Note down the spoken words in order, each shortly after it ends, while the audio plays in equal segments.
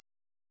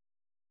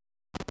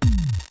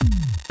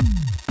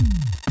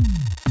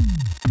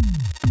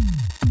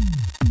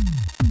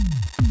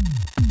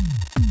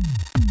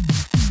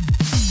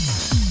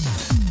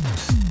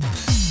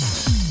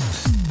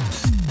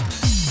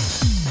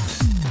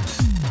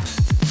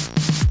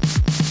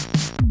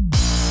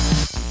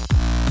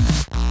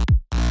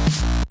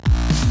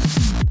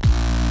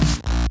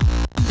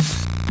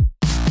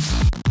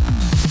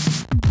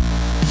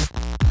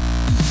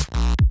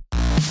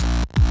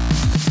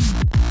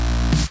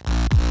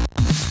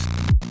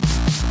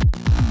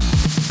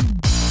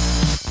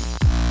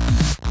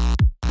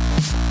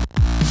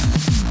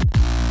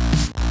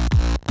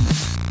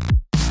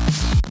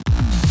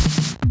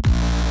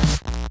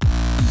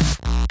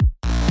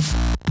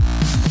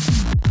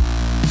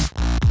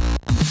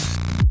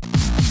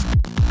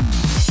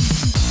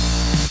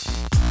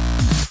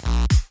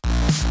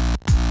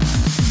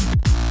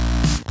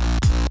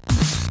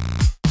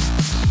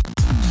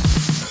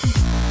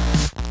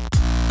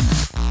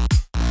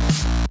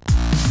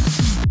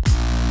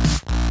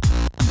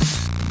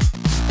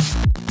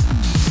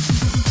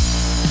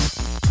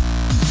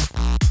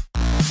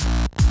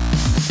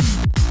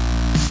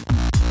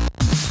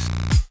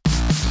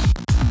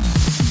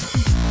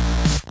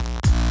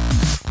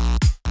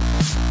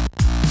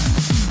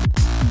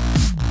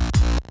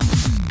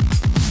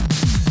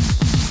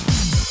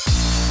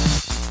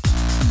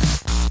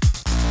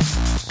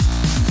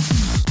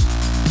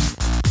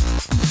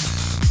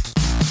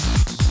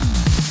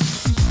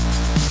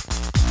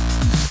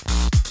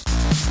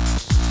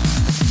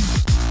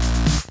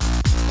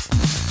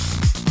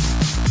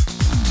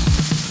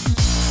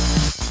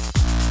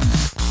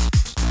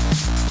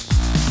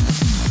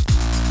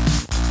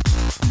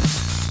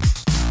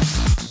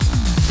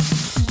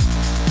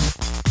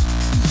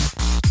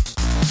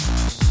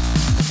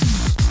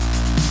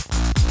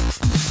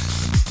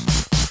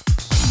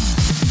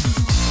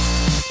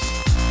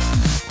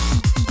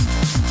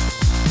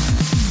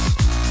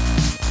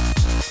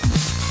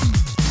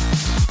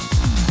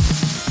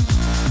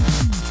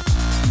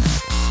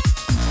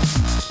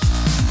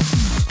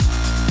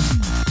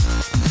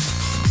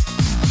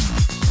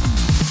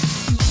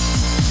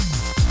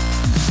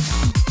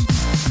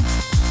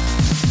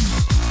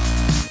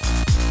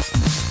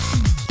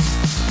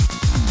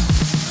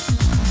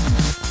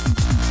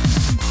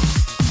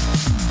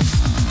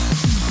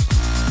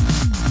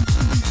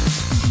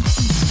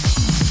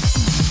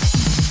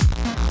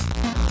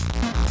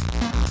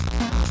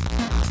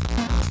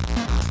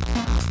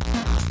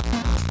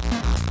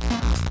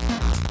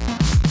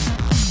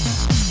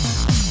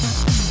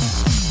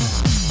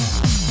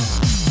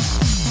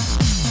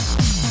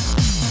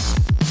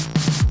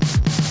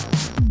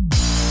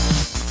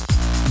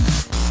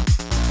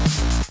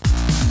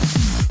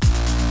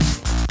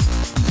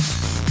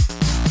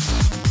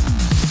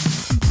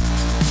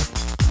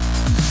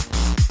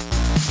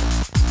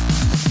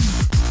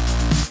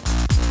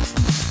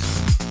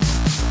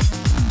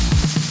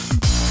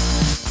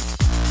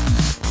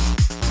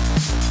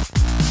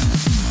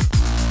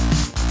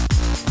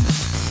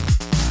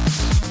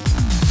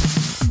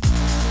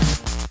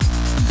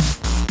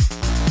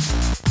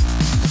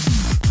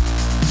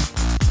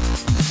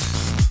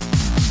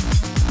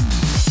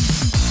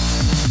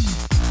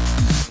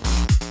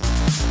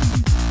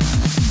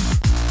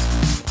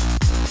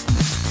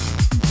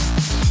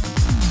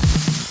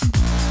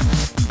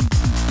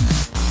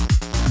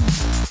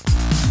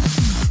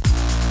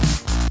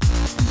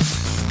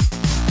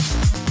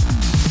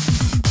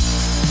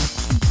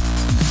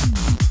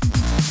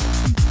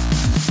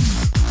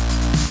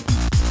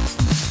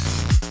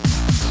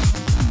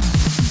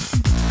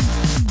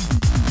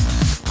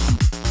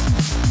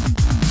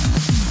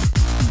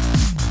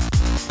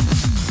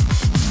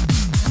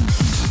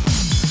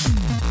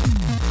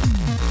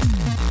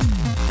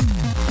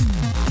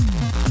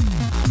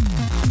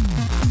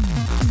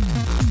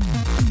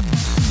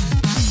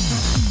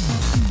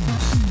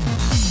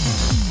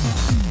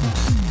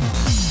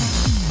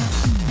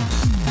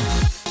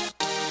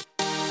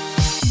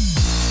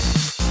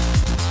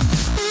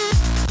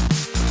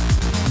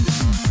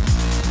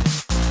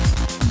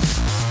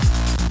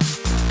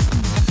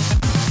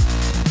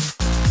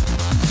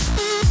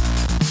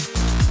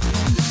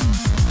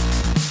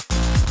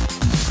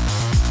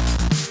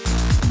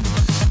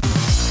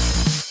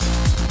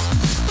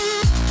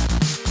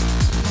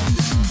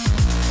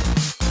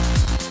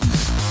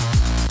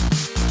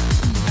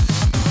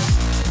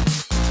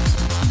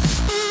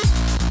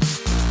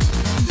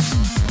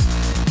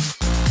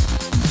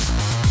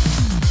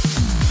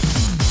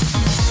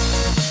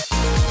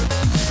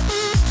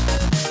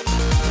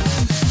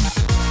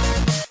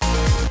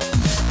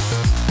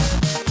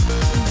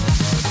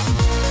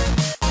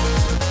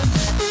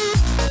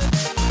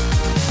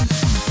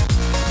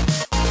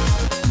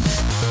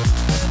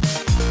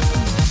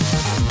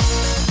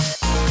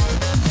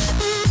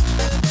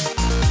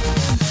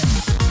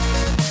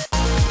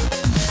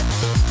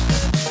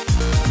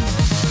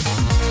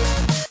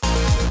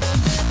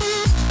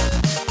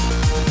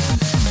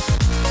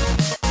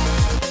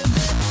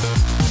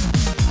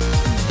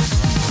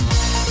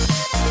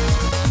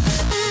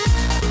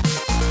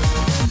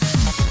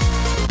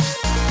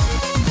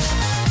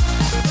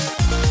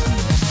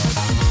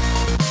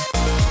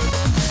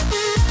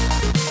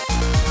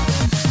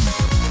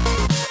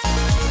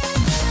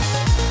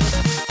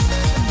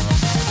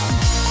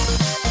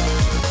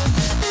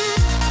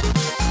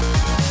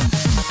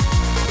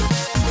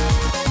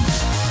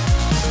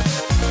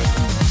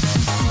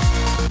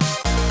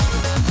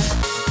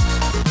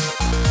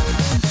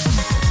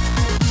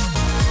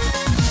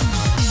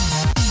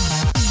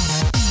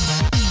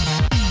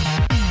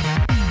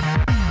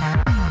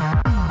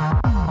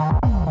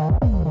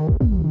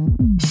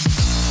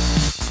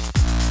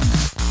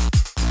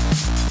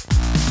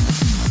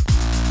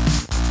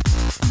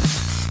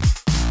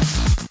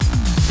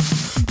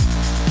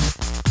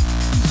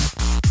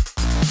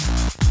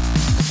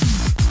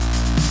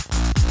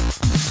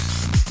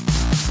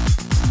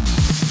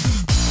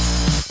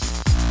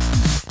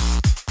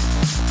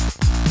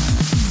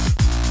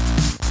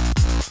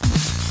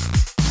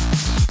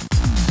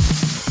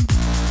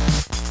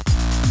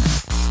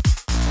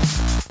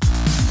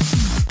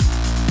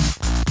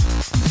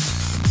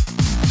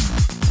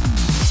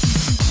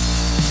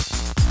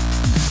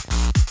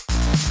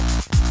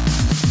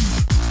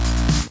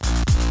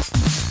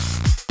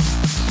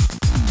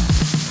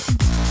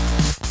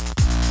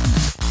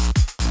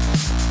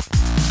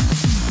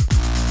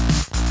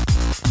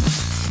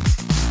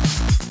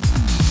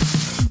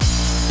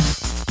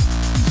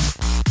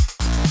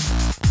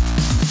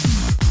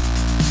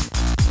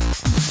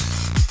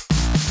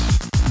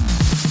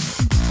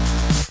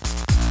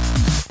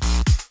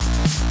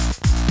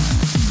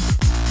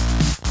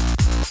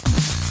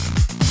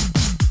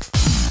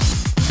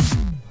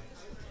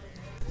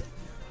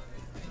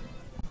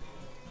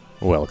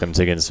Welcome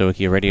to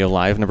Gensokyo Radio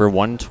Live number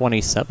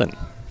 127.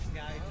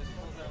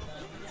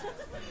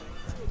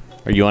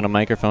 Are you on a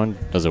microphone?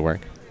 Does it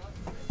work?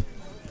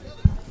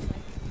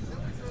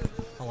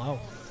 Hello.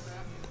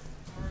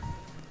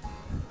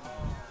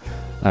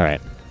 All right.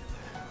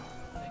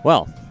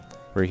 Well,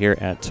 we're here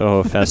at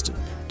TouhouFest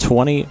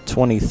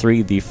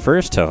 2023, the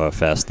first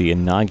TouhouFest, the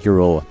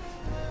inaugural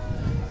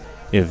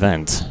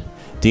event.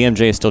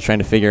 DMJ is still trying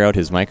to figure out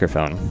his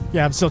microphone.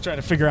 Yeah, I'm still trying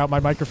to figure out my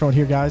microphone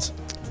here, guys.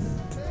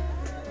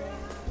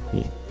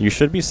 You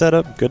should be set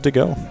up, good to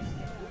go.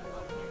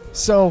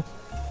 So,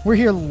 we're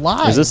here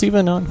live. Is this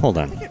even on? Hold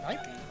on.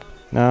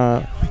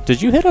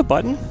 Did you hit a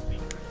button?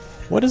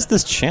 What is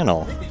this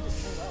channel?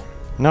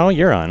 No,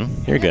 you're on.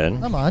 You're good.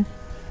 I'm on.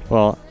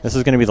 Well, this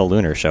is going to be the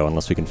lunar show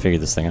unless we can figure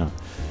this thing out.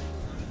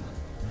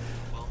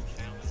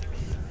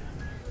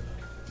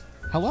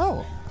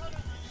 Hello.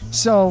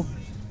 So,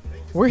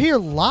 we're here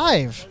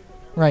live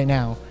right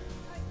now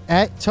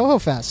at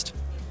TouhouFest.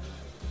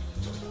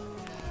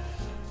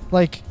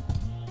 Like,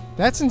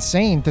 that's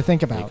insane to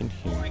think about.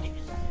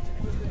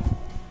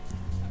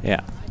 Yeah.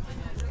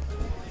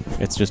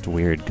 It's just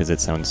weird because it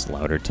sounds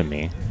louder to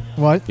me.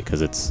 What?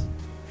 Because it's...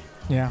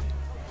 Yeah.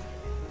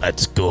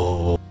 Let's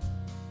go.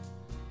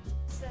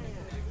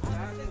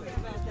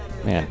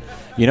 Man,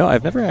 you know,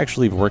 I've never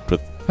actually worked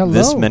with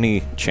this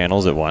many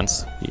channels at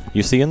once.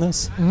 You see in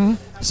this? Mm-hmm.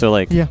 So,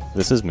 like, yeah.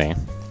 This is me.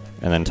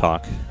 And then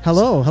talk.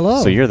 Hello.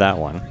 So you're that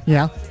one.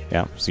 Yeah.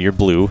 Yeah. So you're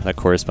blue. That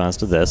corresponds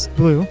to this.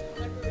 Blue.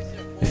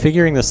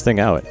 Figuring this thing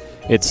out.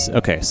 It's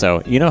okay.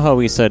 So you know how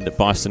we said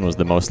Boston was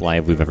the most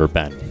live we've ever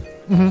been.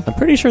 Mm-hmm. I'm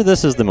pretty sure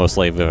this is the most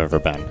live we've ever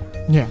been.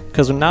 Yeah.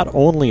 Because not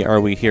only are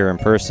we here in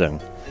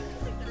person,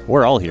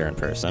 we're all here in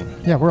person.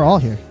 Yeah, we're all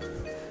here.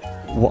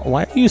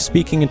 Why are you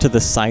speaking into the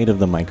side of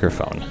the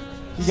microphone?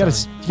 You gotta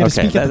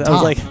speak at the top. I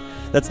was like,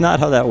 that's not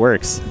how that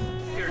works. Do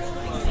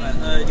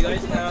you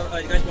guys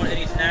want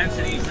any snacks?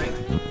 Any drinks?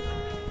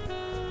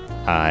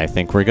 I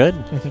think we're good.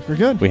 I think we're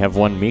good. We have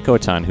one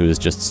Mikotan who has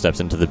just stepped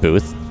into the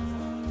booth.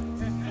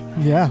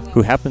 Yeah.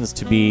 Who happens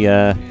to be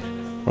one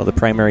of the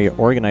primary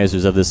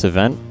organizers of this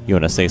event. You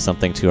want to say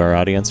something to our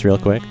audience real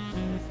quick?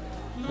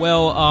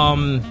 Well,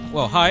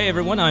 hi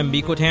everyone. I'm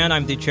Mikotan.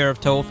 I'm the chair of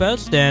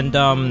TouhouFest, and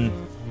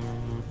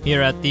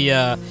here at the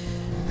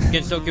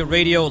Gensokyo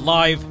Radio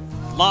live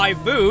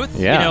booth.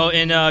 Yeah. You know,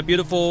 in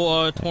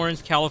beautiful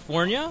Torrance,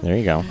 California. There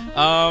you go.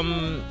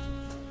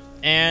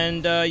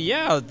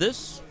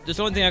 This is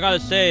the only thing I gotta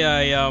say.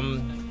 I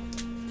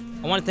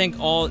want to thank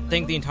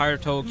the entire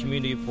Touhou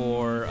community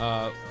for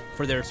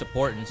their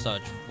support and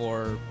such,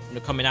 for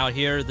coming out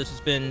here. This has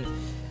been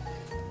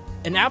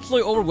an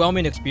absolutely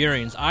overwhelming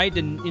experience. I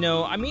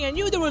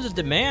knew there was a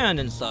demand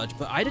and such,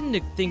 but I didn't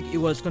think it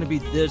was going to be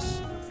this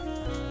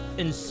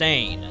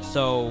insane.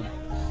 So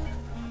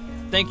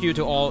thank you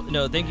to all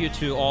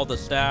the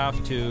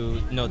staff,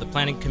 to the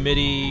planning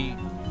committee,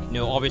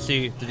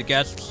 obviously to the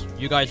guests,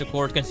 you guys, of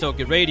course,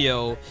 Gensokyo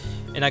Radio,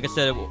 and like I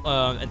said,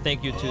 and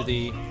thank you to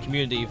the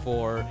community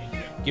for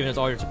giving us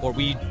all your support.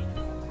 We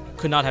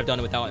could not have done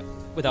it without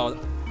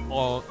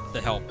all the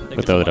help.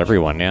 Without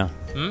everyone, yeah.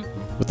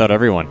 Without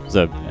everyone.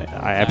 So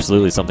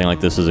absolutely something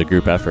like this is a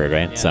group effort,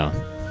 right? Yeah. So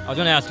I was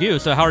going to ask you,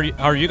 so how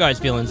are you guys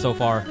feeling so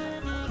far?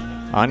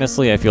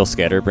 Honestly, I feel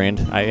scatterbrained.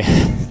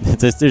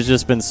 There's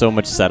just been so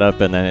much setup,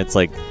 and then it's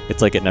like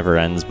it never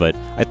ends, but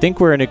I think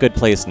we're in a good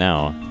place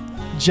now.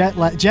 Jet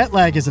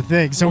lag is a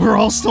thing, so we're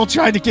all still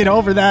trying to get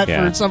over that.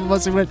 Yeah. For some of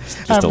us who went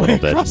halfway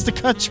across the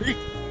country.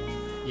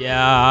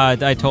 Yeah,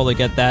 I totally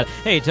get that.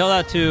 Hey, tell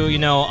that to,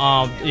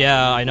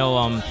 I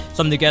know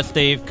some of the guests,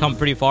 they've come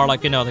pretty far,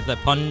 like that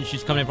Pun,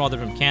 she's coming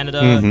from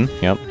Canada.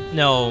 Mm-hmm, yep.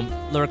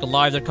 Lyrical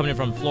Live, they're coming in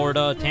from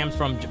Florida. Tam's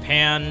from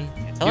Japan.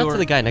 Tell that to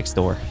the guy next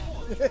door.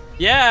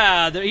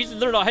 Yeah, he's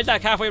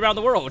like halfway around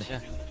the world. Yeah.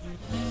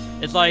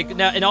 It's like,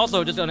 now, and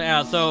also, just going to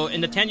ask, so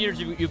in the 10 years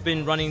you've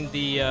been running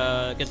the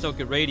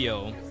Gensokyo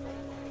Radio,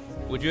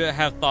 would you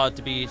have thought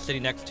to be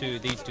sitting next to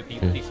these two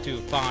people, these two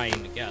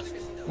fine guests?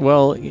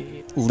 Well,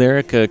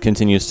 Lyrica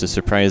continues to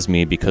surprise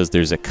me because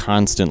there's a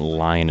constant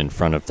line in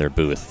front of their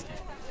booth.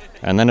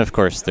 And then, of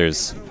course,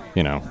 there's,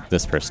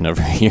 this person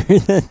over here.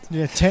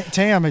 Yeah,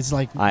 Tam is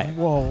like,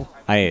 whoa,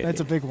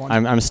 that's a big one.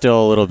 I'm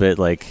still a little bit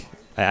like,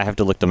 I have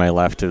to look to my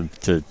left to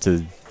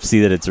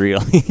see that it's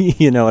real.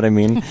 You know what I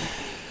mean?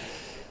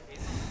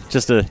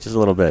 Just a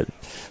little bit.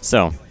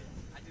 So...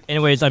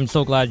 Anyways, I'm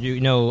so glad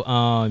you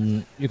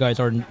guys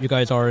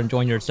are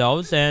enjoying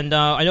yourselves, and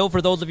I know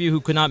for those of you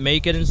who could not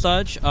make it and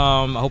such,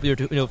 I hope you're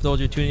for those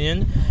who are tuning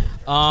in.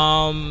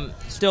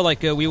 Still,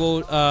 we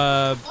will.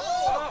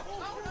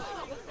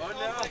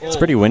 It's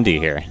pretty windy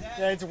here.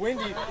 Yeah, it's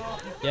windy.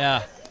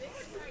 Yeah.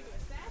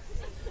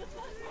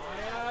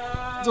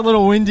 It's a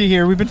little windy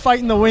here. We've been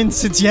fighting the wind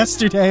since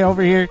yesterday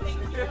over here.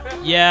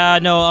 Yeah,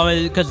 no,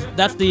 because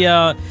that's the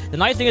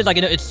nice thing is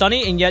it's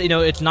sunny and yet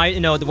it's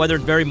night. The weather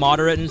is very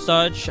moderate and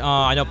such.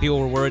 I know people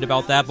were worried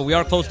about that, but we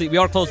are close to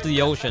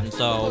the ocean,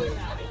 so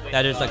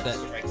that is like that.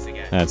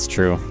 That's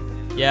true.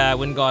 Yeah,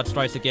 when God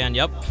strikes again.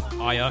 Yep.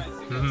 Aya.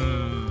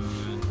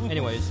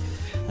 Anyways,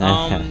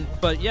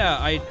 But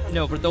yeah,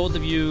 for those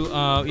of you,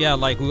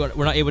 like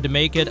we're not able to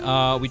make it.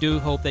 We do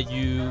hope that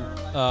you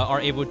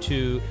are able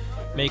to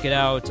make it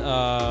out.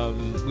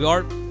 We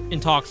are in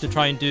talks to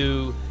try and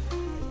do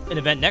an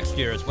event next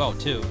year as well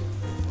too.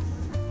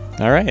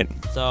 All right.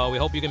 So we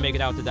hope you can make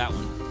it out to that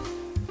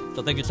one.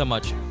 So thank you so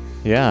much.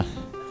 Yeah.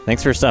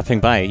 Thanks for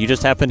stopping by. You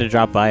just happened to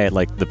drop by at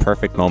like the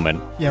perfect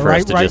moment for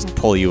us to just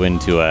pull you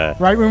into a...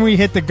 Right when we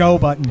hit the go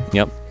button.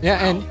 Yep.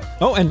 Yeah,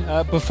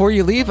 and before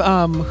you leave,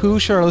 who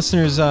should our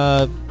listeners,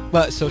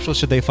 what social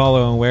should they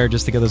follow and where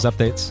just to get those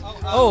updates?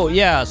 Oh,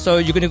 yeah. So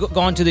you're going to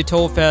go on to the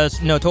TouhouFest,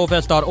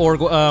 TouhouFest.org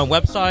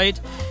website.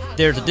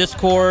 There's a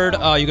Discord.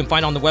 You can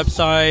find on the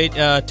website,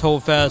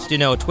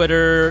 TouhouFest,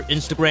 Twitter,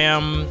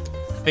 Instagram,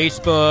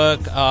 Facebook.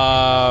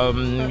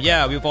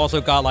 We've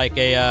also got like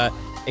a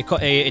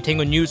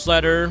Tango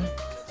newsletter,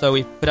 so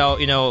we put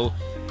out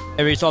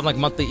every so often like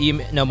monthly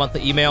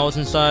emails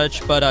and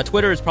such. But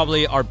Twitter is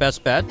probably our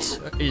best bet.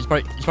 It's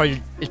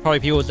probably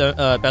people's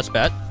best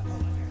bet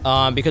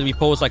because we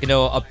post like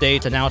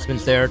updates,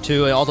 announcements there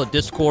too. And also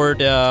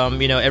Discord,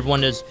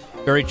 everyone is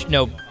very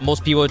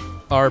most people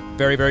are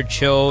very, very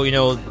chill.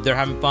 They're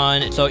having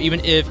fun. So even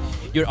if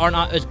you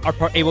are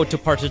able to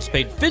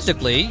participate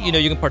physically,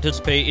 you can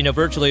participate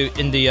virtually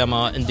in the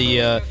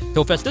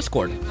TouhouFest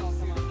Discord.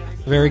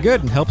 Very good,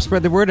 and help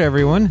spread the word to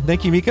everyone.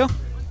 Thank you, Miko.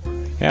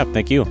 Yeah,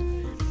 thank you.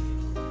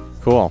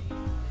 Cool.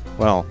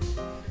 Well,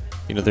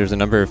 there's a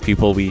number of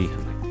people we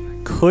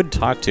could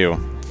talk to.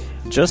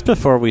 Just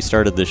before we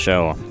started the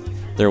show,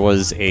 there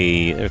was so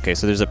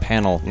there's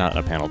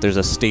there's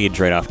a stage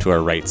right off to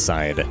our right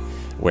side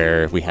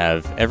where we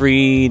have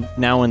every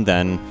now and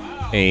then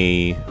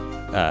a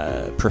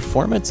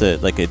performance,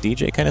 like a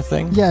DJ kind of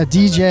thing. Yeah,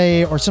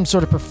 DJ or some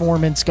sort of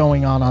performance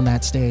going on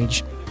that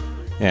stage.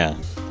 Yeah.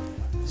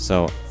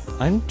 So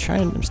I'm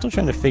still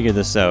trying to figure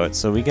this out.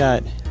 So we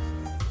got,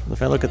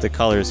 if I look at the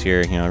colors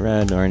here,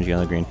 red, orange,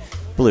 yellow, green,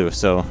 blue.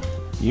 So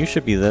you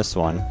should be this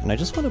one. And I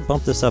just want to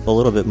bump this up a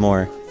little bit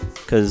more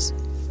because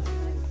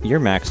you're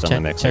maxed on the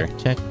mixer.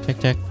 Check.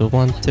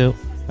 1, 2.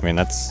 I mean,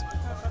 that's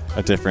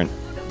a different,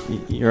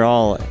 you're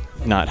all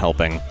not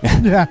helping.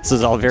 Yeah. This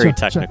is all very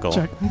technical.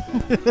 Check.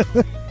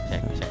 Check.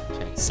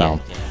 So,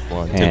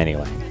 1, 2.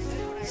 anyway.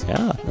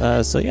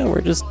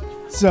 We're just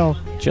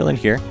chilling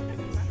here.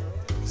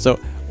 So,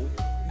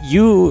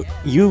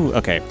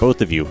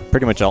 both of you,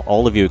 pretty much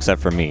all of you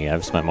except for me.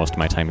 I've spent most of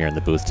my time here in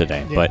the booth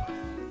today. Yeah. But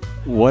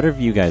what have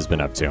you guys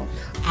been up to?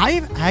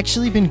 I've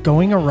actually been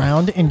going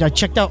around and I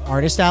checked out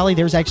Artist Alley.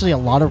 There's actually a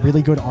lot of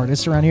really good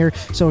artists around here.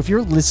 So if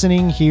you're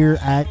listening here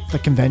at the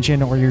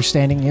convention or you're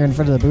standing here in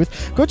front of the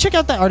booth, go check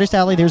out the Artist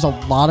Alley. There's a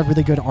lot of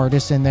really good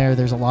artists in there.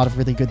 There's a lot of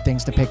really good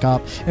things to pick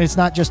up. And it's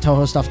not just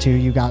Touhou stuff too.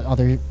 You got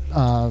other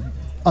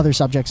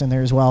subjects in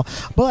there as well.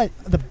 But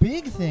the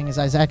big thing is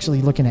I was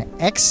actually looking at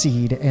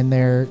Xseed and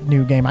their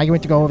new game. I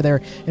went to go over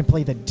there and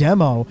play the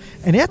demo,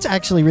 and that's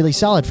actually really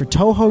solid for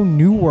Touhou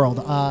New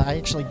World. I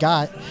actually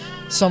got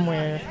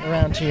somewhere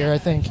around here. I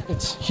think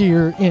it's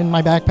here in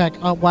my backpack.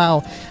 Oh,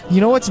 wow.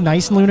 You know what's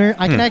nice, Lunar?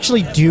 I can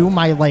actually do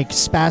my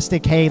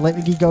spastic, hey,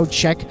 let me go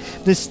check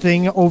this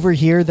thing over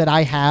here that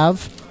I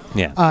have.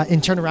 Yeah.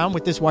 And turn around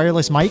with this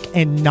wireless mic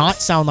and not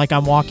sound like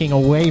I'm walking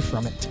away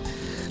from it.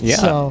 Yeah.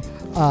 So...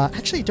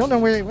 actually, don't know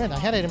where it went. I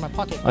had it in my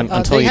pocket.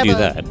 Until you do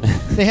that.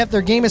 They have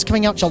their game is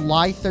coming out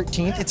July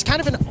 13th. It's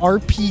kind of an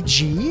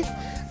RPG.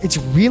 It's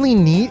really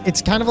neat.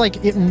 It's kind of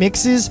like it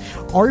mixes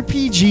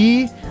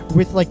RPG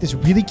with this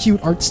really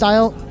cute art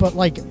style, but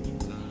it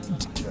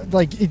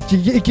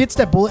gets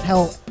that bullet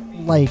hell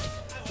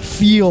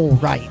feel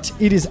right.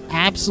 It is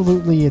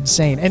absolutely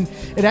insane, and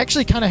it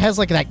actually kind of has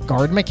that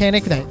guard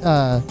mechanic that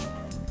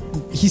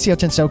Hiseo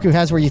Gensokyo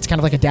has, where it's kind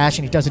of like a dash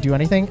and he doesn't do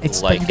anything.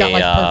 It's but you got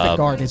perfect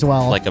guard as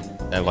well. Like a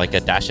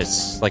dash.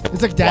 It's like a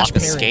dash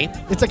parry. Escape.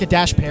 It's like a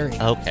dash parry.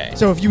 Okay.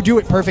 So if you do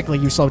it perfectly,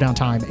 you slow down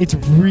time. It's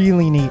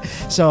really neat.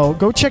 So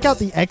go check out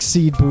the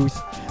Xseed booth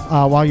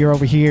while you're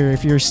over here.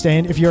 If you're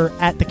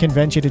at the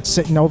convention, it's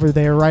sitting over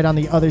there, right on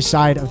the other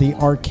side of the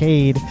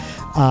arcade,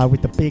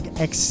 with the big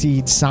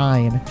Xseed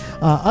sign.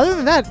 Other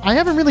than that, I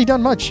haven't really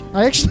done much.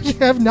 I actually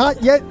have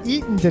not yet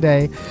eaten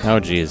today. Oh,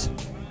 geez.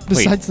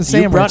 Besides the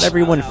sandwich. You brought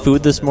everyone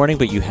food this morning,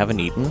 but you haven't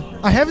eaten?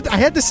 I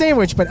had the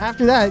sandwich, but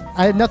after that,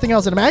 I had nothing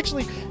else. And I'm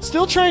actually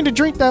still trying to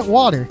drink that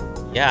water.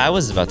 Yeah, I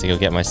was about to go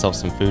get myself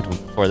some food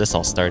before this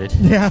all started.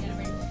 Yeah.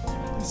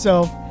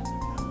 So,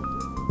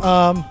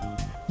 So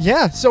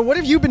what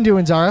have you been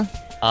doing, Zara?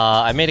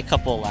 I made a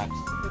couple of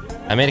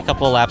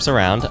laps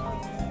around.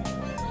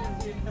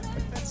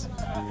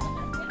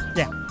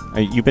 Yeah.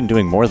 You've been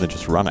doing more than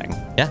just running.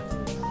 Yeah.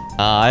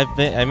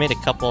 I made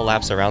a couple of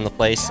laps around the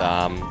place.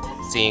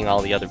 Seeing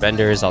all the other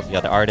vendors, all the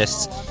other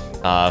artists.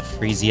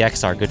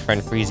 FreezyX, our good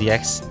friend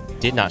FreezyX,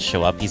 did not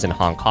show up. He's in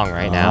Hong Kong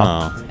right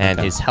now. And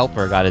his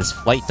helper got his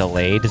flight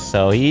delayed,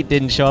 so he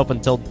didn't show up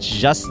until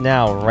just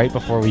now, right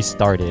before we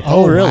started.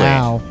 Oh, really?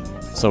 Wow.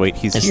 So wait,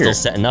 he's here. Still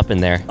setting up in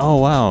there. Oh,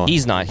 wow.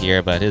 He's not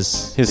here, but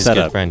his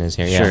good friend is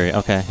here. Sure, yeah.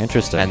 Okay,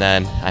 interesting. And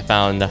then I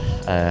found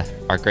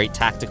our great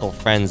tactical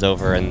friends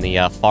over in the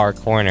far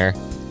corner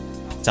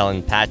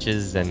selling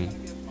patches and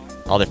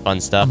all their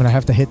fun stuff. I'm gonna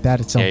have to hit that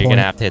at some Yeah, point. you're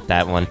gonna have to hit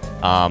that one.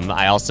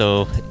 I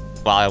also,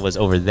 while I was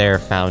over there,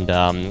 found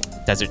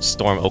Desert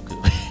Storm Oku.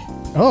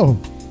 Oh,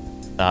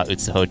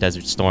 Utsuho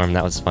Desert Storm.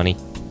 That was funny.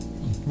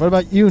 what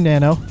about you,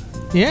 Nano?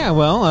 Yeah,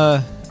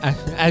 well,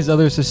 as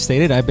others have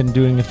stated, I've been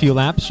doing a few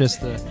laps just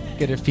to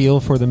get a feel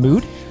for the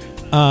mood.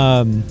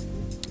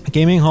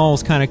 Gaming hall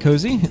is kind of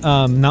cozy,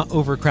 not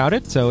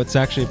overcrowded, so it's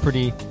actually a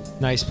pretty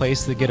nice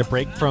place to get a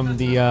break from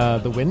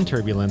the wind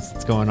turbulence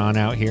that's going on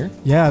out here.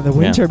 Yeah, the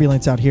wind Yeah.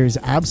 turbulence out here is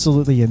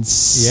absolutely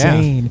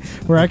insane.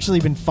 We're actually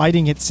been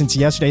fighting it since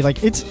yesterday.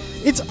 Like it's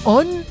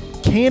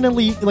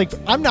uncannily, like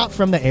I'm not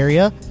from the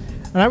area,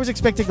 and I was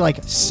expecting like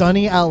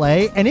sunny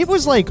LA, and it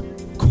was like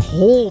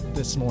cold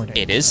this morning.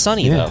 It is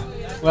sunny though.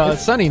 Well,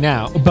 it's sunny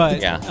now, but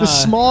Yeah. The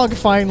smog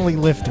finally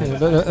lifted.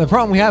 the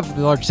problem we have with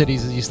the large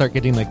cities is you start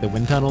getting like the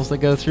wind tunnels that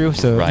go through,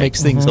 so Right. it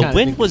makes things. The kinda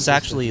wind was inconsistent.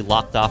 actually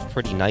locked off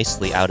pretty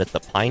nicely out at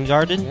the Pine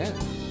Garden, Yeah.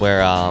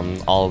 where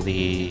all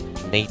the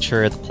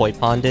nature, the koi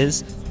pond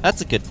is. That's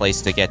a good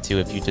place to get to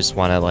if you just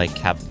want to like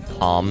have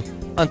calm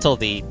until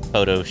the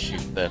photo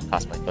shoot, the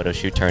cosplay photo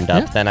shoot turned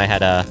up. Yeah. Then I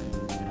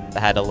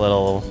had a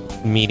little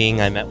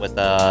meeting. I met with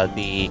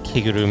the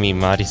Kigurumi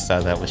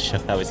Marisa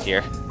that was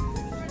here.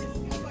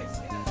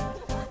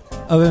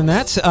 Other than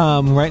that,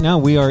 right now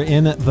we are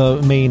in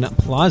the main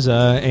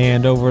plaza,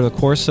 and over the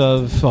course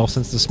of, well,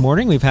 since this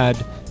morning, we've had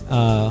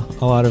a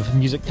lot of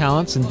music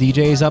talents and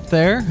DJs up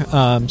there,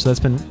 so that's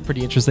been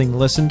pretty interesting to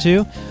listen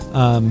to.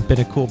 Been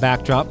a cool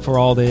backdrop for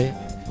all the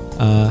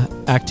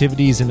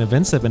activities and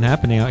events that have been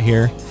happening out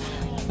here.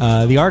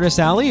 The Artist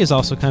Alley is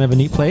also kind of a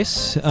neat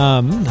place.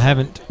 I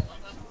haven't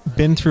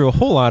been through a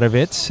whole lot of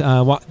it.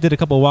 Did a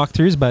couple of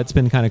walkthroughs, but it's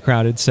been kind of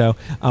crowded, so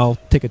I'll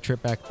take a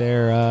trip back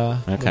there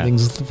when Okay.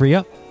 things free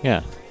up.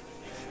 Yeah.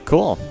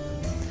 Cool.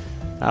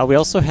 We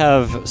also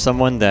have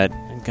someone that,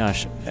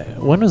 gosh,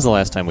 when was the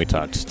last time we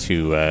talked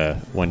to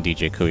one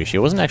DJ Koishi? It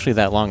wasn't actually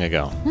that long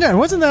ago. Yeah, it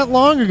wasn't that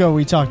long ago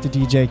we talked to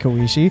DJ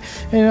Koishi,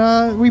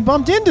 and we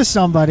bumped into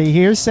somebody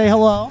here. Say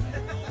hello.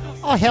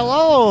 Oh,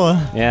 hello.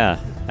 Yeah.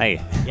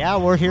 Hey. Yeah,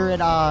 we're here at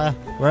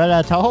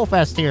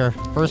TouhouFest here,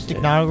 first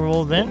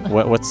inaugural event.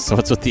 What's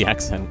with the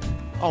accent?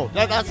 Oh,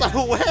 that's not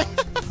a way.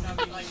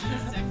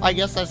 I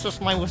guess that's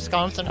just my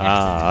Wisconsin accent.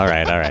 Ah, all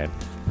right.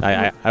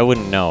 I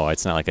wouldn't know.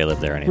 It's not like I live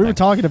there or anything. We were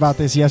talking about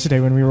this yesterday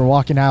when we were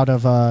walking out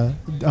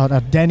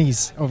of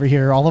Denny's over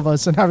here, all of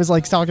us, and I was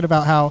like talking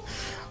about how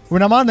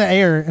when I'm on the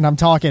air and I'm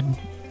talking,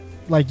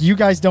 like you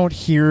guys don't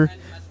hear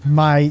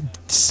my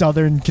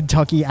Southern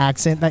Kentucky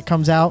accent that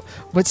comes out,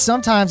 but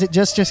sometimes it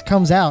just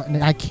comes out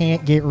and I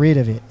can't get rid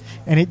of it,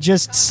 and it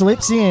just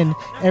slips in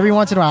every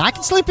once in a while. I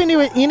can slip into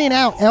it in and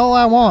out all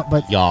I want,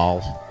 but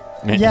Y'all.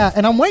 yeah,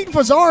 and I'm waiting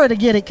for Zara to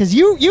get it because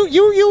you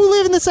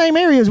live in the same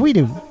area as we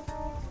do.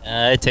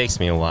 It takes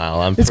me a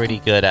while. I'm It's- pretty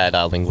good at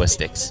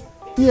linguistics.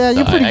 Yeah,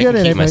 you're So pretty I good can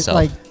at keep it, but myself.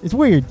 like it's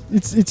weird.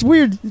 It's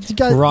weird. You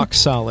got Rock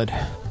solid.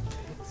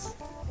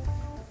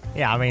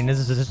 Yeah, I mean, this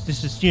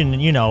is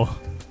you know,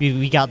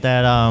 we got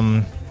that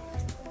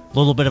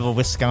little bit of a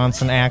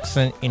Wisconsin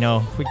accent. You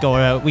know, we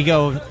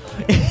go.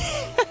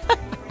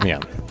 Yeah.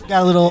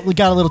 got a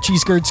little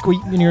cheese curd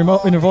squeak in your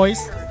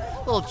voice.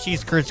 Little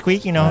cheese curd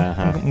squeak, you know.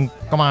 Uh-huh.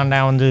 Come on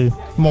down to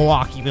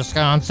Milwaukee,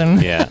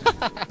 Wisconsin. Yeah.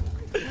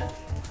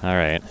 All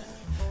right.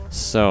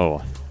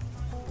 So,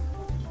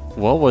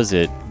 what was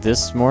it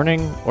this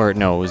morning? Or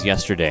no, it was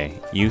yesterday.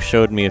 You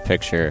showed me a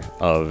picture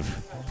of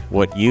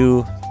what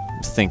you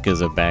think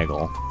is a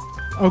bagel.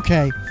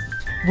 Okay,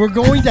 we're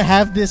going to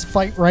have this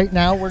fight right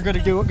now. We're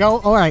going to go.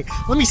 All right,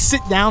 let me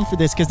sit down for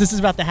this because this is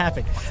about to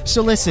happen.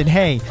 So listen,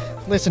 hey,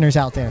 listeners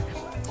out there.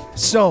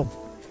 So,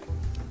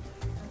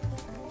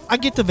 I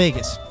get to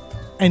Vegas,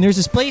 and there's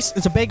this place.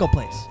 It's a bagel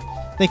place.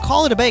 They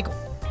call it a bagel,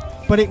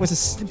 but it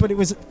was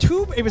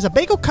a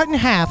bagel cut in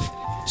half,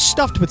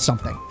 stuffed with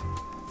something.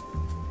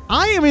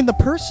 I am in the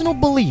personal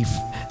belief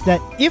that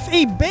if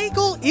a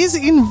bagel is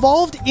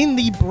involved in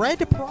the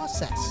bread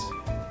process,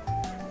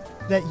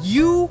 that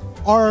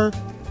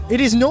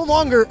it is no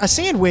longer a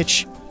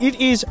sandwich,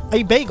 it is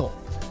a bagel.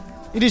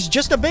 It is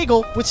just a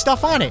bagel with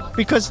stuff on it,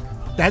 because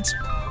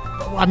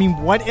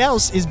what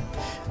else is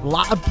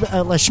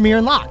schmear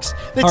and lox?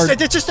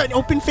 That's just an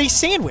open-faced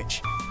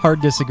sandwich. Hard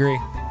disagree.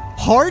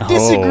 Hard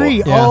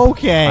disagree. yeah.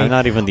 Okay. I'm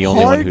not even the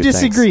only one Hard who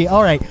disagree.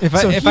 All right.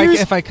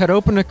 If I cut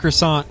open a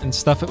croissant and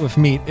stuff it with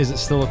meat, is it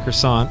still a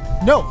croissant?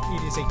 No,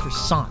 it is a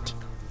croissant.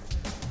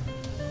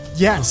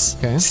 Yes.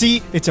 Okay.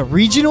 See, it's a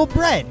regional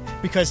bread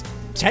because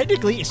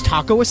technically, is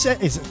taco a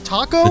The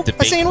taco a debate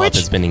club sandwich?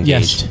 has been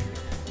Yes. engaged.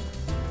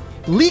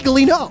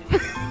 Legally, no.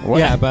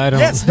 Yeah, but I don't.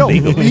 Yes, no.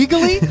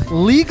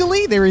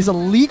 Legally, there is a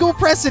legal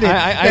precedent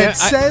that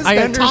says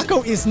that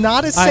taco is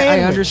not a sandwich.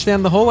 I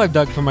understand the hole I've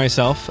dug for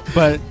myself,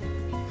 but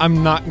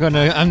I'm not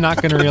gonna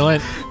reel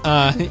in.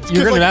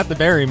 You're gonna have to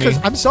bury me. Because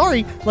I'm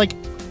sorry, like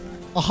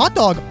a hot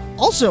dog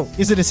also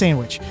isn't a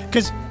sandwich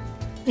because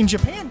in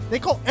Japan, they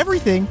call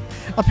everything,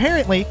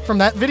 apparently, from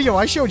that video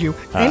I showed you,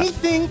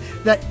 anything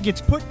that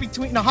gets put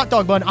between a hot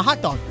dog bun, a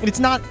hot dog. And it's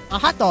not a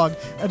hot dog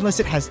unless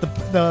it has the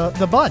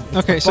bun. It's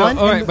Okay, the so bun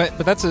all and right,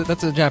 but that's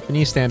a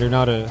Japanese standard,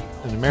 not an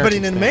American. But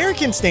in an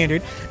American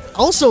standard,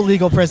 also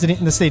legal precedent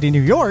in the state of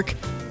New York,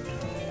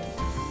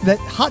 that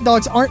hot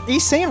dogs aren't a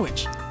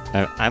sandwich.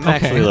 I'm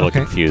actually a little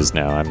confused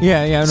now.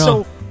 Yeah, no.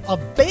 So a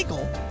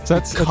bagel, So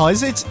that's-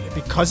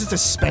 because it's a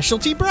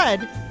specialty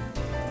bread,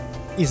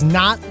 is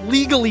not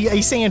legally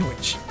a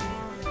sandwich.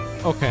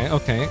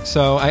 Okay.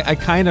 So I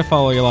kind of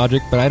follow your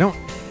logic, but I don't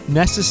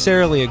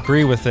necessarily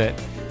agree with it.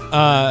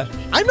 I'm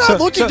not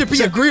looking to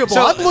be agreeable.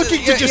 I'm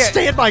looking to just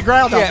stand my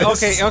ground on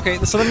this. Okay.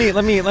 So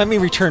let me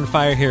return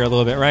fire here a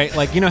little bit, right?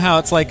 Like, you know how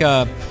it's like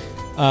a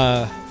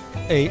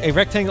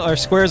rectangle, or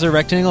square is a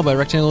rectangle, but a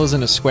rectangle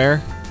isn't a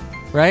square,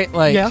 right?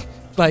 Like, Yeah.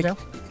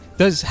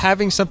 does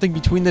having something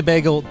between the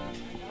bagel,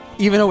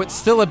 even though it's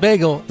still a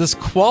bagel,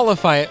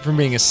 disqualify it from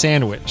being a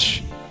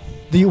sandwich?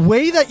 The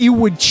way that you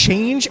would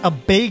change a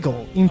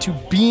bagel into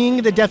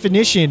being the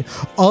definition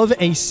of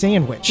a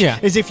sandwich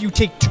is if you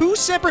take two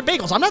separate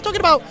bagels. I'm not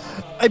talking about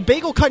a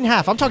bagel cut in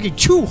half. I'm talking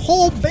two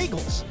whole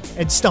bagels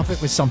and stuff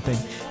it with something.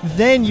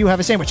 Then you have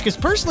a sandwich. Because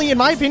personally, in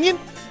my opinion,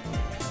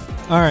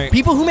 all right,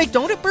 people who make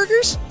donut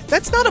burgers,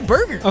 that's not a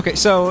burger. Okay,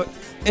 so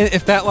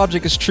if that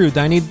logic is true, do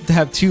I need to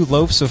have 2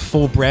 loaves of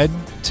full bread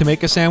to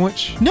make a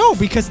sandwich? No,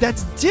 because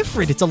that's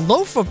different. It's a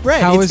loaf of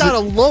bread. How it's is not it? a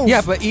loaf.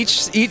 Yeah, but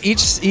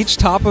each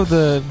top of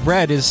the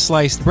bread is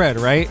sliced bread,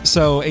 right?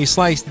 So a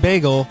sliced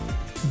bagel,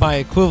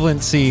 by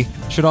equivalency,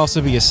 should also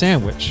be a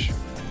sandwich.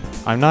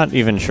 I'm not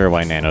even sure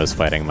why Nano's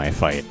fighting my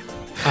fight.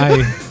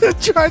 I'm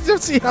trying to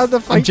see how the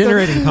fight.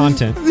 generating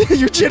content.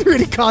 You're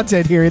generating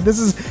content here, and this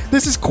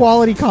is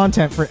quality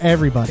content for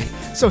everybody.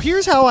 So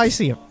here's how I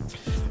see it.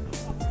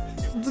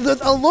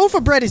 A loaf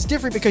of bread is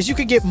different because you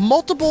could get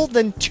multiple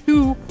than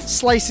 2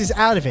 slices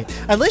out of it.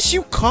 Unless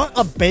you cut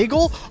a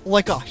bagel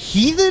like a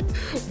heathen,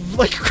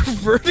 like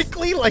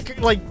vertically,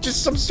 like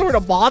just some sort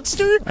of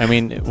monster. I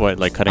mean, what,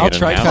 like cutting I'll it in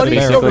try half? cutting it.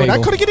 basically?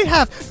 Not cutting it in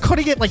half.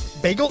 Cutting it like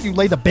bagel. You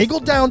lay the bagel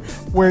down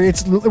where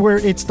it's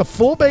the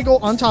full bagel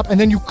on top, and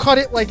then you cut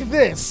it like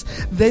this.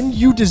 Then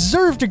you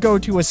deserve to go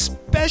to a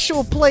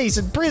special place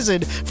in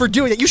prison for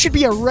doing that. You should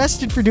be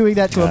arrested for doing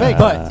that to a bagel.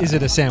 But is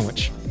it a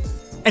sandwich?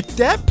 At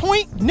that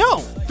point,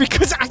 no,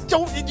 because I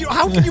don't.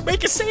 How can you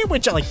make a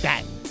sandwich like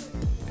that?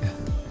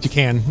 You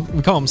can.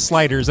 We call them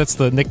sliders. That's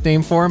the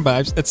nickname for them.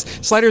 But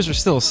sliders are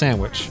still a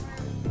sandwich.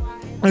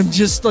 I'm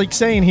just like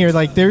saying here,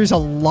 like there's a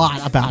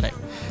lot about it.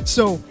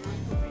 So,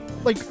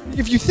 like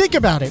if you think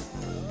about it,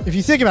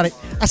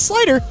 a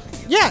slider,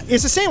 yeah,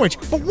 is a sandwich.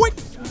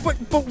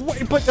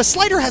 But a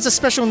slider has a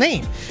special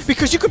name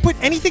because you could put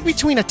anything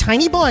between a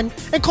tiny bun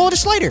and call it a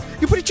slider.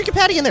 You put a chicken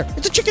patty in there,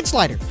 it's a chicken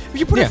slider.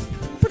 You put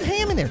put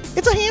ham in there,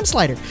 it's a ham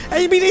slider.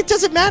 I mean, it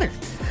doesn't matter.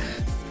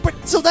 But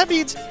so that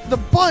means the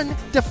bun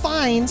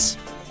defines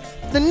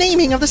the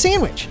naming of the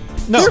sandwich.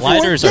 No, Therefore,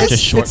 sliders are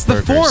just short It's the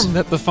burgers. form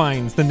that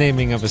defines the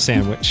naming of a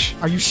sandwich.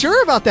 Are you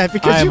sure about that?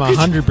 Because I am you could,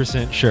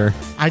 100% sure.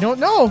 I don't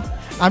know.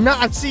 I'm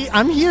not. See,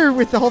 I'm here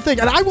with the whole thing,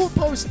 and I will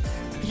post.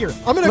 Here,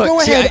 I'm gonna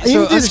go ahead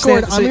in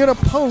Discord. I'm gonna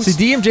post.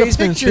 See, DMJ's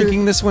the been picture.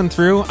 thinking this one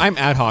through. I'm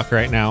ad hoc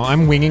right now.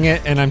 I'm winging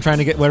it, and I'm trying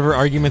to get whatever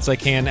arguments I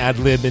can ad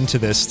lib into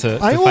this to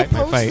I will fight my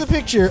post fight. the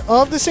picture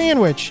of the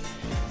sandwich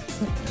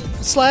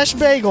 /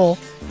 bagel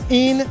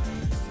in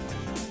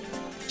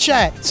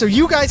chat, so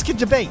you guys can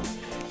debate.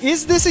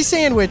 Is this a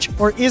sandwich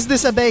or is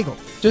this a bagel?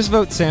 Just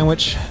vote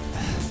sandwich.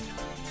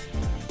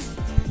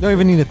 Don't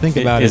even need to think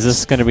about it. Is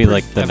this going to be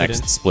like the Evidence.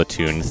 next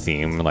Splatoon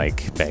theme,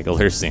 like bagel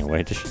or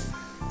sandwich?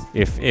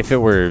 If it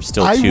were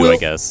still I 2, will- I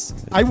guess.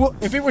 I will.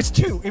 If it was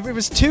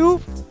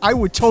two, I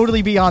would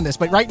totally be on this.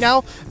 But right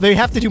now, they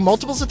have to do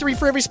multiples of 3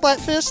 for every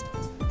Splatfest.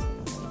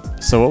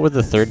 So what would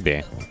the third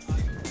be?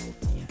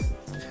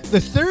 The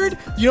third,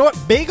 you know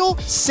what? Bagel,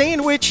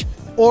 sandwich,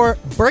 or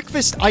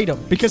breakfast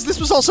item. Because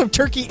this was also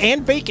turkey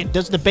and bacon.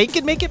 Does the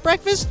bacon make it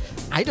breakfast?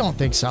 I don't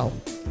think so.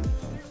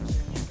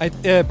 I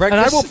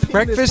will pin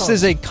breakfast this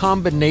is a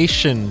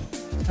combination.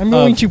 I'm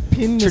going of to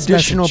pin this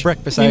traditional message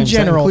breakfast in items,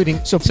 general,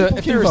 including so people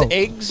if can there was vote.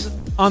 eggs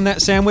on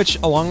that sandwich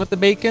along with the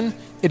bacon,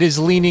 it is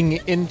leaning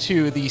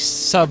into the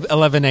sub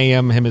 11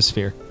 a.m.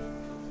 hemisphere.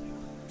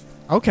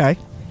 Okay,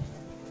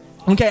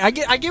 I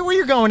get where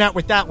you're going at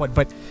with that one,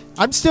 but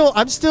I'm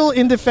still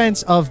in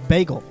defense of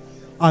bagel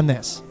on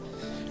this.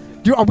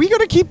 Are we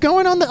going to keep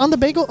going on the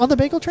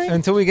bagel train?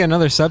 Until we get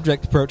another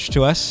subject approached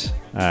to us.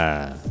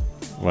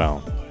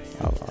 Well,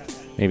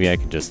 maybe I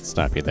could just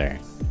stop you there.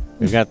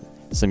 We've got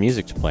some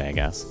music to play, I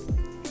guess.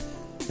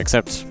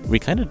 Except we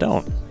kind of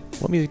don't.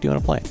 What music do you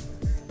want to play?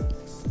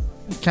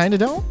 Kind of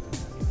don't.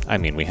 I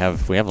mean, we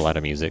have a lot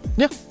of music.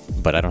 Yeah.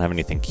 But I don't have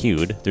anything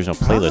queued. There's no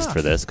playlist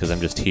for this because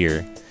I'm just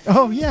here.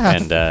 Oh yeah.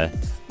 And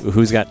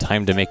who's got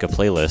time to make a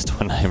playlist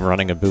when I'm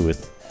running a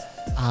booth?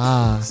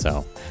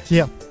 So,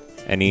 Yeah.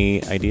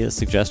 any ideas,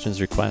 suggestions,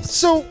 requests?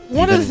 So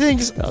one of the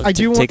things I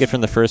do take it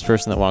from the first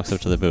person that walks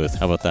up to the booth.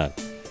 How about that?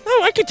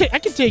 Oh, I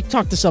can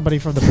talk to somebody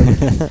from the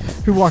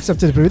booth who walks up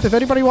to the booth. If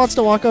anybody wants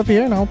to walk up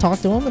here, and I'll talk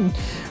to them, and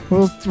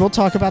we'll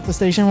talk about the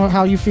station.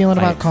 How you feeling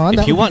about con? If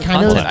That you would want be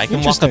kind content, of I can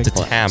walk up to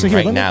interesting. Tam So here,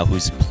 right let me- now,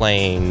 who's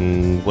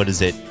playing. What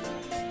is it?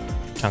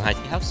 Shanghai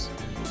Tea House.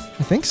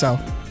 I think so.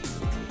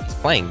 He's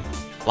playing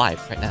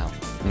live right now.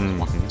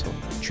 Walk up to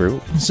him.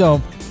 True. So,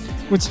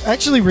 what's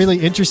actually really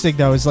interesting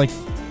though is like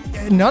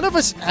none of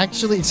us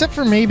actually, except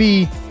for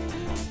maybe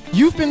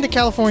you've been to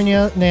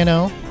California,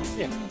 Nano.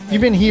 Yeah.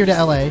 You've been here to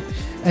LA,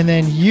 and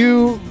then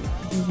you,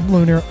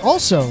 Lunar,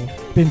 also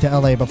been to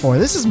LA before.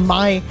 This is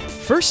my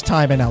first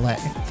time in LA,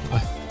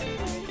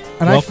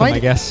 and Welcome, I I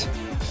guess.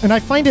 and I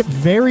find it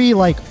very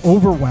like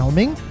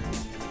overwhelming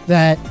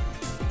that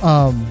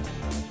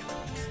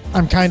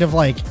I'm kind of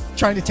like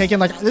trying to take in,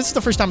 like, this is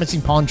the first time I've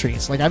seen palm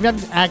trees. Like, I've never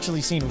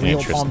actually seen real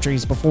Interesting. palm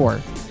trees before.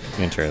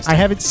 Interesting. I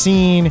haven't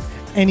seen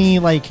any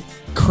like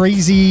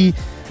crazy,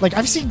 like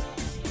I've seen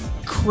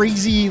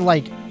crazy,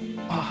 like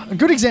a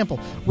good example.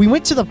 We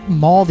went to the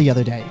mall the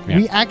other day. Yeah.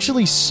 We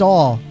actually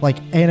saw like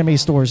anime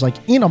stores like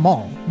in a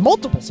mall,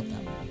 multiples of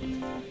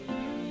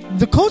them.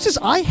 The closest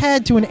I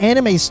had to an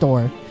anime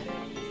store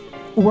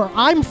where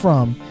I'm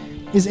from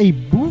is a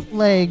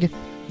bootleg,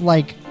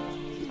 like,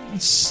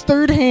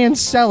 third-hand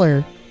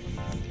seller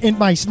in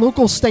my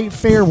local state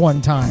fair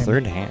one time.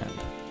 Third hand.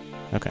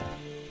 Okay.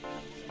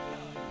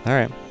 All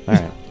right. All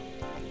right.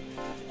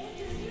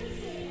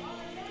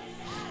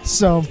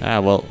 So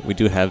Well, we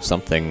do have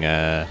something.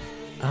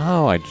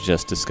 I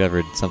just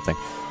discovered something.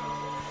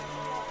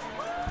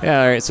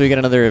 Yeah, all right. So we got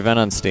another event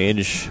on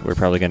stage. We're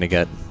probably going to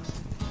get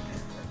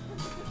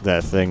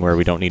that thing where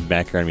we don't need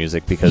background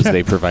music because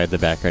they provide the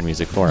background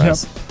music for Yep.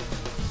 us.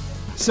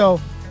 So,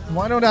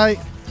 why don't I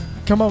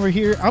come over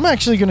here? I'm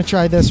actually going to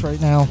try this right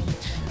now.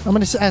 I'm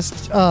going to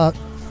ask.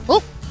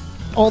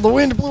 All the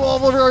wind blew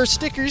all over our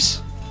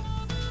stickers.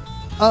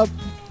 I'm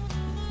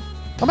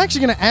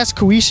actually going to ask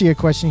Koichi a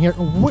question here.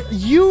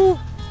 You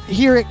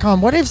here at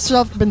Con, what have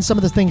been some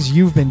of the things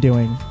you've been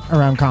doing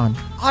around Con?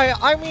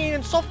 I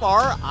mean, so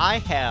far I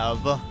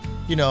have,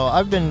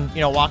 I've been,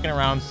 walking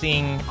around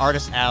seeing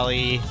Artist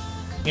Alley,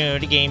 the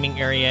gaming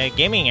area.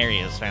 Gaming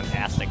area is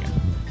fantastic.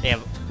 They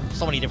have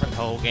so many different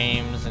Toho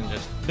games and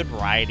just good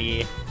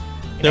variety.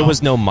 There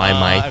was no My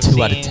I've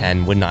 2 out of seen-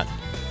 10 would not.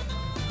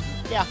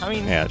 Yeah, I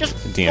mean, Yeah, just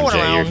DMJ, going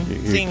around,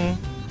 you're- seeing,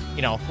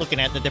 looking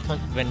at the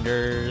different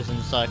vendors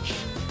and such.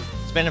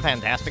 It's been a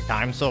fantastic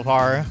time so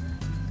far.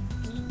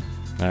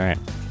 All right.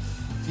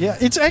 Yeah,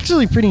 it's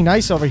actually pretty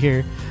nice over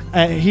here.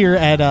 Here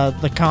at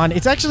the Con,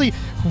 it's actually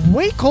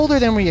way colder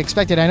than we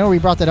expected. I know we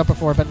brought that up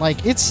before, but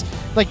like it's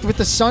like with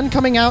the sun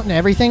coming out and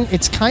everything,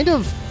 it's kind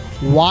of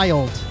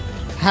wild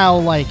how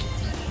like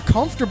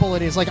comfortable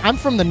it is. Like I'm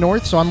from the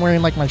north, so I'm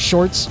wearing like my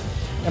shorts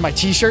and my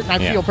t-shirt, and I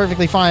Yeah. feel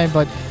perfectly fine.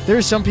 But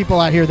there's some people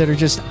out here that are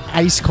just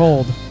ice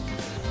cold.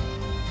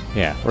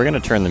 Yeah, we're going to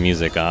turn the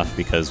music off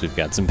because we've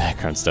got some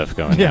background stuff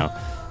going Yeah. now.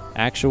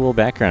 Actual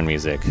background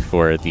music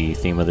for the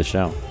theme of the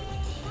show.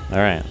 All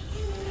right.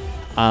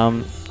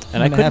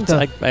 And I'm gonna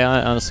have I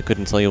honestly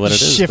couldn't tell you what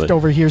it is. Shift but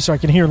over here so I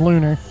can hear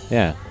Lunar.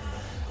 Yeah.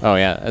 Oh,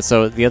 yeah.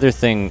 So the other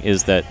thing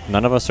is that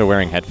none of us are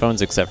wearing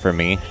headphones except for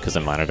me because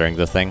I'm monitoring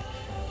the thing.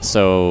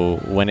 So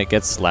when it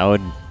gets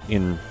loud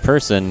in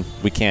person,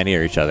 we can't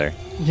hear each other.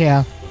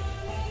 Yeah.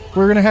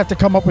 We're going to have to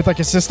come up with like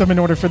a system in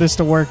order for this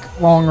to work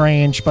long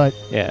range, but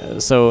Yeah.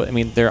 So, I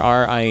mean, there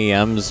are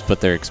IEMs, but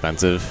they're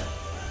expensive,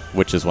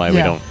 which is why we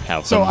yeah. don't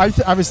have So them.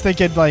 I was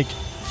thinking like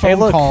Hey, phone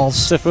look,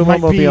 calls. it's a might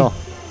be- Fumomobile.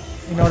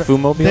 You know, A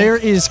Fumobile? there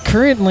is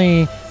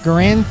currently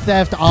Grand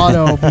Theft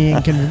Auto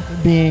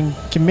being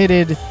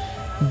committed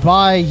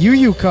by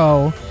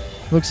Yuyuko.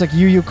 Looks like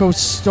Yuyuko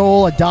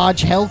stole a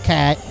Dodge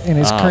Hellcat and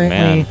is Oh,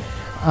 currently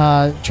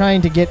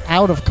trying to get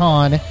out of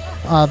Con.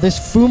 This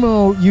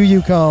Fumo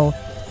Yuyuko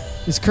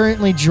is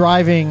currently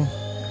driving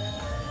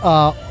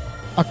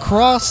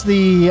across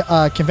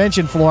the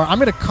convention floor. I'm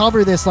going to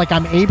cover this like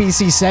I'm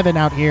ABC7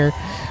 out here.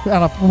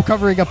 I'm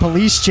covering a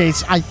police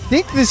chase. I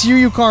think this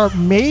Yuyu car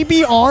may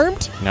be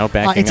armed. No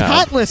backing It's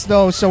up. hatless,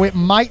 though, so it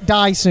might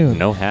die soon.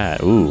 No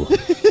hat. Ooh.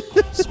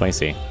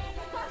 Spicy.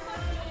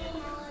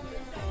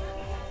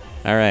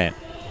 All right.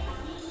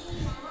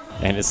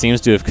 And it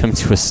seems to have come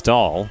to a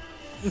stall.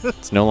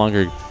 It's no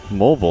longer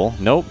mobile.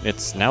 Nope.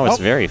 It's Nope.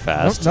 very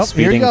fast. Nope.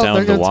 Here you Speeding go. down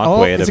There the goes-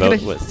 walkway is at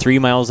it about gonna- 3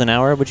 miles an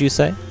hour, would you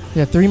say?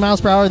 Yeah, 3 miles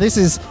per hour. This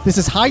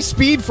is high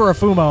speed for a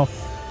Fumo.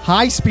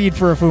 High speed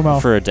for a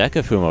Fumo. For a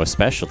Deca Fumo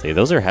especially.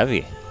 Those are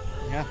heavy.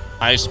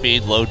 High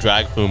speed, low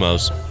drag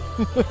Fumos.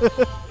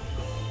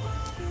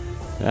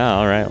 Yeah,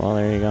 all right. Well,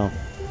 there you go.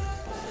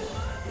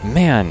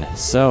 Man,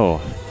 so...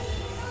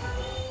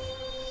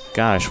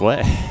 Gosh,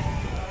 what...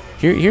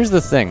 Here's the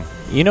thing.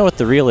 You know what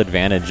the real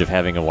advantage of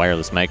having a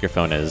wireless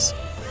microphone is?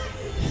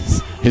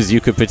 Is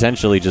you could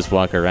potentially just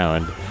walk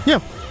around. Yeah.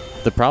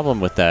 The problem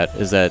with that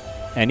is that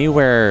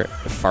anywhere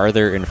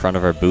farther in front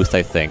of our booth,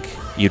 I think,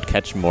 you'd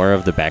catch more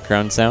of the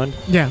background sound.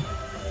 Yeah.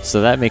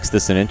 So that makes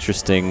this an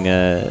interesting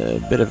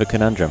bit of a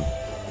conundrum.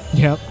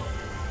 Yep.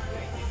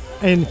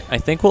 And I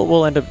think what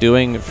we'll end up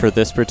doing for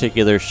this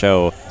particular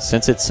show,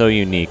 since it's so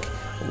unique,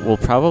 we'll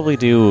probably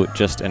do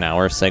just an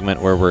hour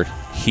segment where we're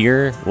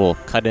here. We'll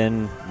cut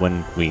in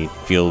when we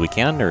feel we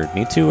can or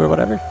need to or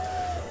whatever.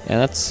 and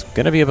that's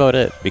going to be about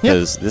it,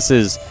 because this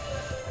is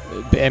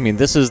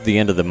the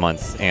end of the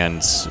month,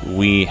 and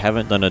we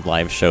haven't done a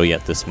live show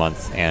yet this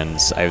month, and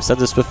I've said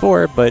this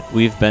before, but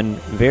we've been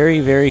very,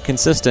 very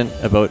consistent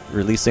about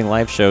releasing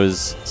live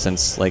shows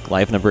since, like,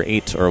 live number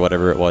 8 or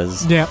whatever it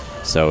was. Yeah.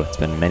 So it's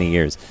been many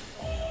years,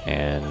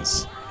 and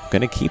I'm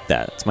going to keep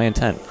that. It's my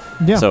intent.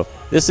 Yeah. So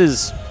this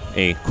is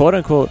a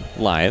quote-unquote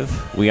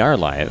live. We are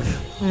live,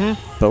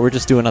 but we're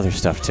just doing other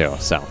stuff, too,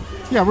 so.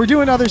 Yeah, we're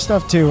doing other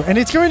stuff, too, and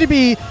it's going to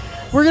be...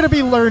 We're going to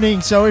be learning,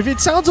 so if it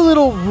sounds a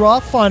little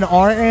rough on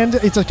our end,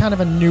 it's a kind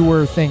of a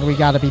newer thing we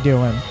got to be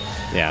doing.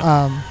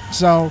 Yeah.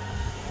 So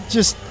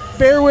just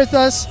bear with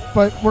us,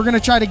 but we're going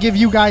to try to give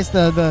you guys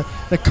the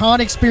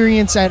con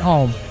experience at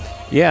home.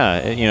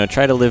 Yeah,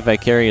 try to live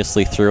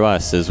vicariously through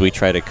us as we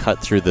try to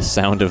cut through the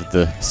sound of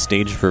the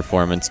stage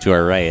performance to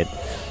our right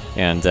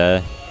and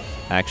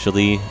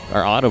actually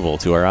are audible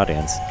to our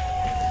audience.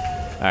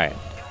 All right,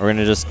 we're going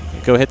to just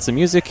go hit some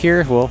music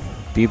here. We'll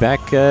be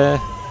back...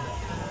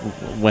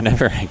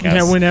 whenever, I guess.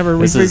 Yeah, whenever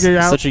we figure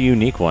out. Such a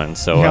unique one.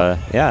 So,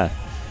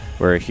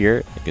 we're here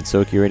at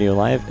Gensokyo Radio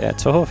Live at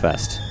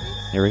TouhouFest.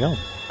 Here we go.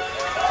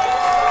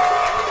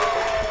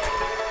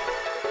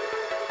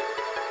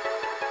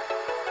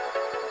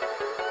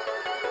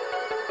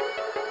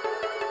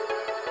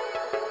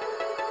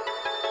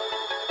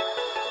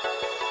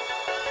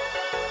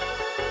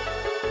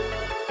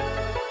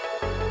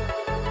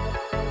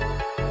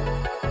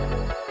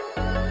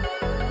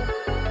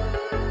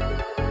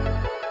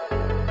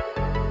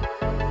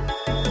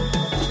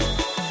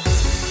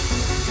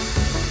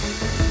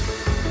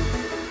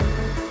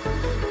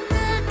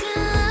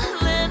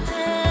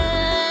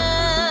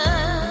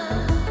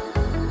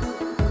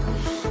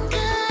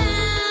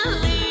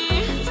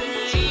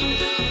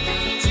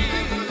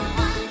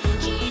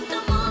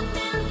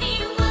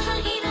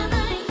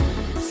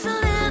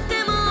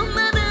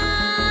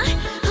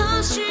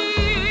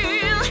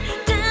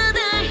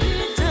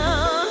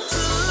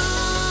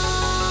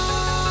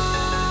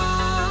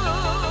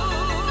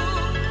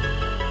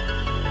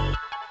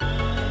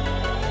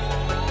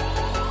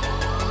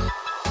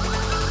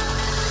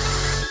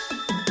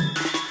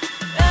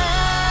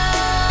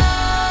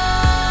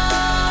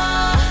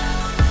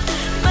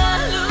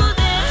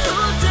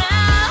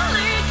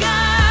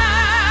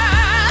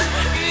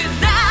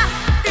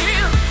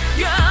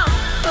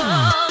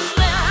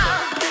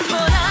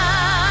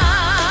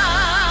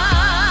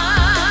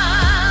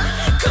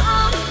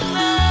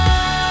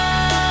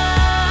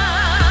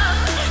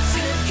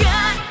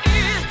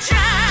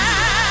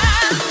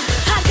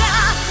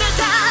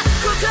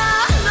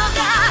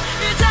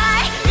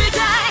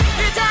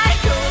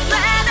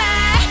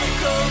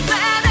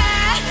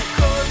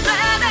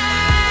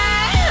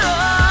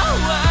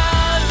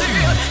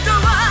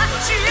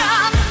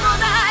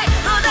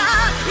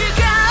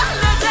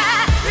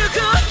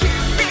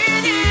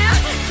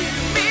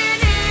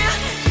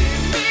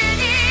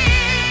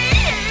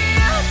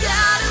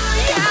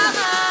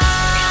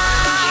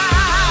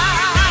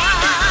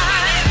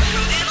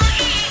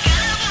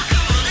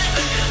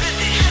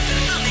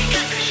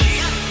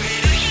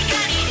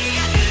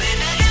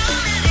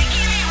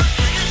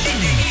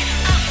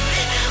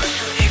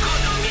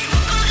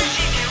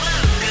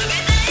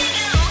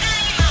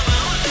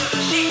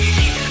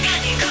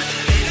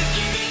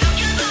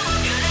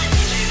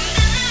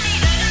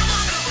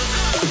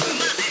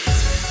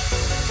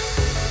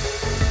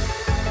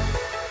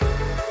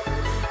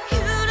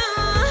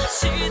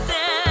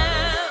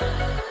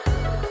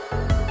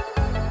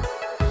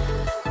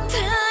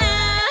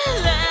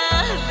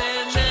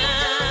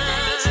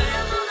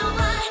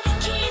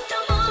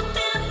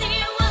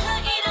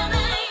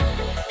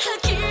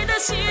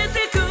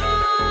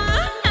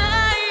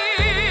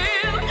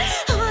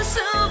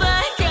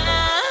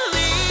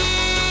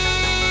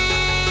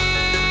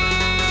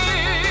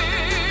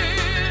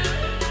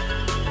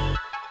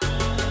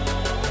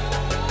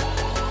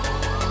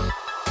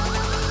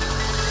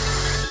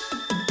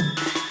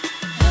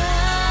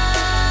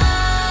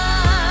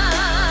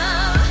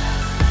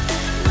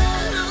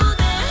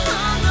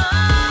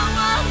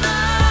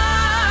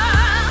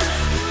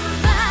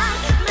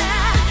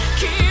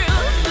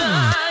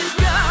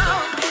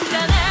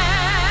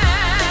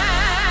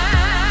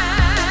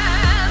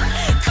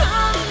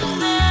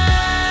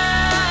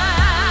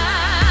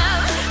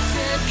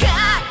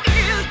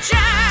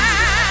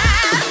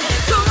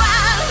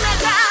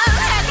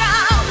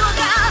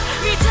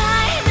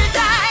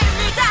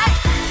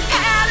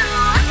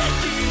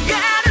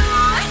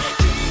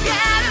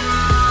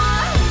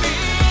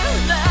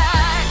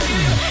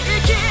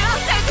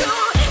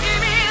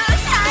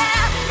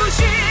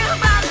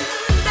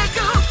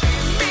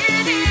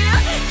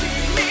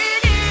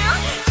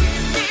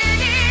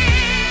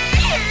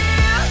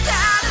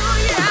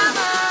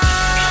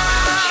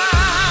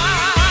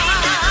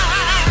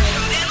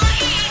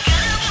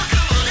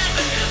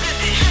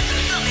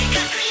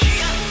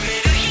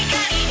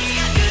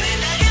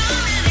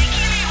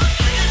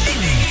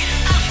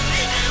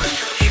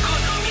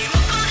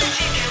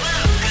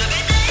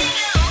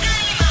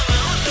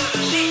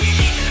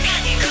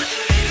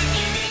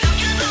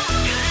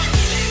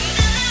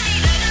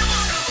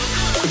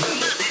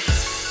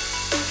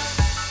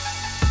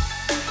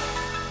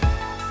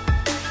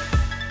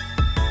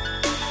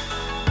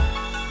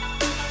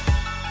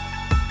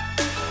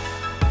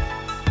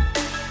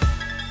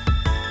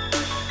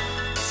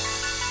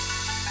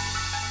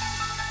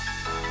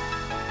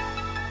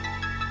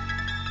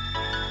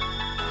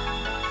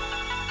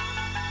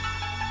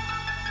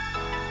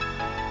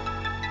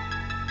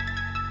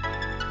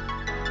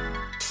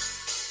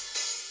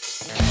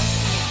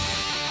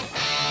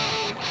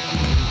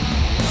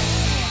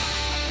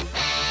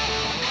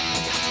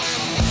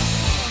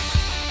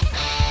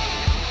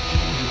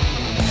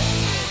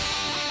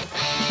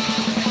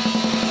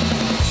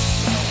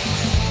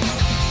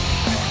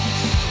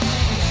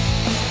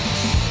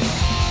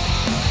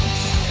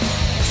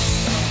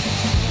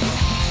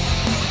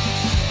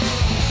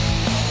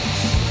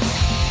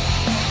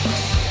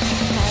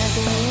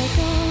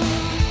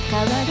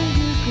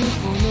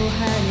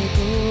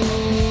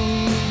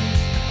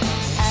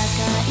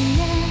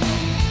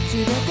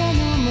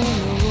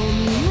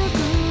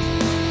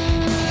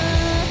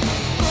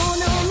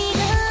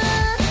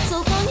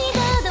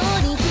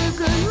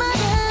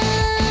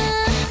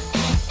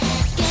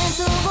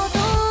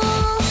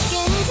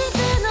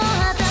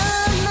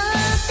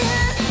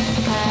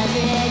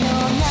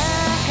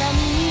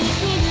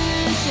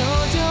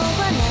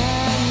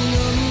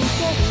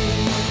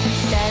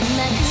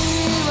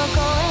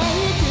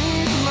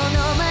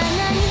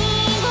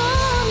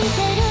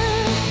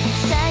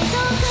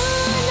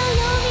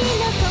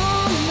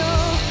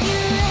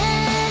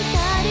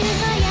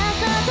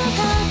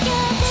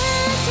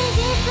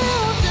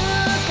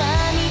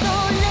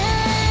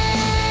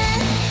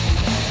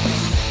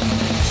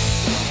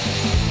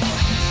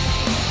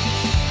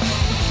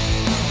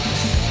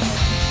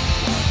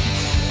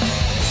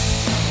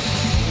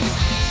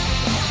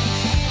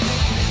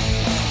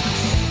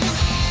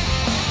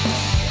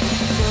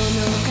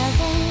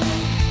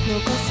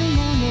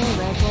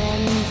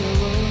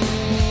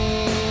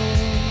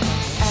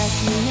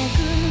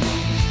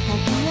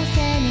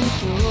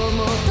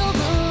「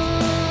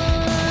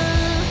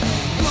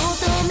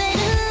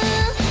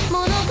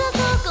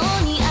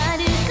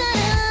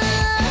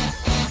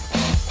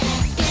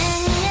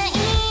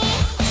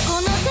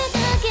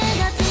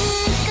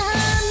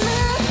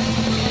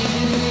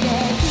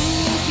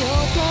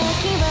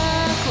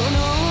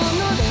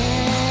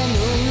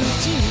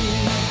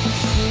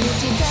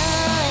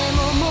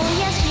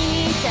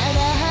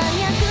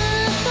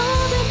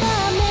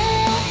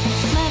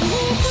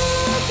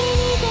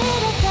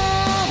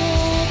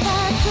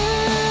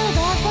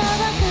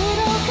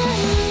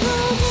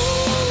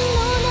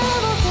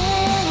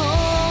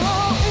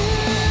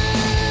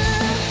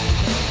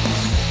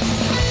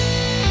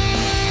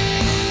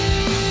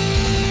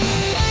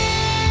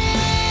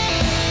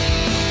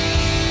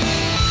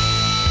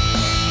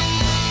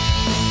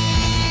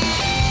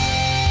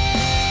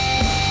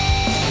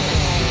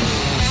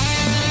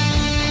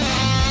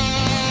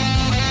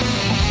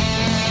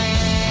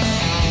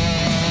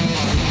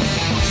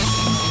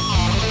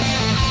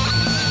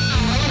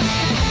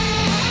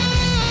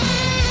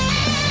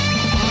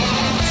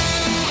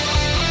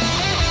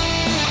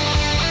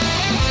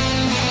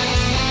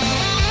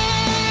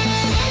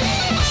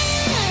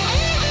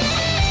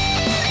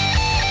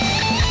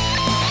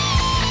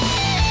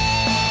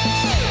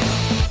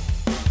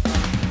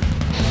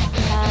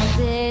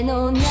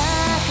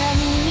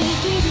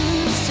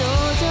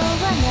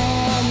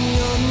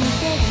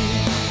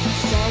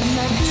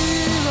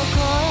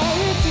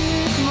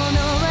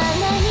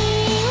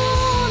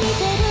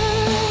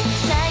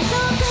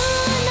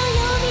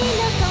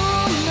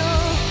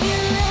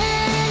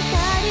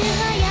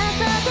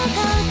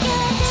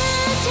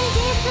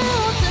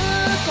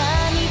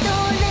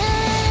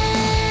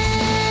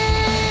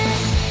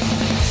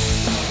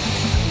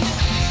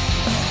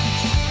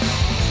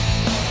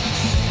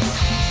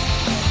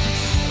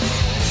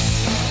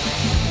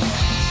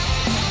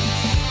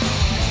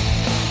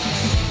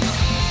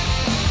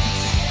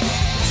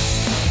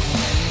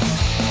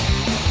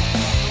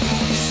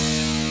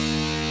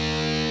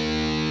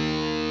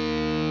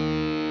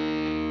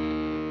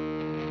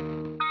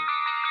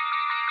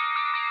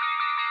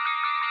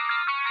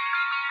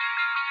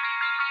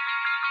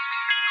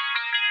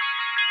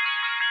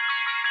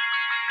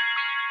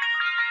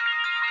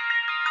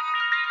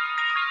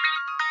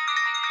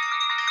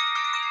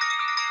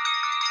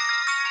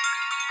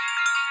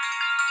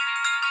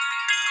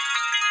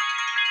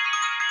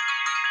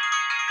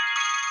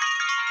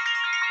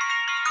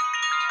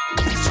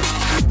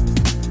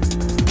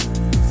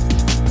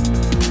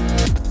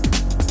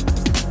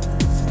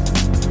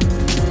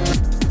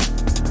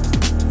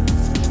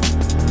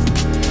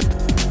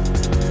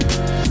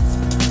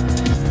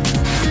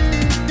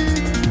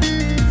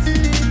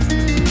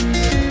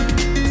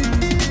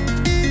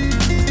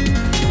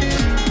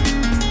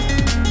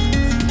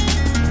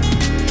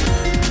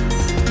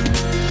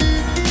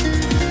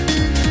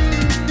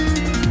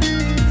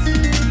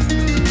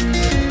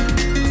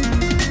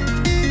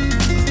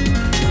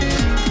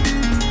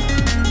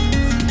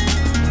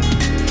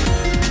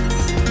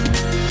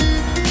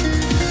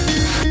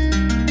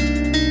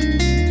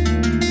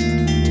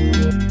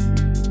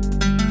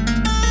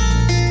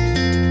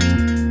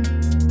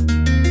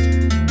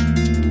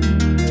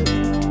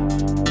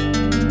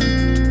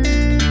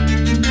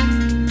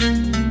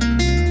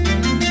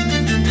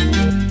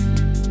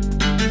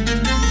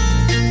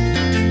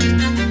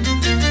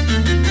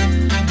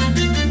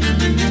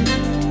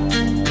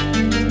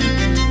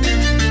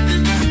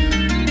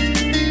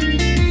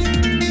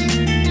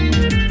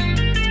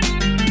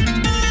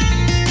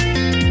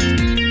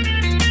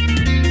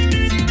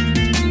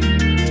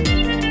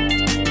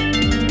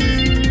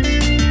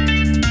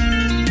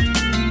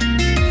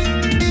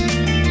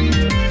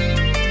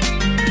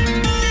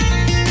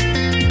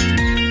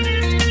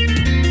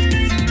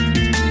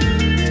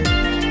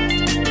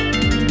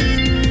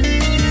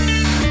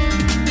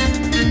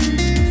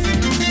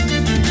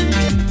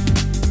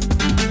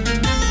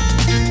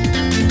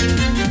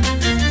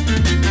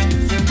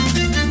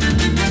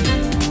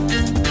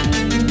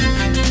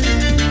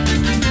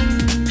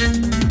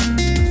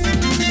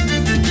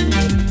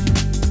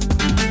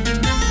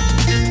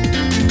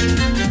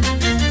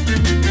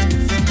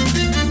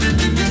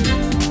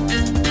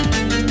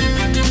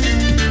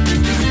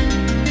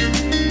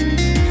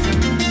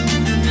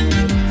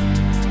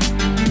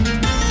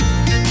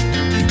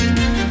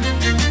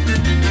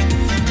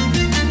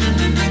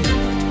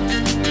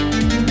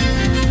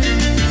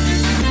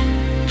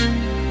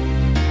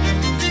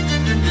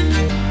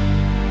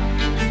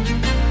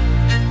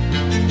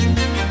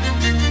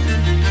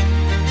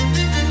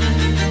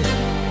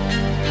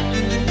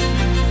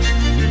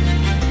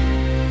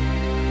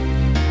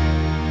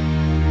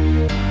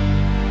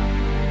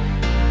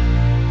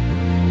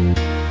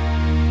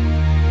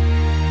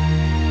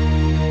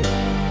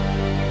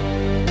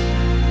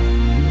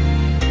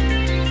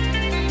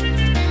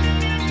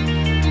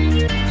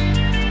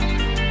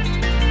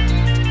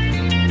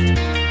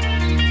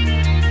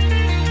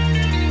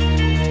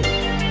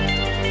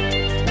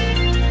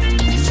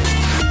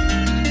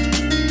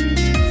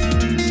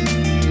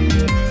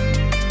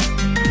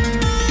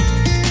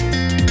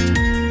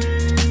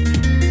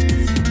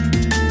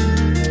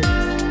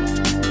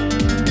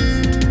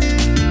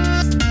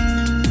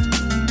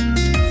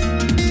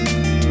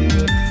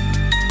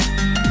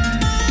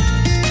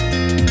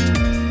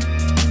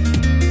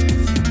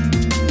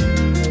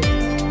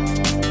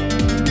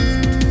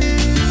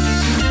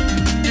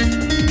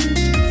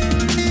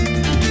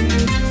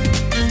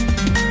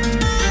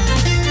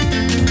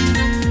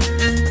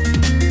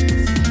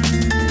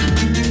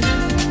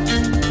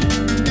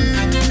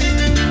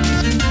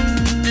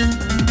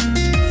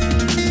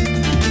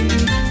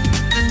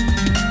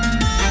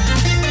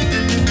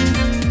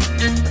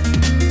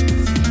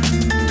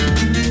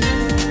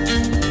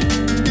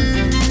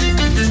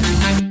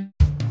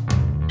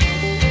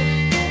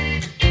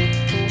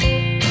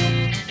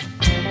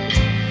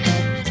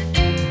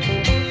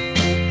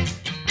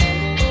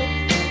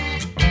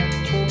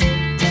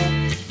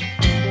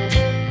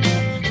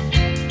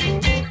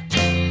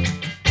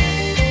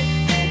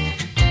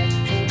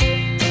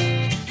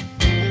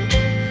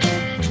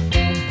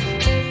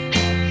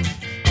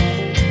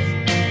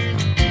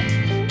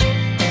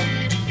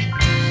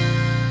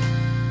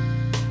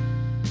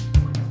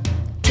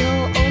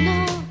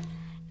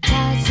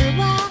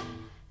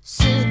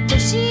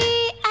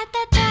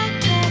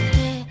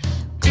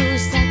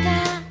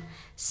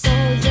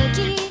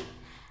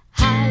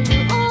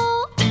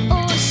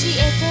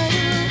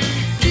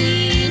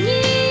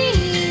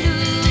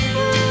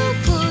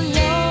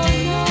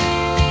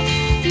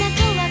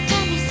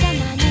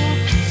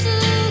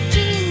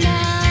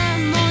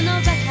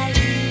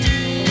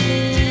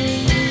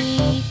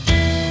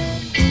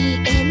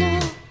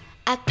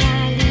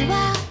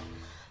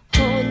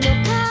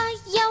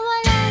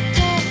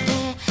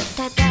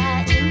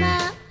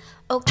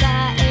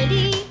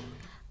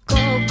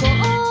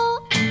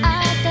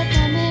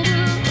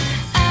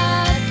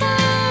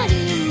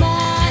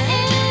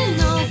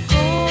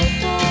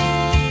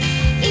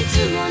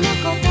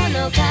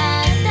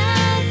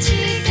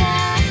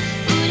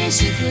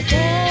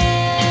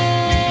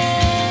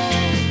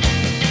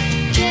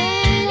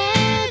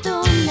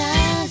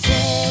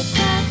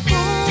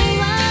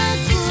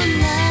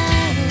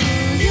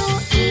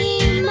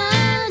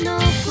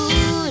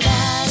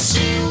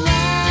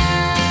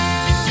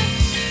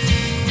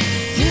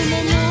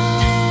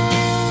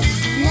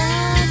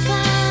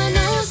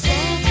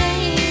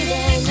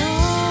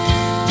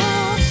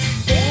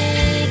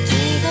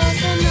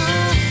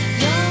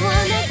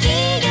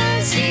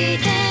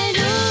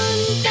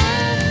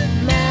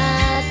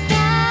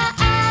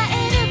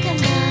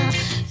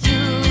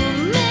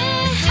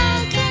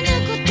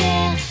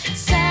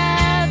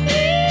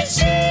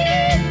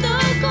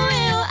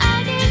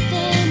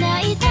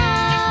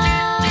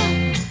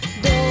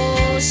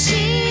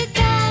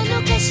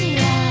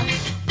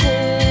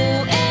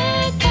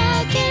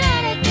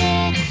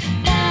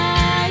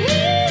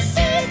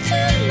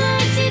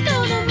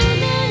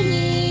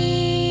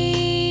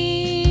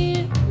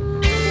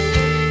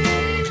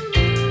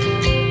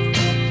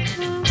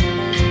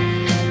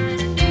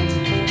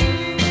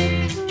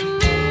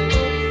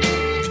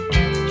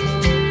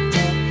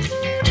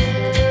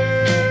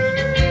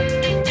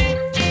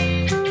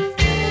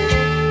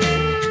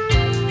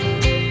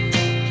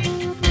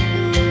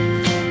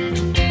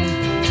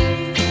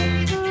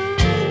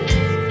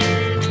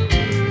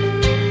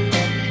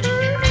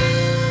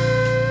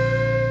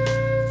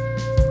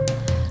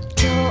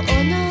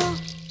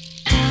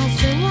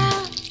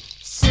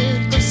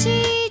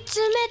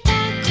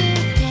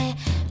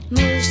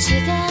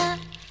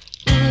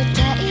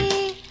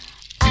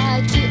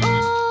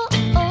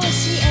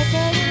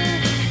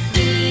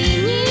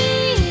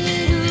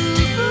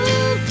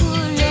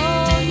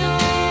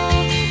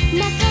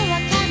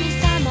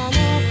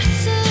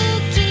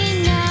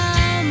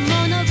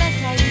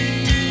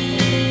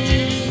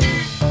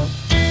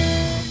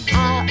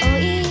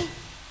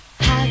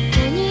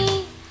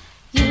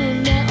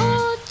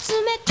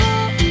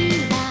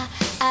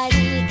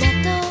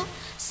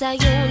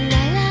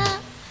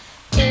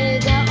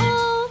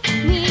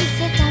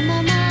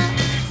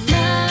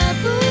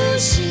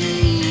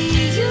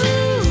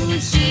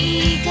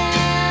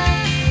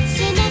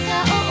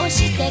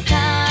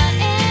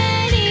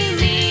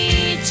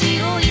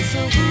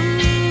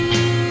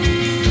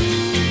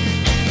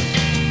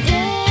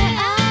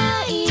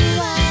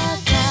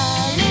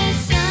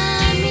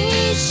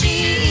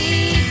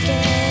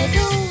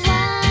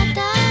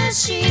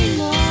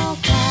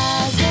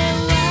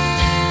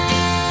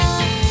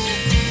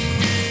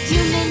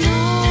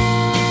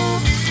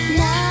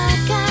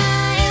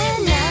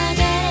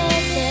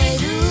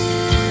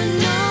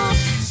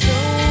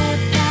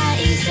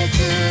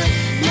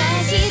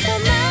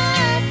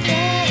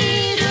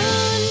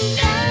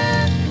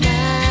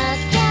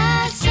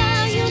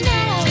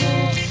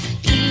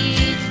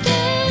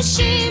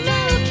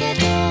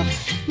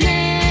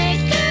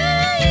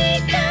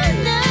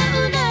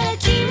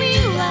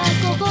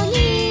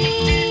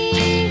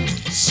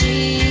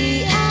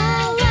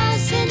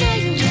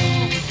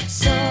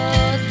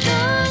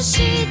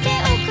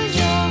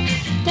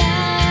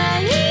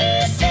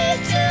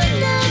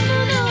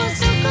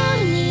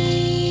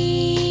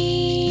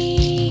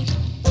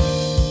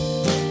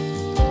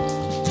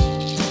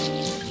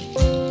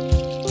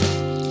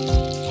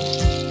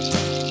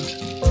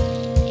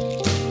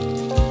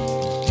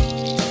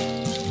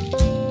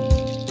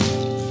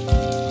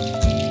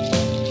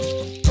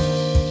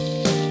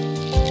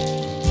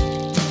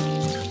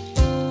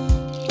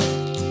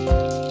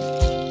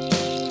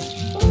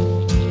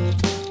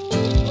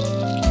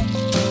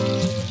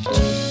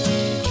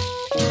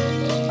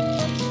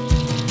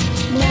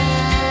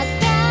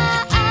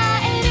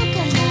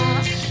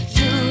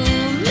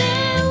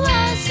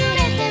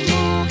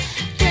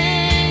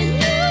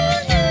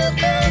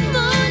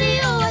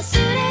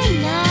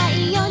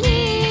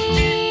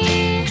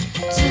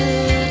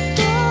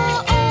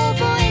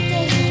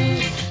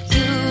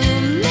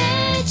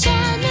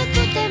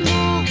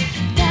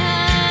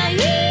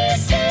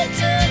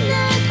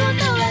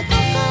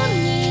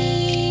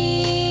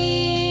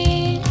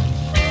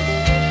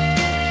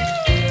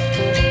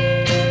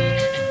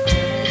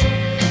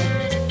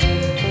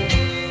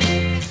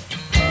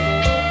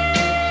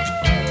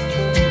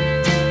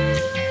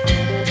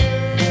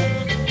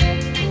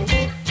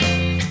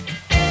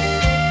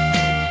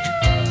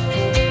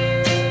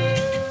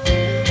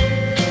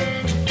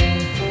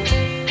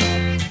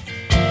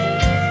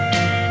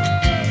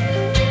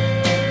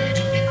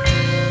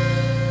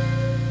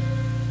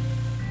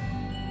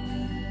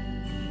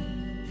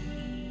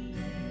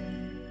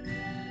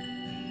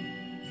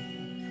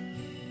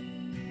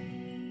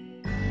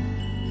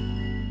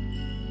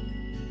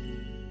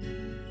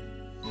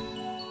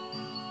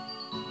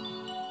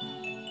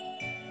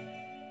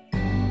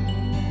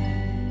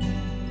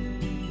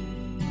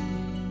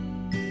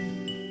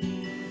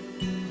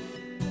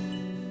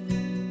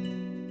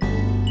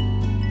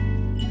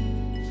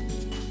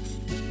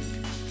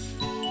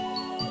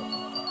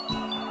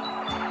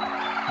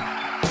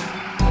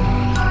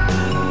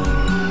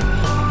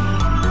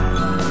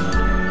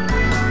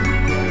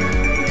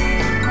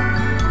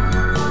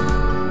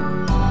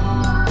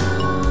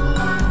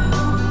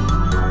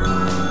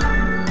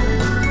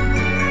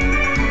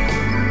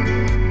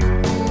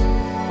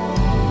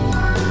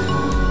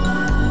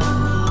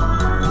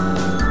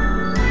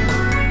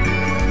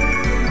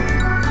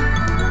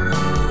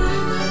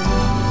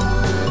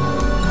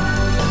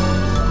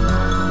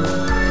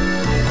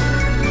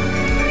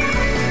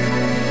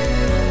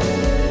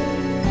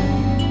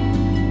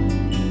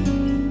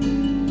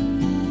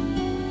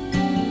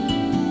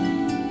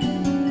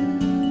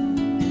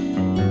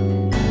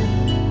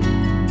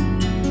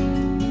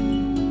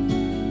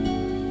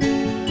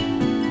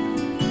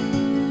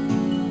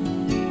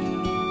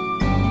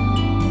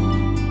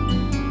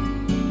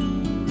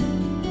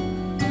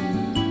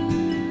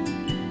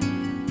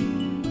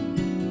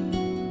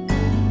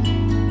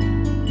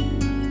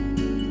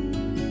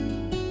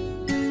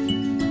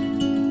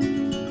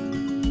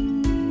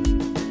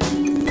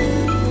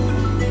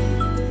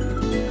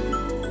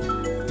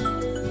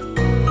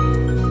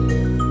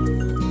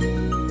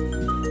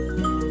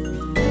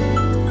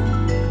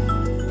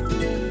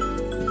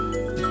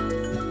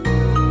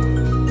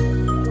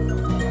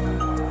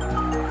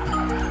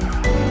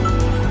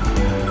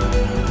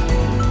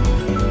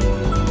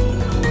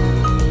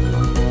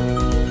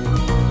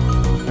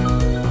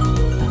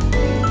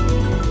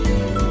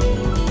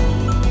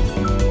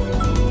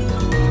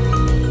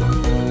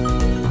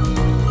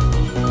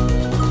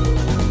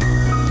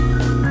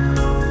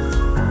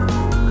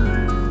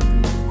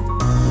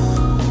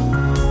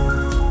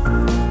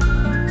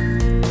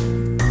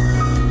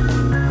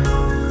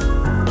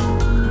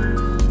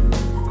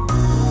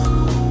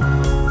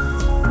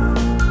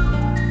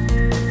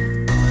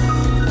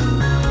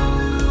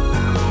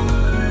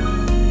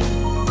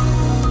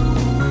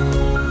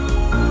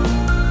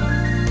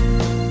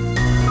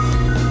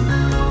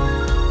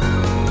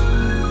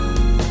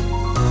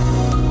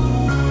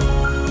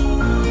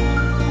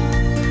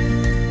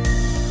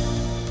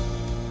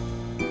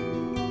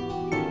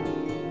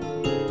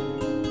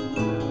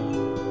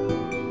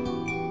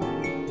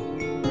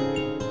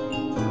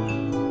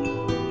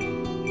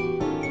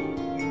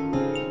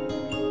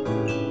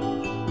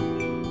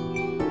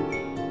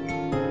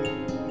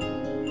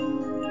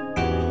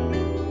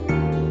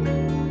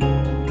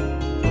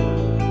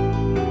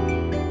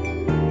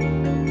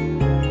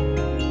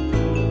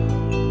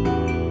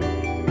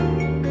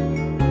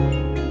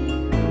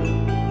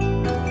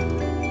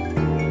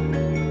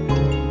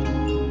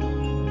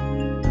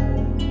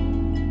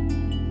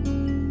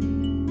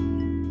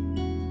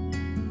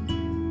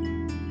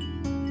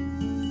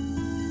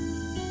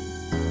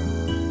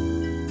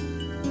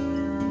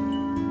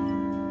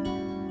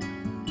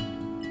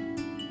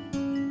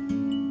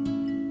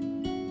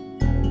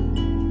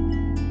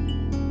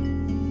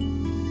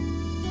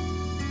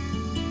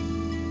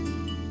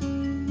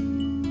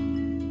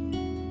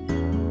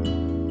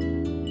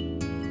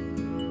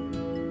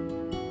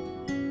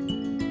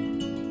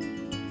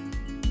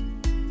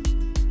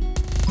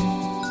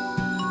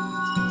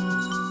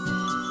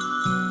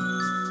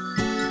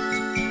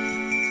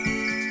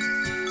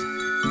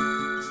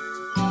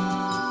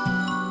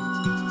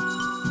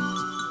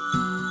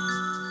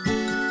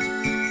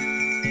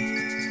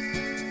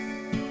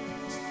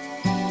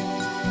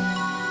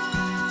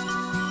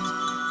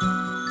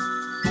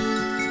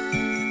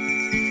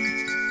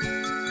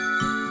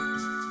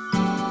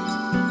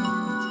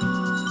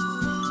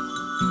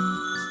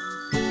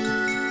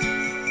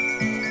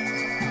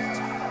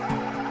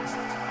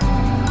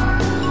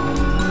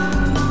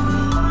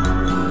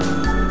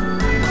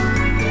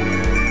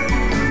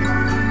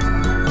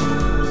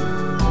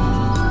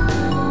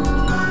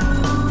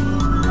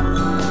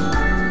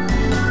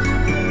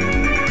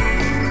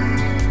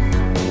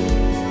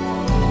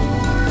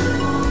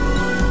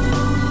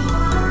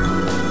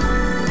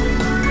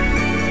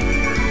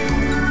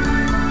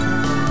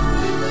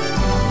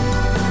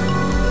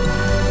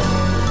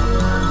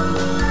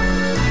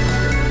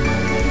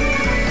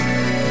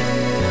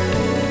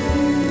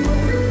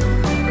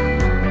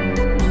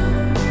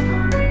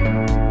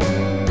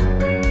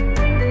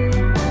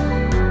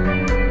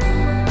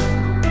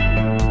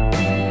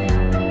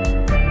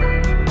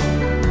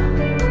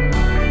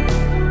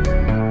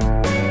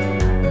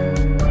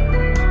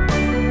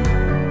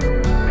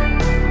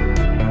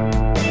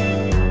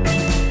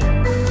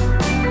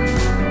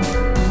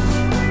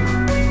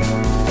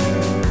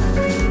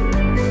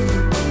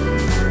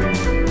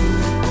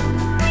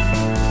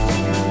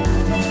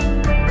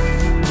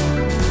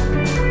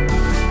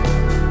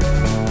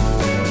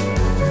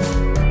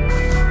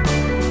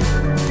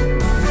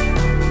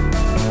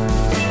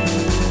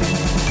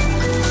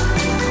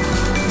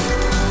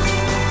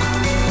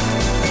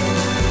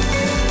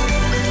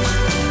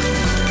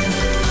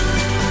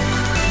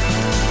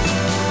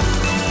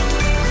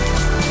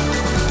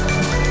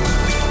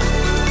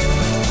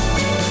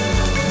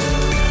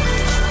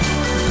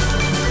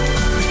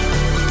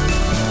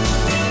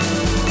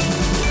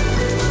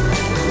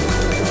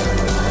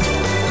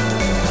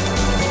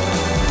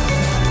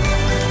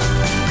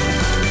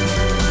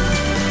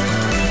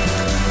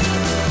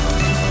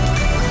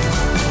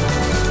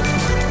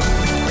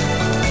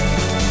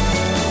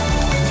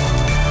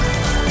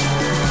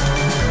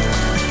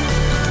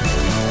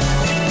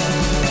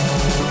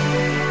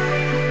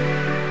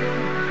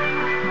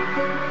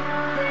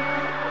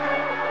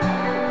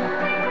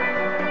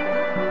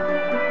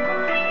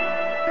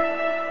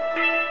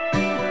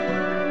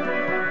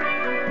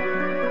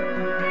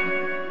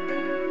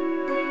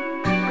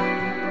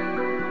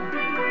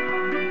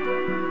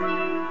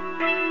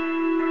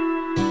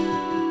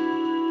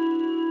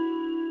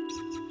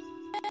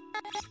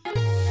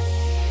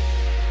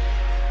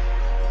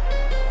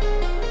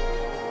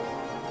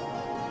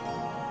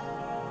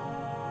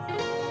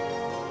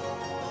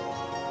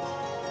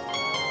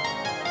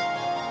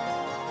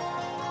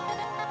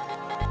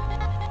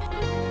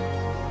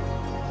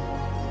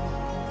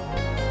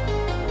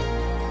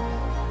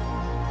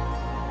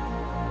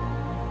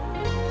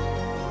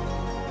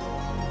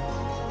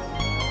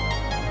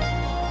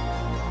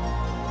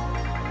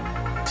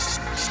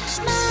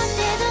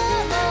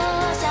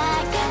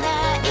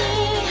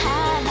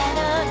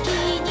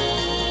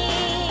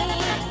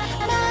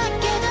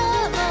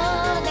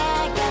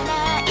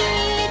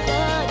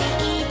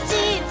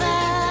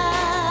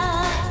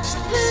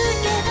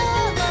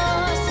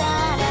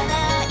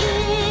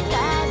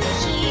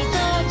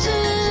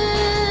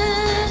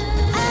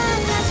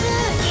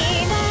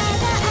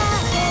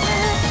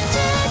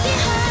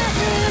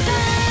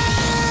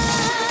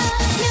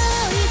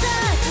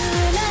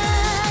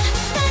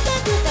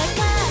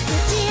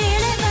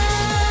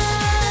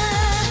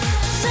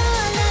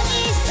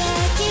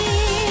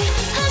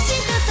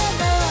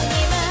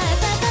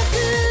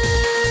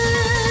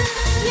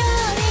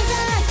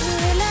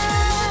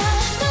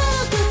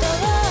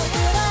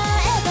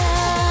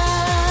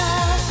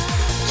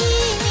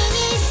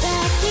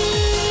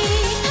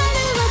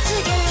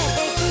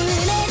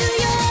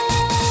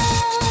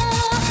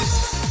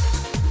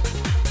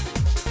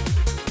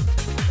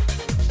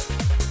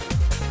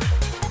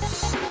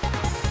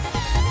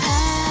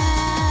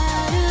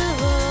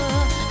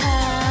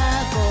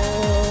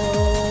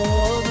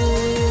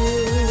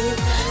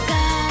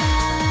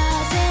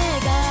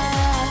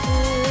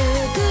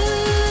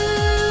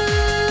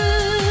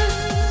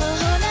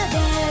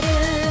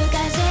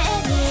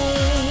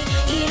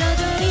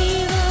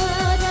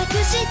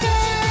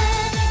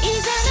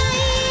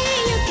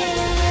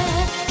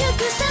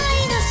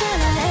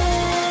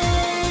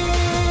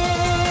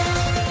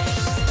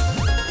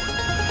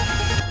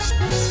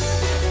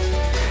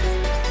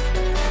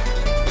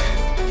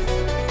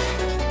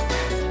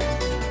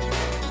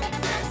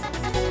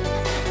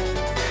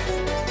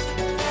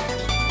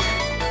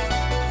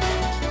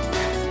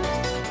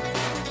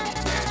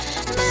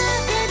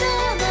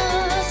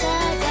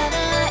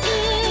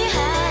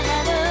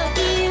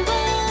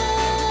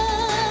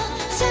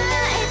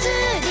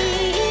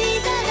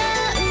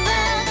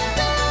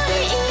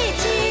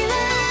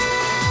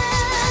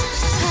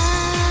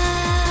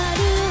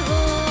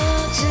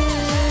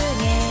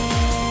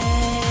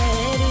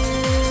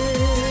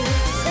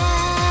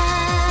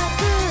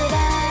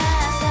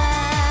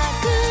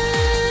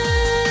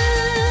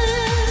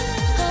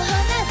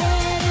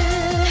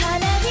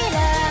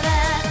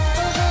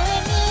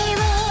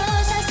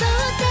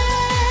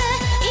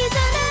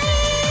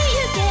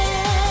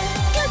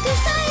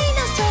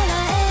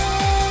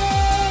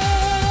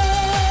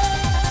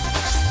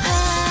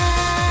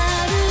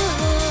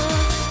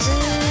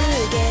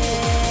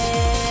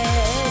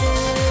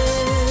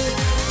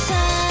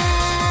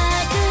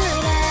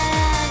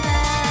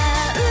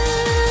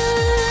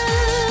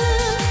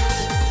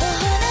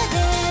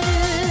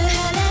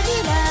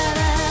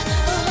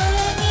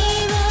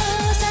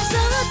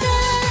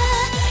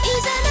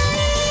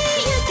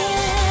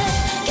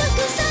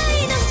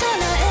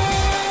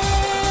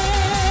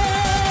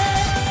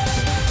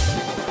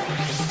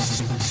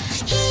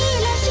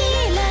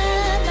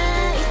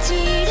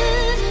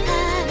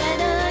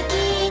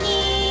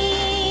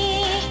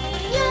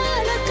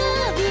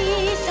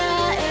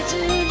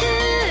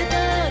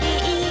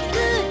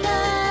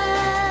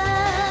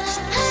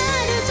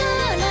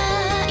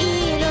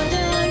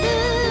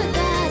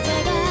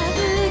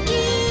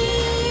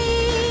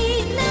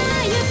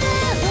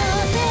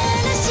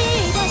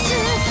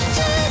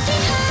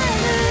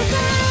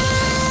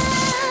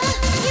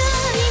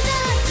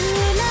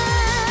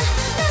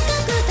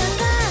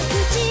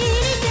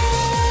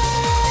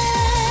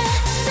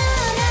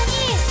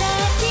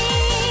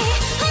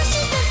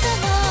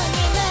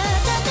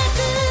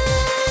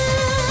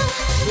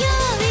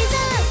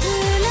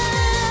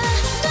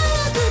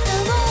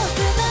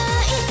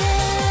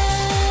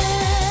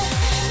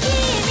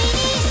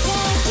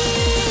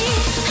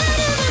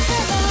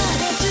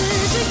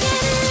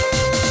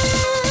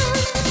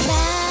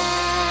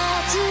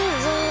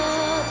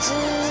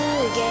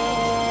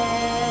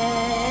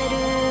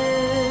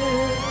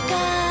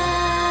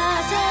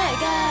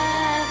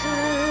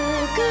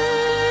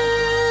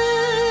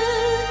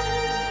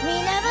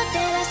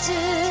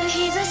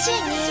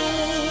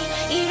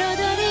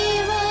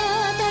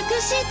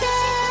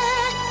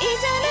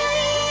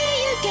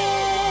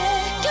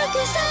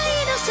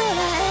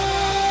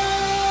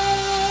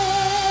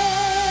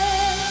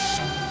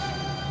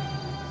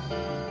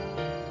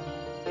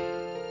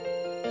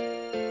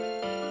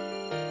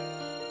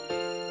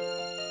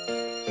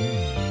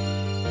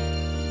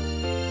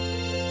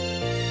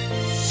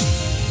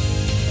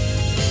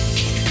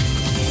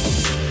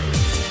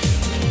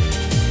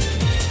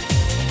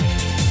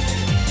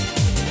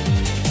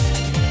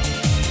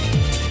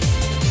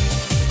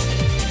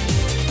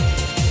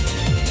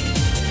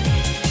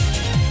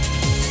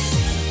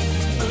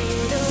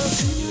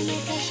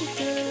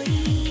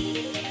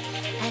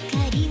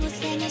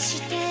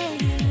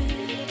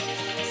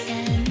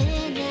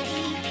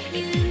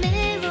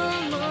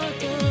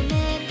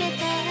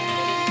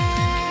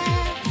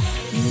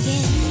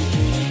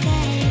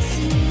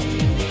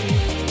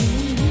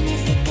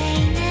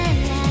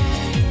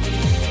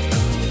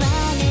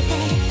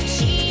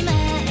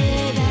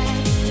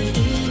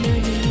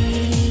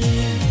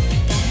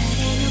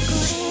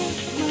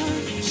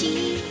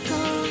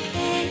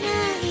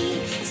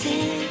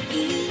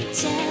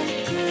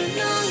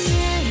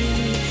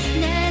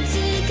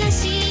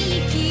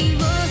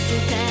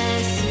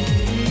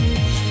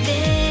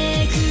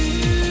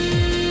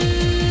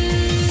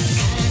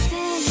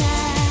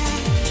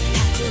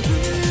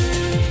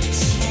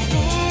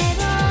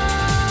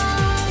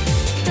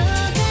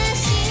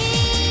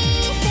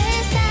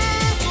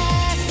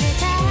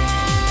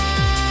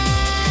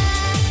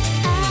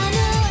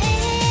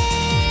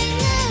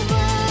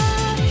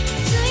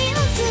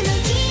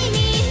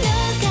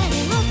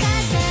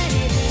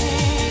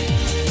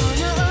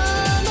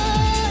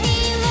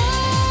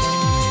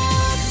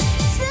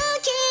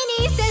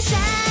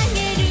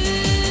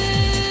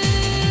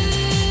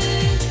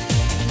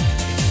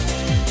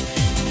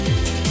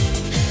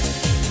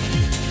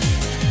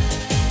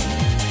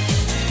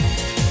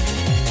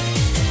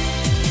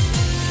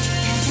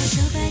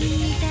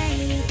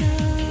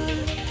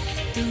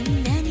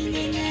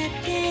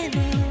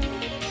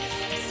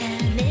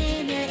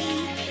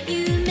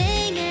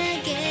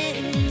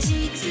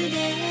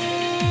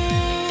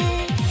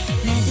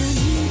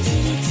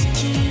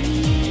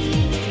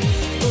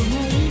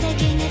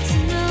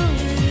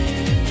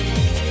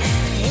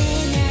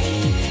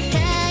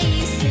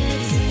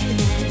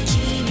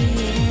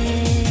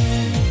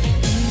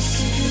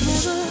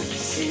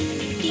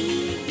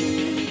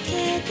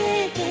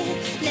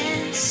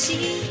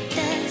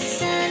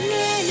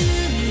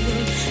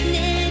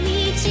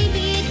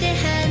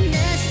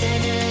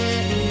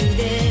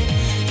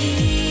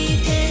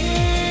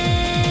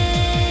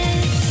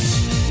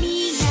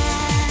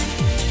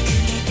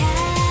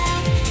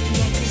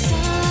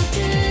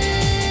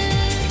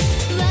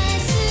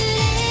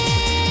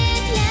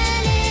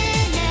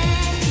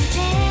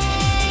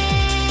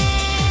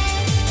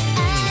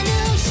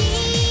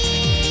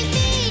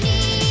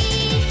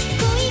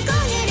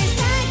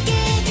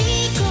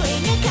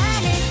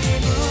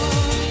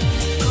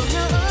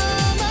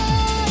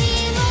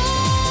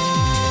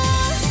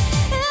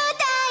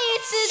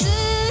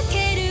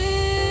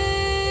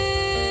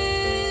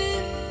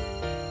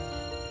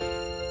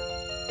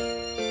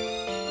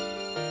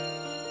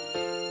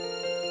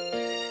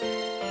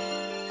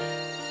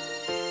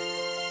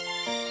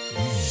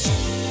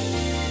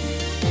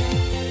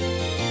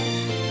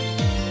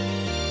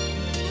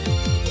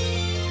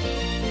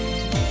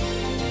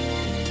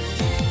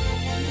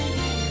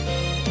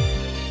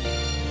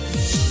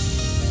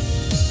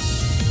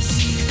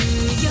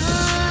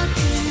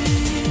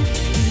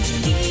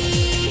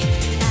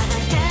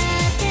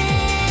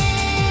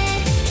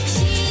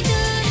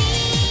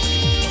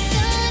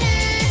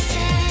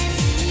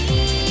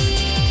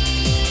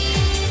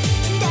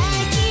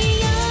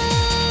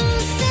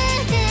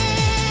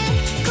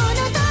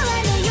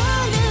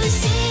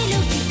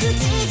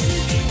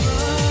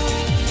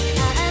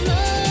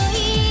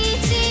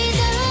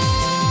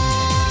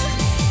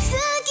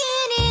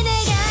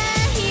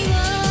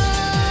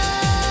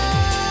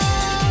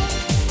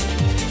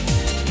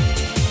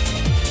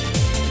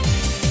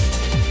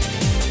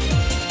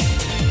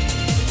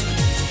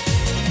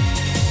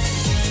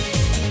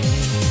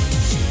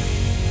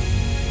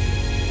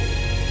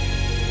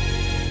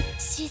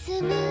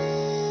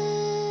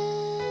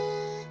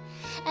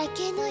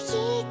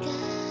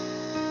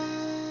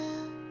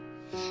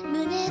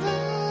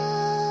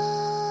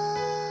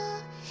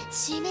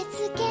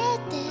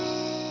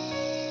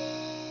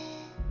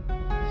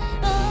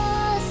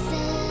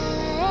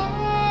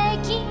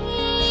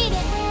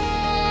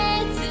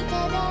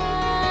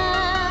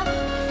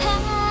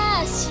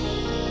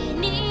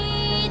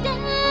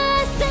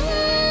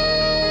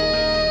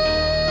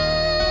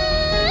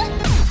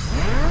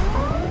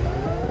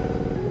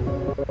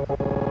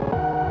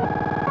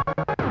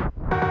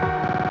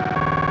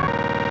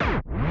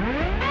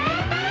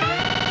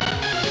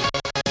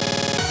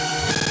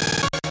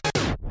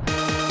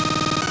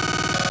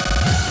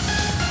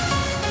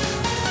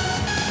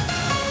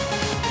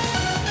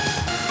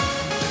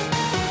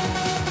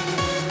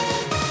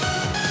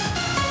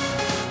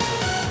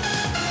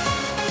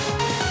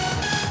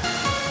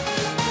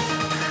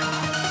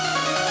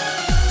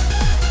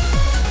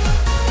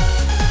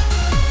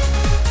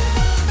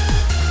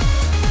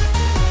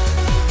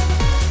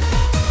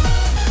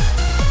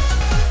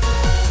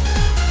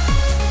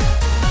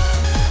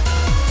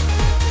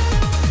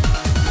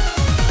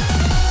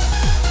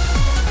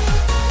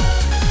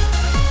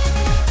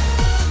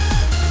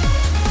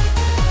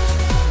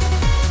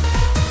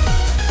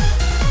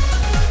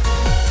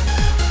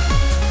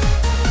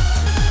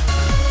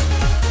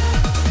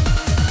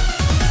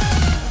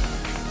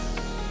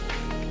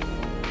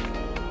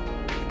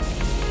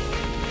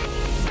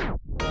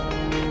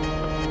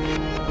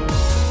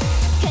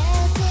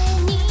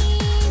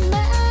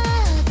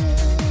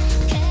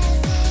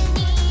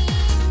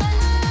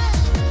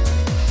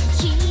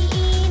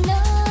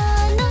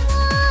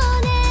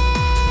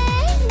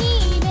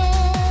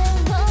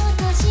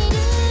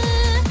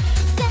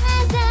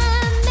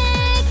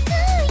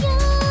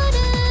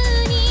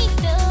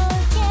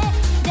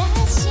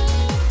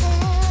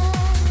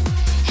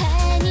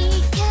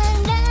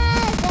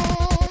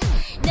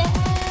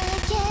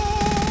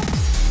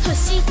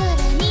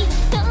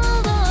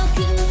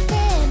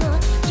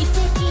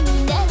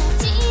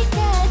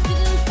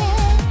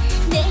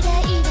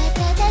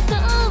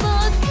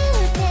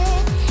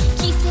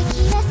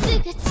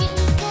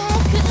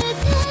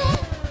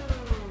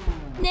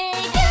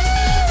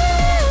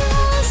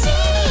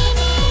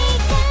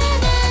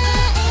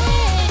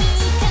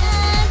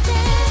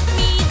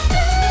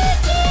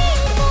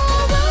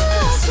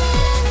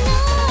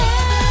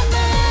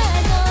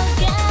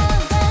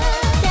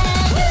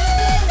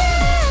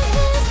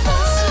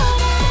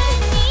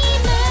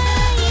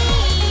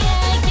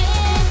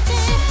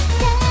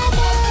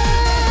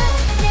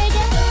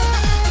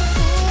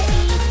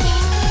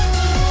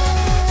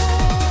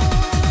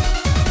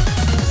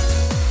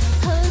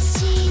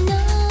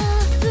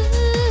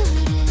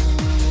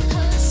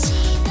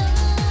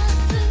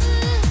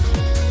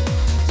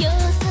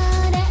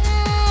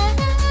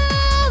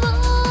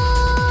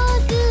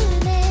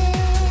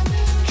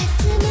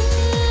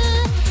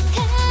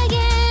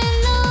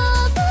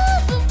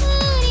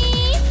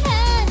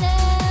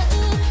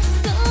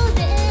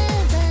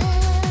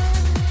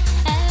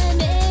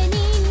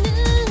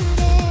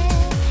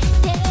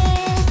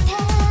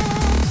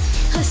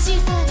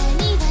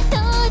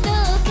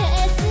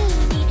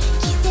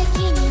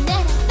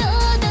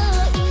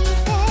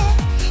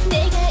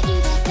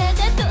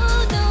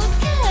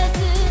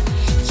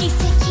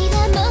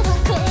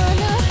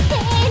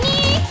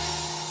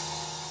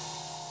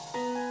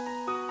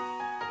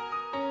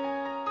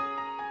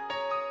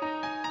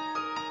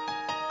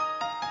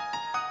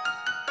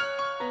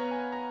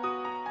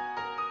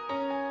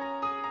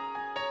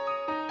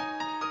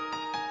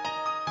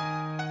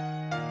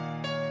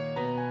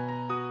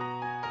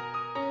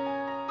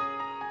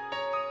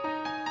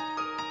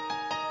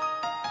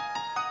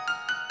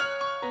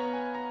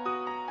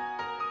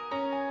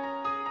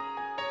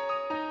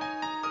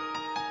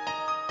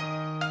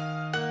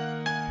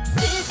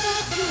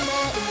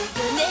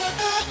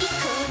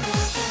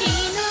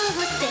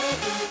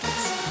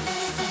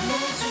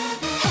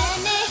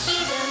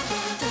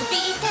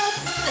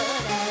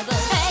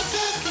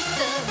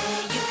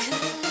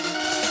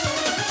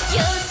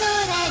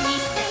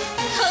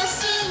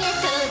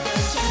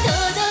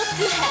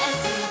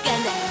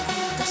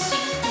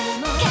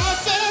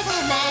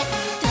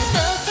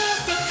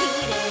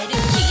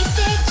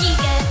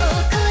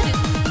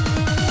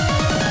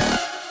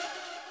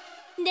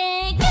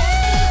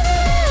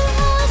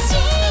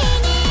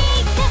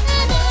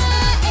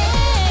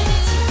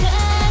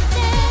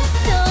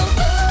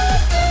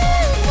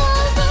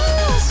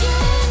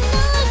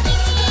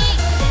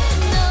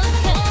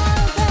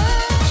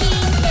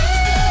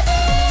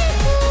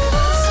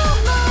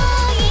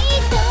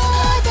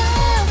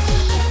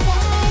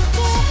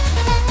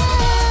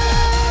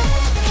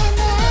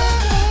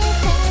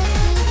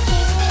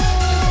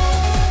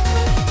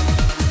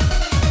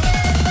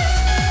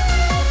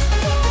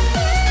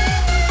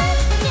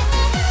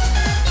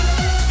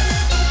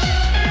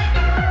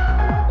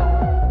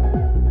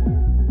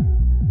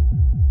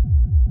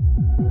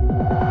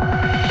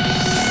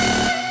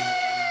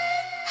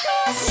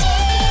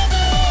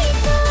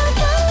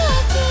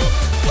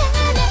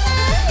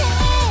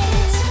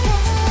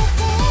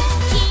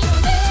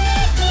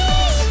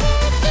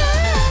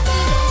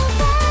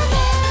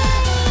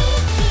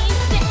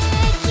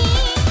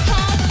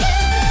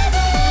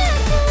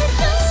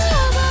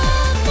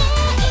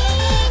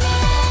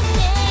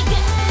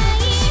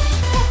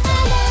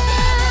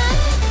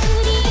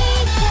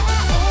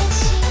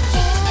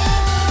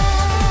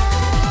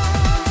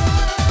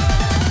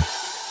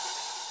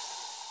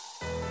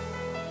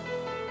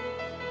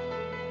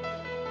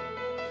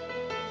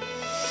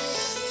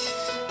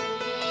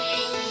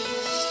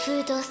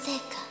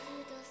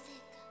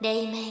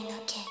黎明の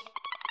剣。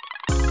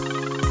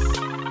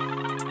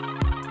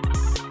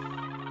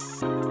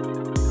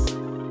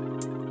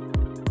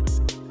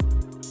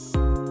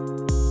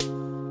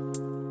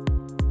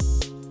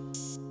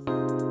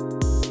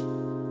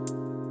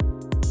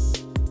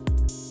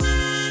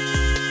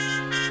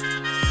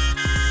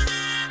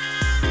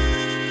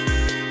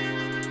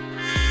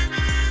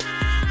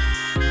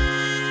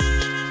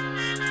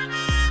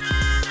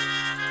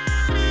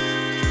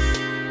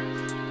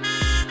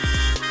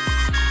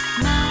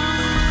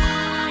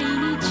毎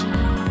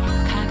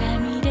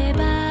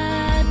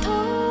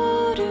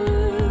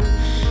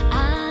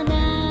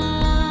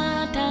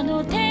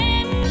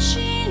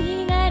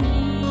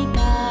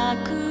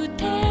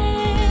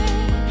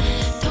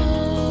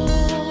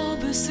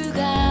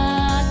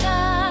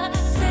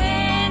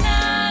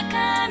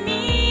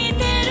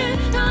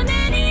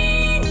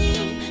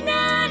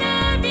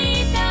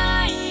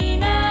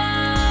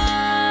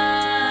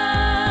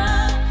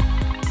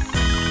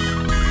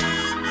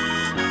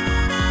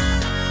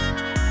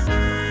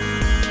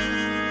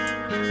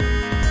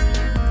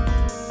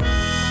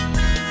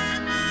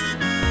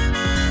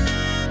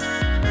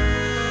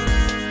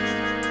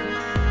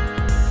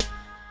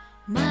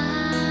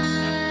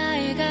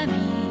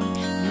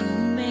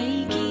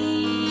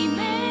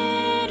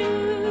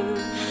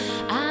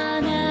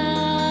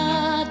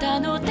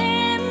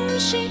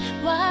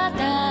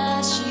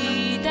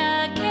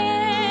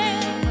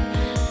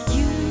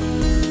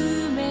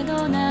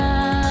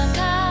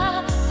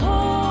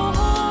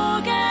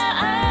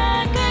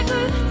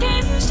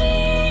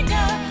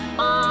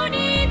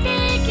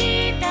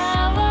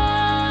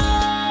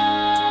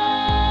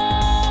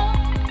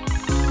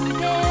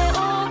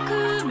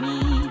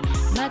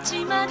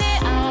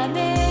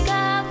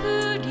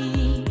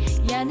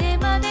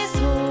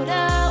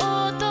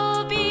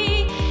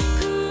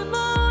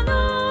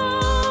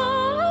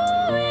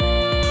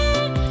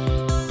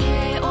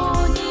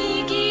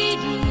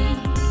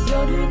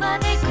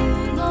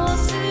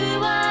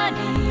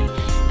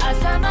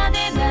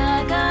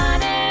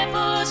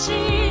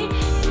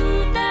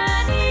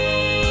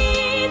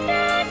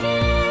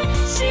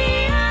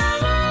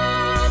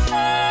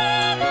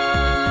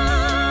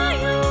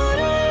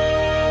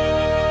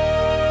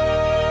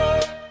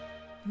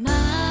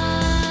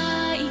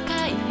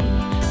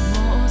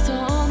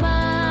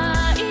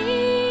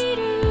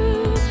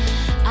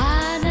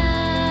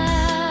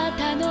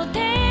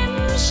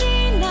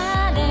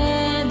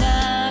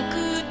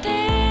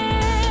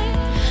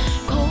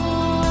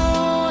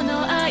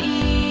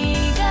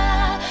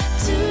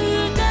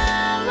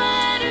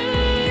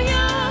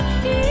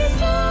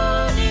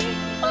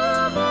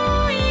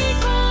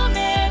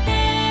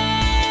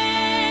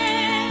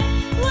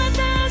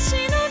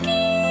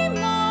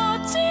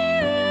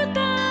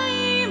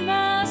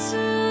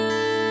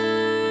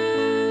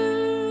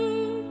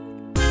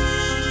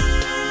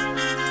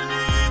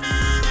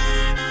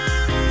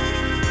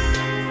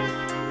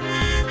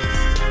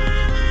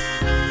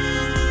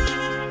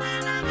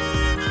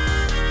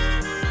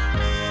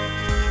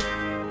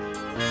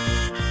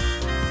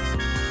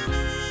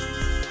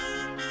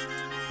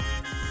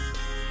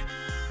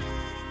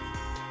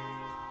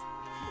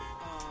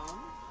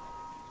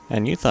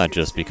And you thought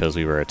just because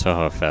we were at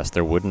TouhouFest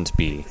there wouldn't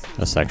be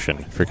a section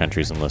for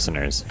countries and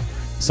listeners.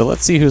 So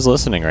let's see who's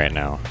listening right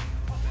now.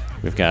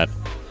 We've got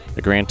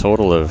a grand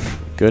total of,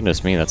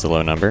 goodness me, that's a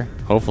low number.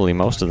 Hopefully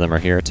most of them are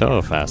here at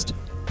TouhouFest.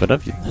 But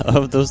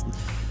of those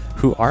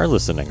who are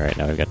listening right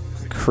now, we've got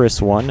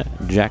Chris 1,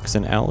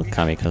 Jackson L,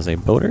 Kamikaze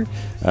Boater,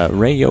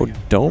 Rayo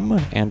Dome,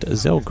 and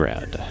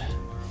Zelgrad.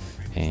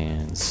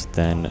 And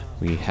then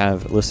we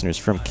have listeners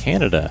from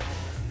Canada,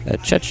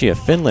 Czechia,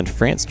 Finland,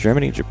 France,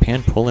 Germany,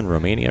 Japan, Poland,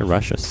 Romania,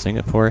 Russia,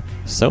 Singapore,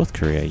 South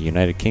Korea,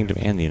 United Kingdom,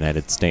 and the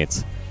United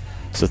States.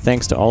 So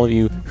thanks to all of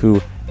you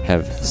who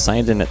have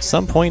signed in at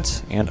some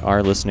point and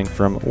are listening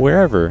from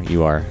wherever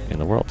you are in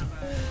the world.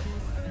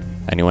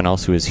 Anyone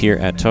else who is here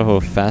at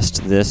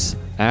TouhouFest this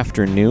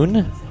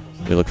afternoon,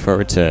 we look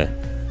forward to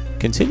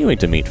continuing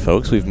to meet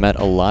folks. We've met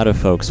a lot of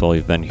folks while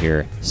we've been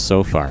here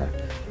so far,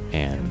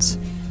 and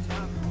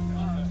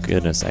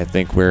goodness, I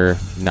think we're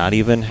not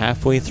even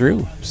halfway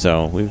through,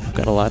 so we've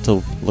got a lot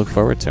to look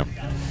forward to.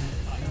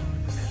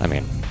 I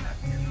mean,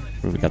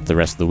 we've got the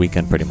rest of the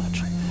weekend pretty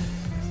much.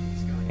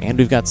 And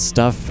we've got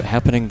stuff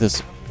happening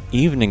this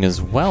evening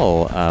as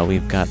well.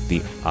 We've got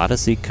the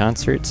Odyssey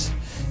concert.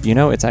 You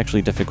know, it's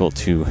actually difficult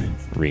to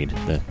read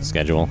the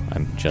schedule,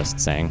 I'm just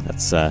saying.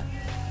 That's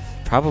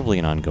probably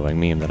an ongoing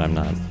meme that I'm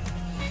not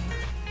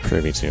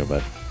privy to,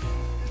 but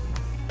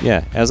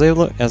yeah, as I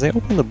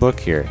open the book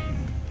here,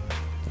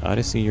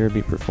 Odyssey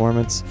Eurobeat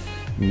performance,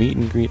 meet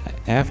and greet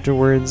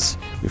afterwards.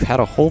 We've had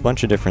a whole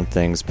bunch of different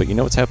things, but you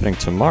know what's happening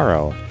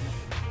tomorrow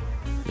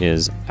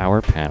is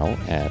our panel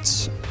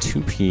at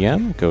 2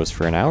 p.m. It goes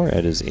for an hour.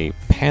 It is a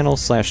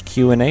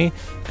panel/Q&A,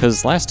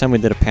 because last time we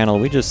did a panel,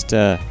 we just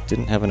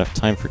didn't have enough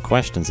time for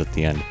questions at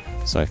the end,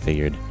 so I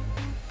figured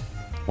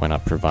why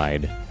not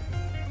provide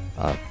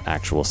an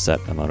actual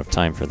set amount of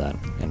time for that.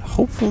 And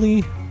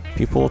hopefully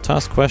people will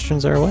toss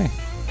questions our way,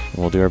 and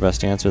we'll do our best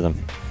to answer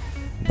them.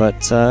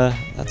 But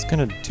that's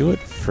going to do it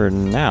for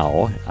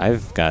now.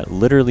 I've got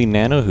literally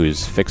Nano,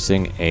 who's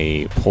fixing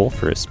a pole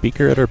for a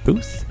speaker at our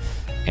booth,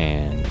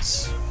 and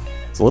it's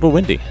a little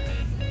windy.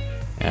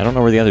 I don't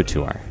know where the other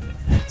two are.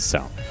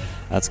 So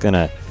that's going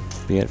to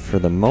be it for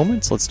the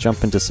moment. Let's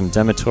jump into some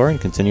Demetor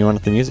and continue on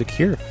with the music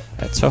here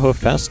at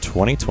TouhouFest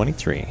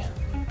 2023.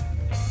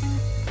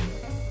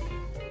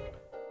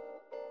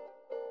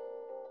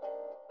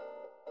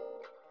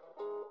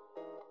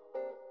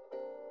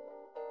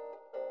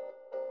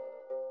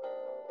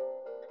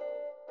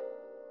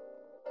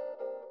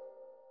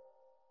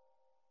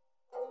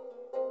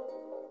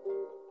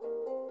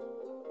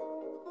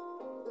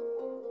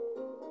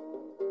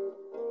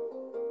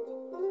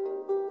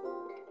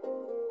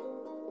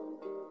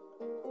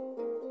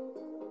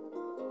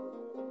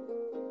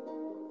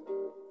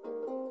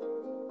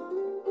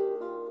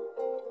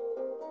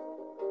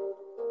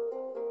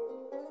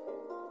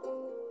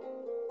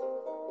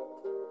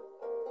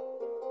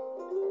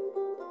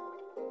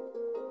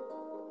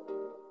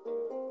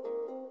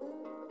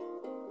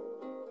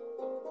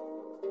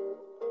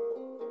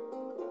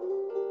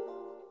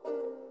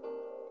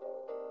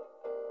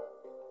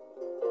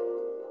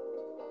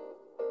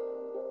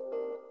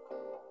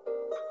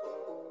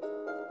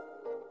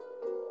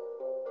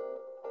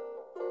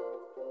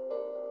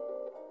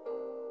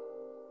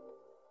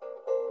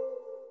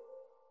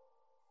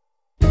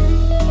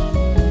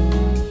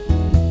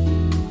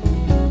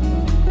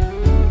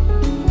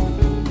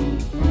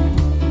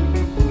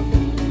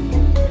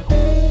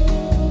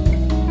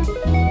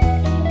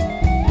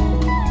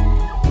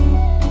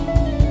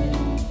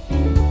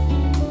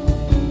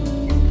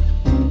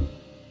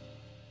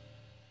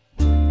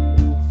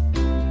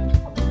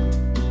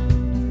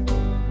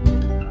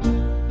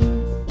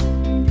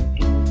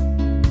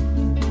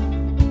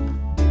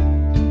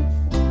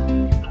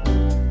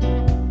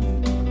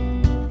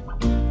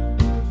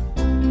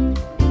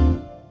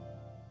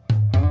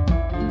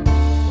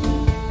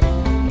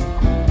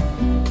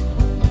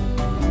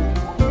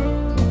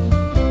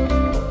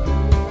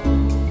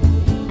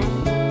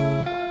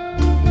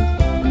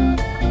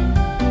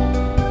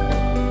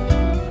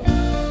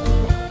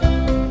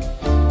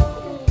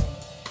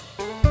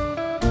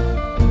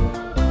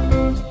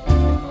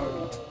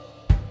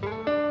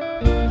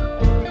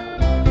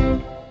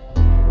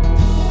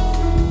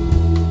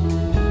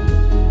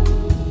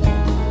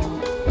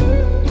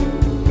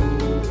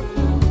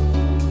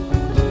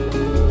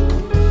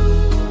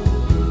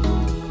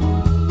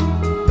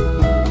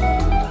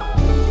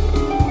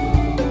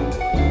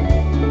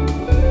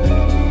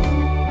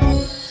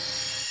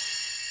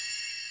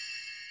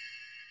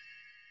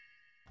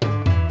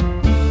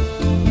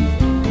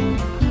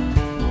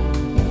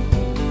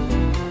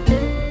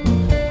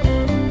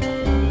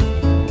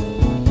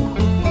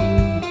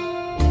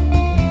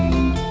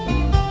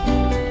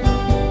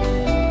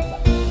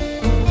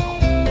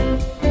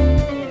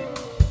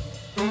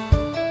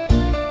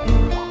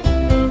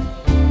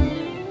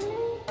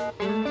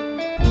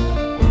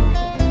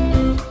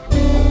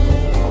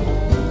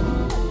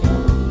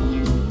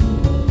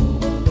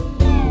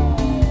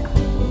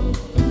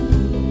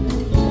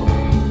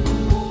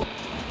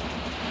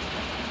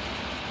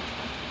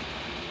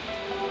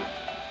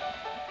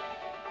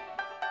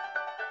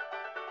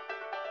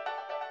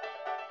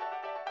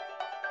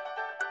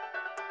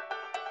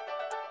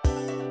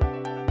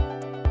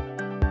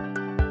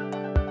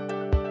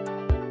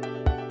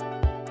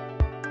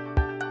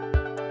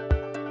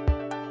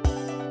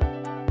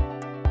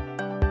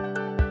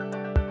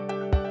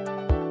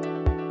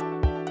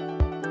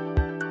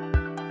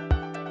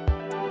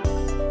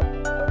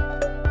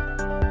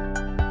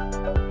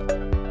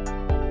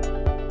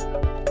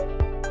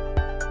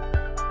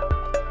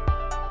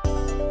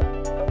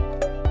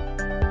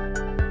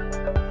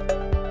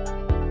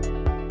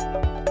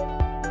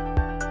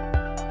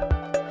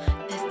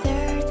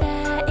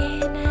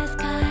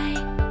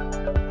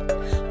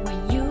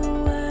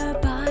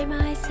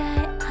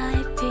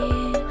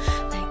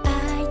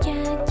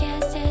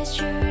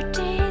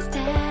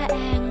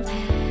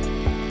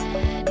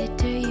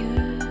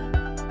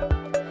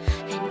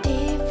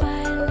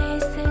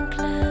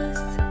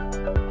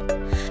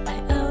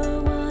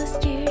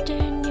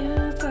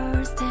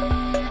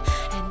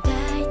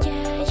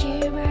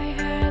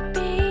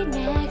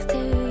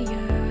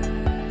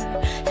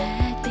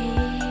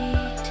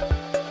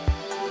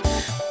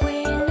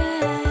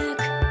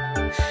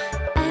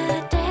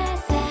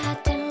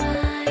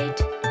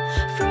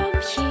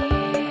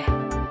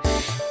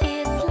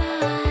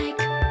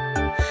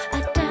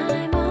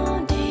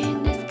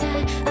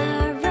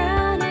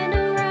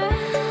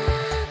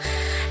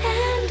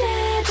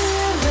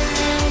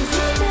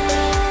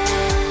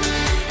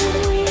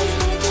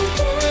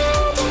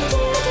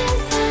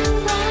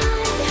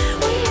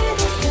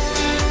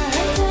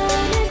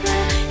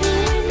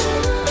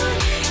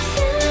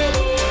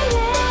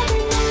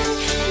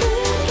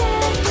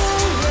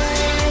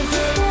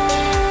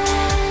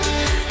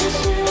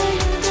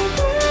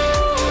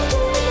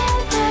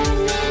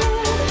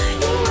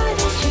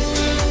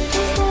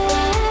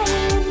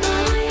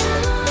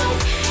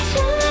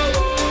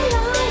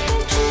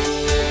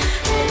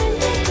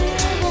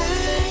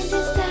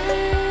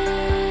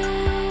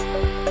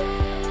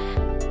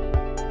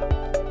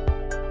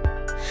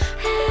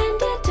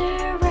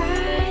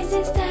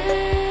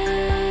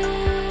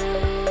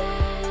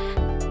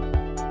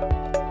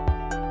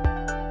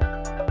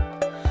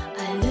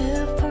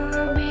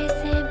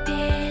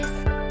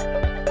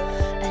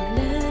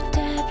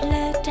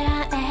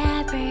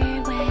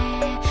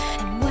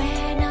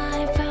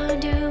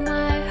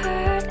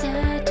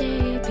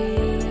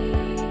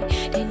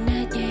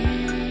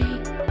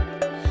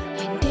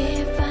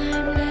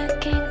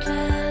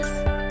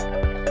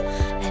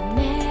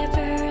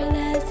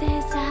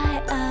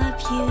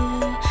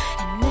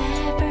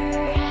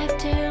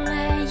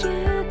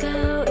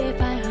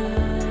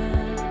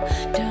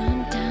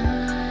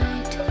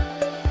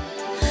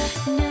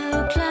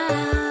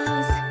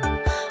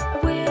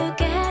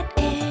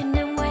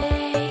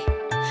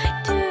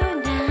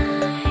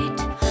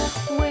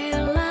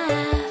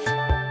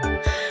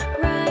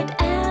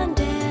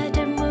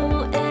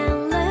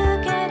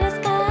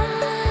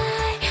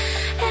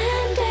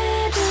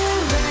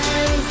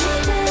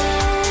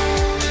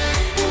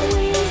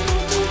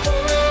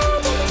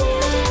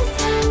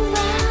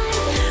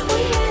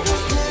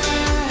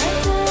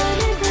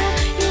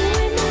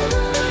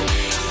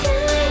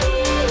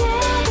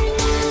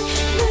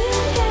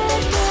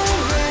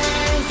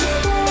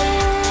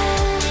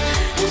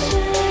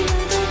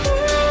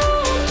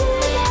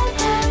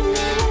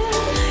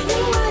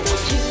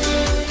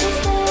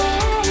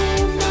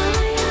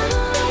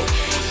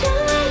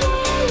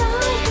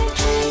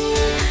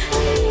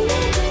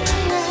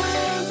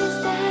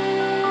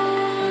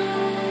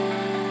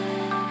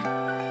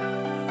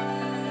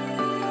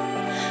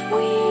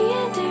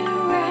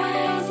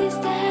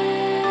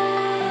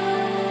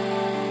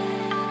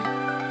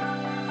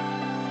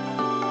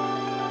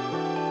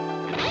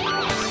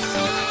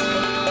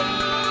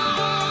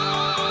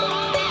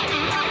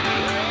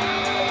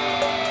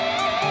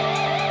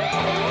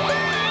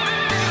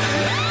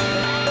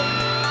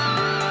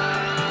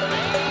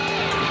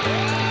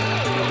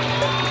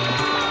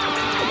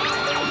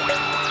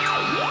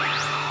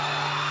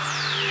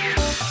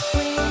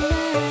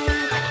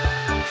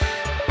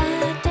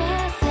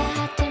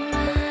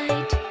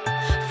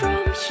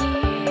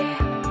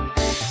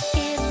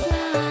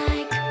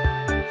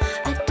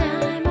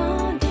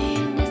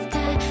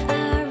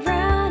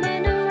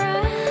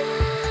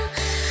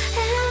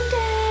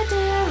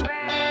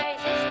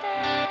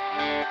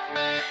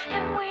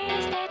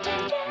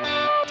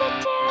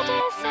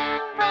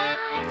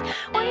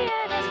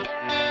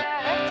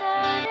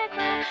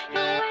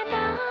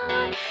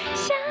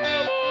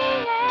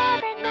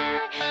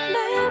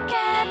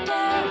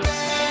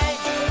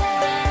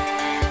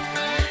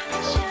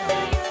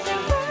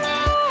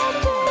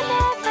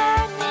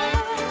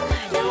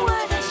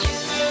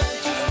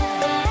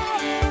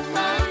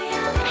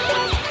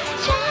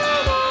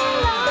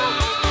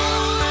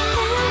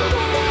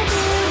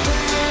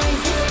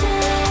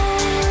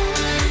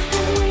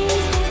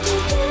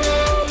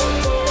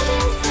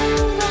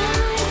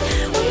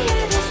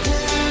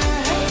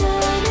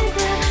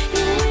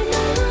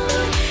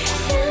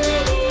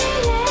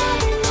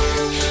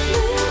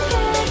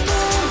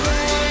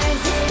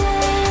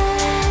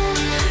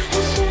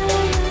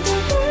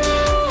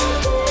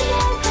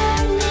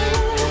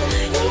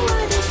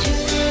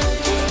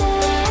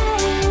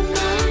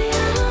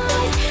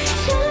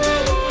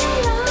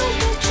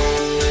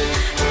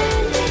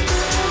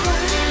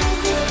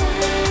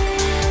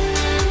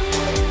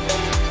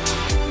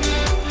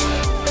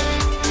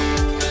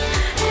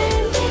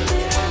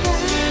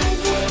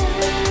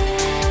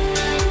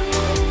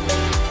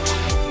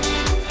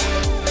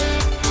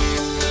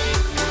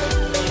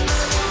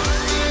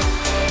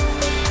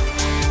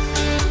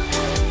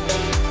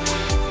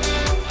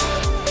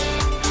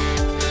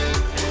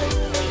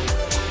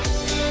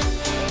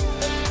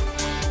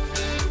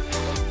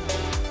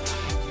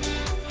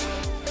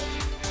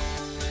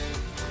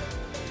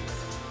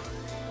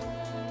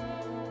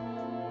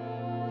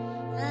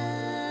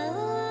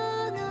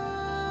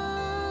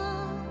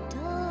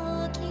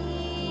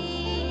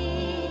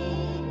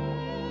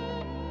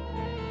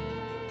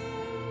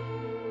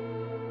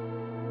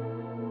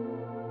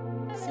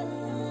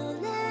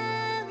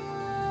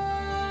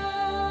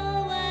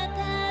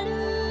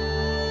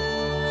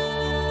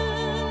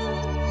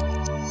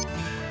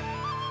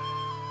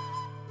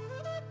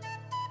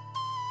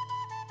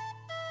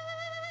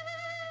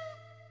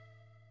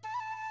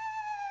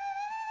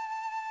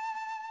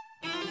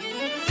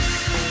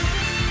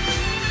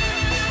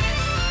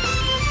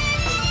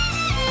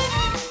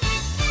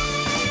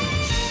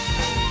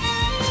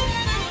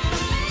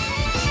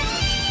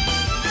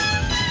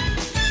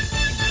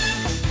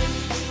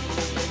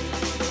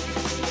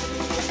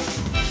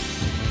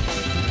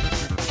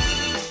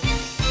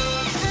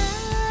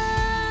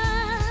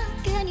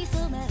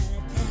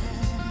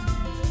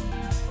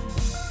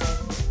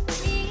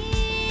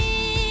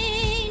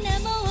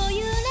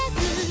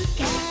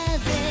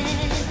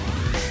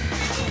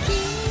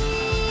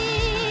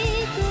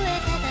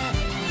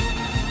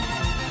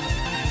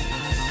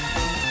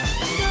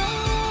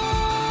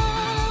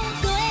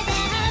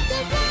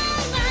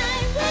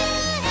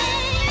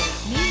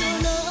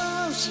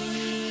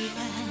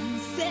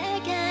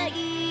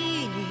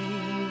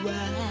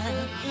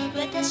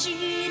 私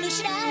の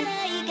知ら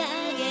ない影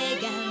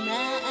が待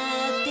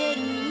って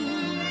る。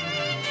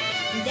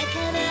だか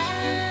ら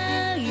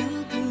行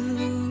く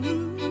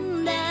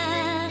んだ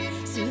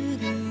すぐ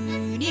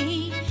に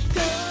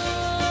心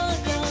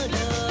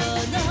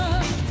の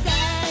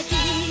先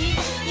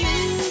行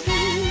く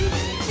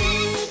翼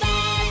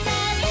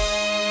で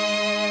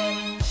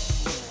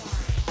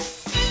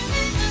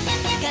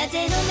風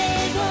の音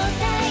を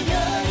頼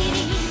り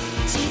に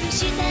記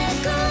した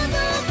言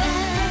葉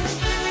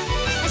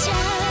シャン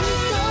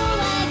と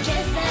は消さ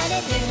れ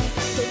て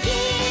時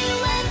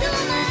は止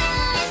ま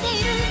って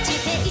いる地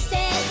平線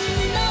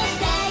の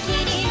先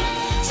に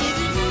沈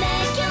んだ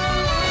今日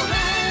は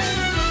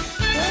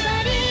帳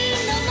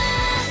の前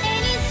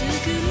にす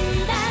く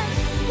んだ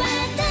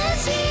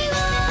私を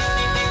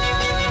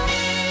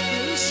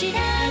失う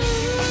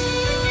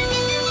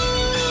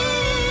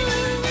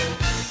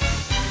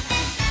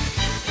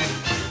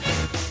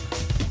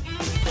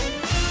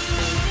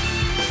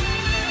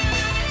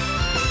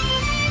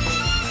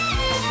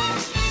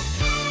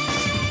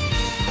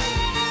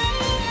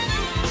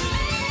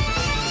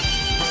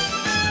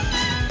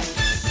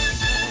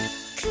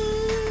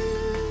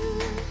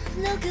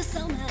黒く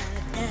染まっ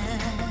た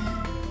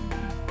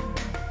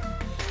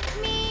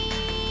水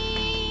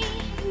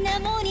面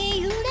に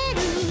揺れる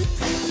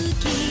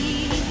月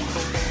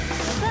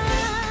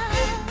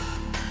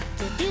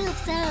To do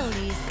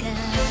sorry sky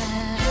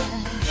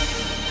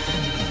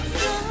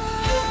そ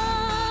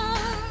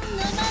の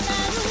まま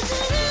映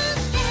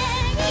って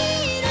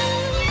いる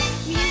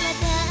見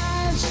渡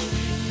し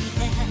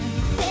た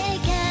世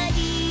界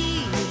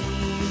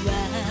は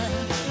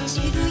知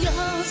るよ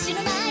知ら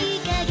ない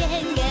加減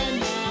が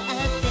待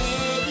って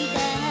いた。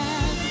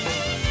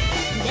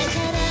だか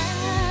ら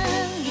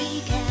行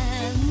か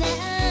な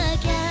き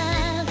ゃ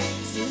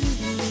すぐ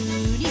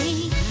に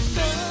心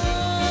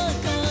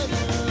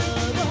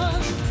を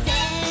背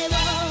負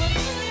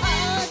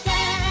った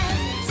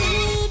翼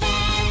で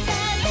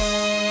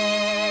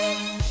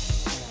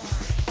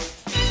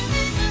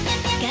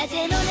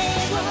風の音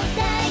を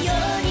頼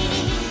り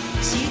に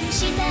記し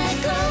た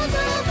言葉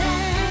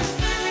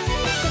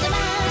言葉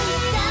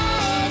さ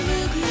え無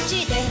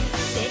口で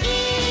静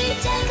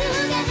寂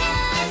がは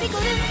びこ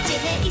る地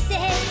平線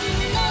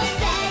の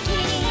先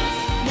に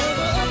登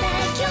った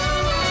今日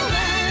は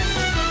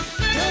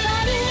帳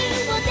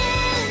を照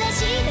らし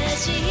出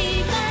し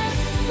た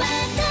私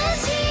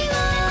を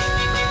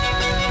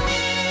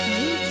見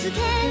つけ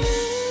る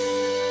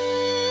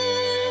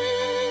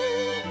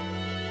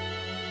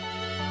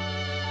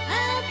あ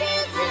び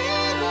ず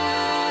も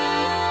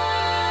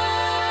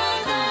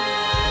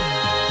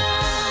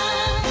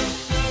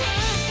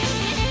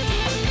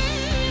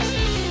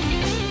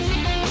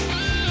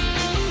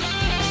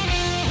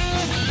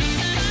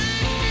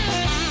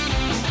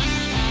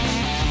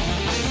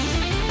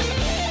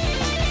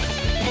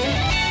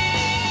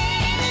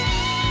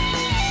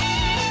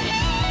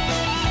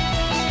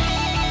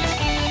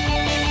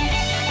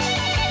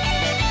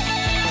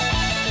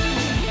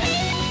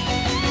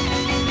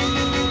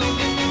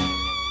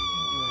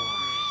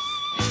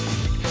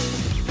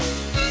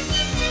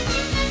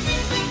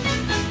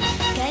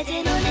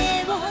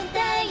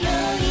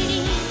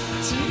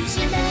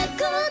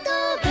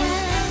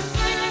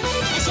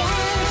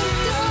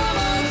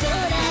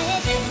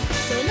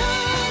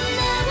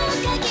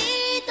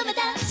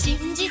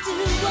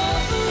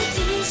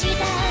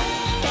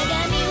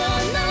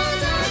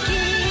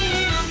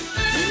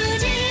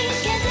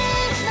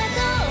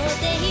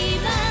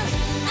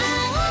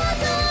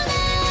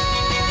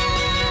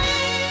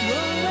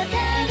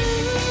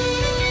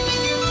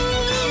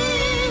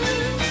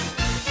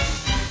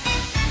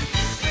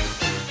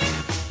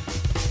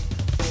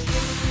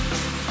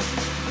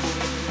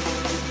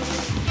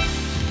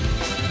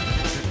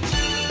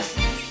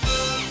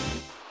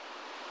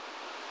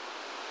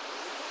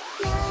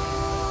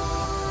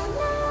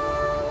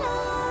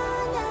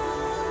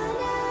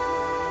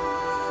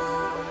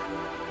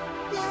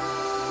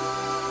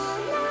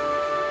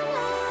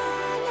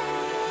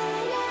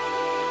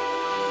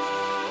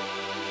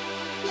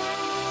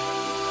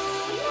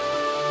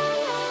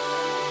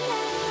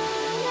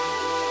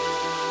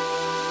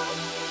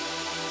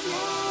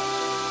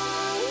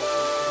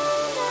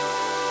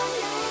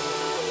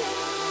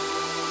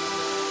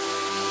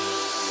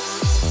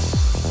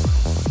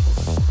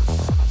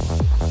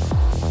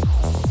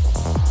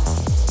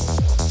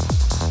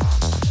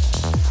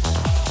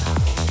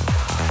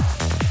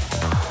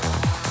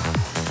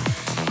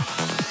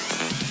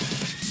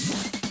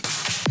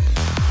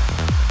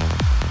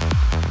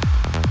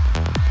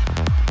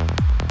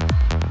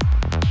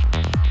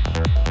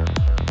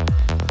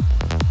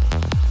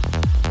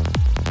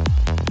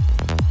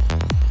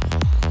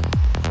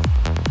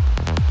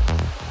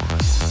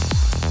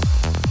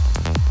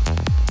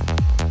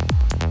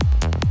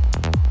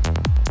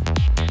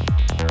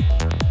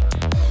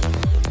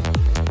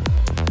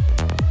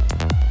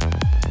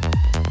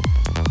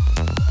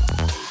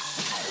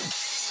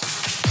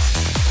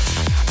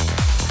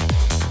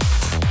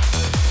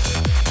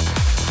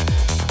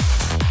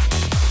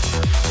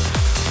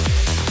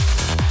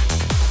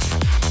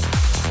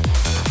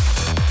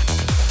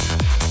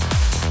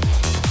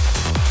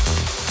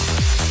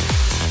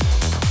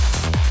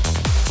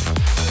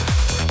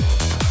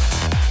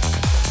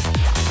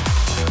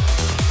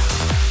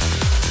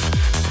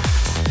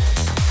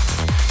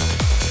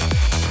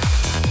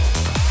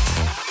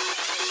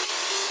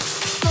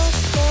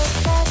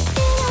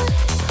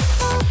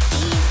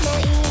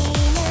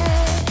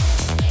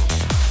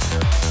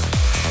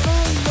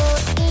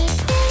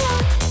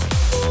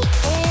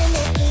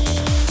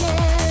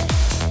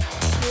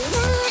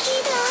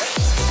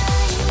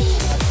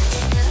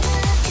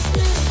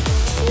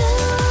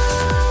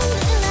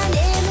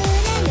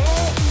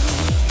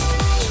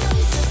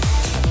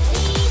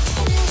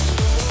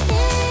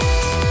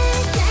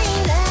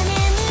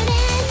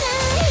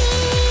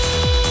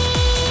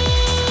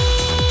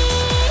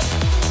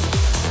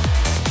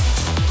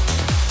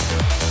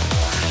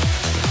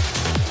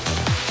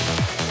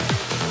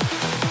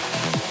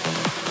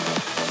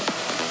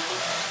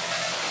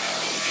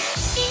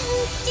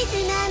地図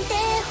なんて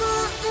本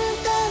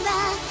当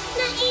は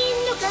ない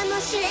のかも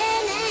しれな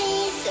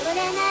い。それ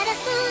なら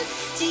そう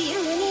自由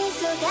に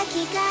そう書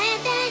き換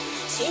えて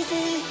静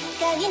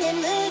かに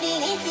眠り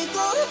につこ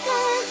う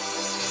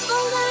か。終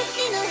わ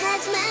りの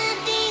始ま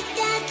りが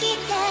来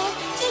て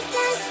気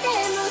がして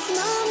もそ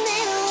の目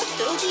を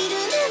閉じる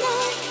なら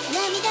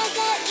涙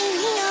が意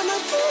味を持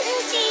つ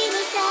仕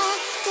草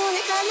これ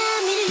から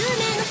見る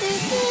夢の続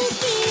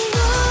き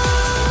を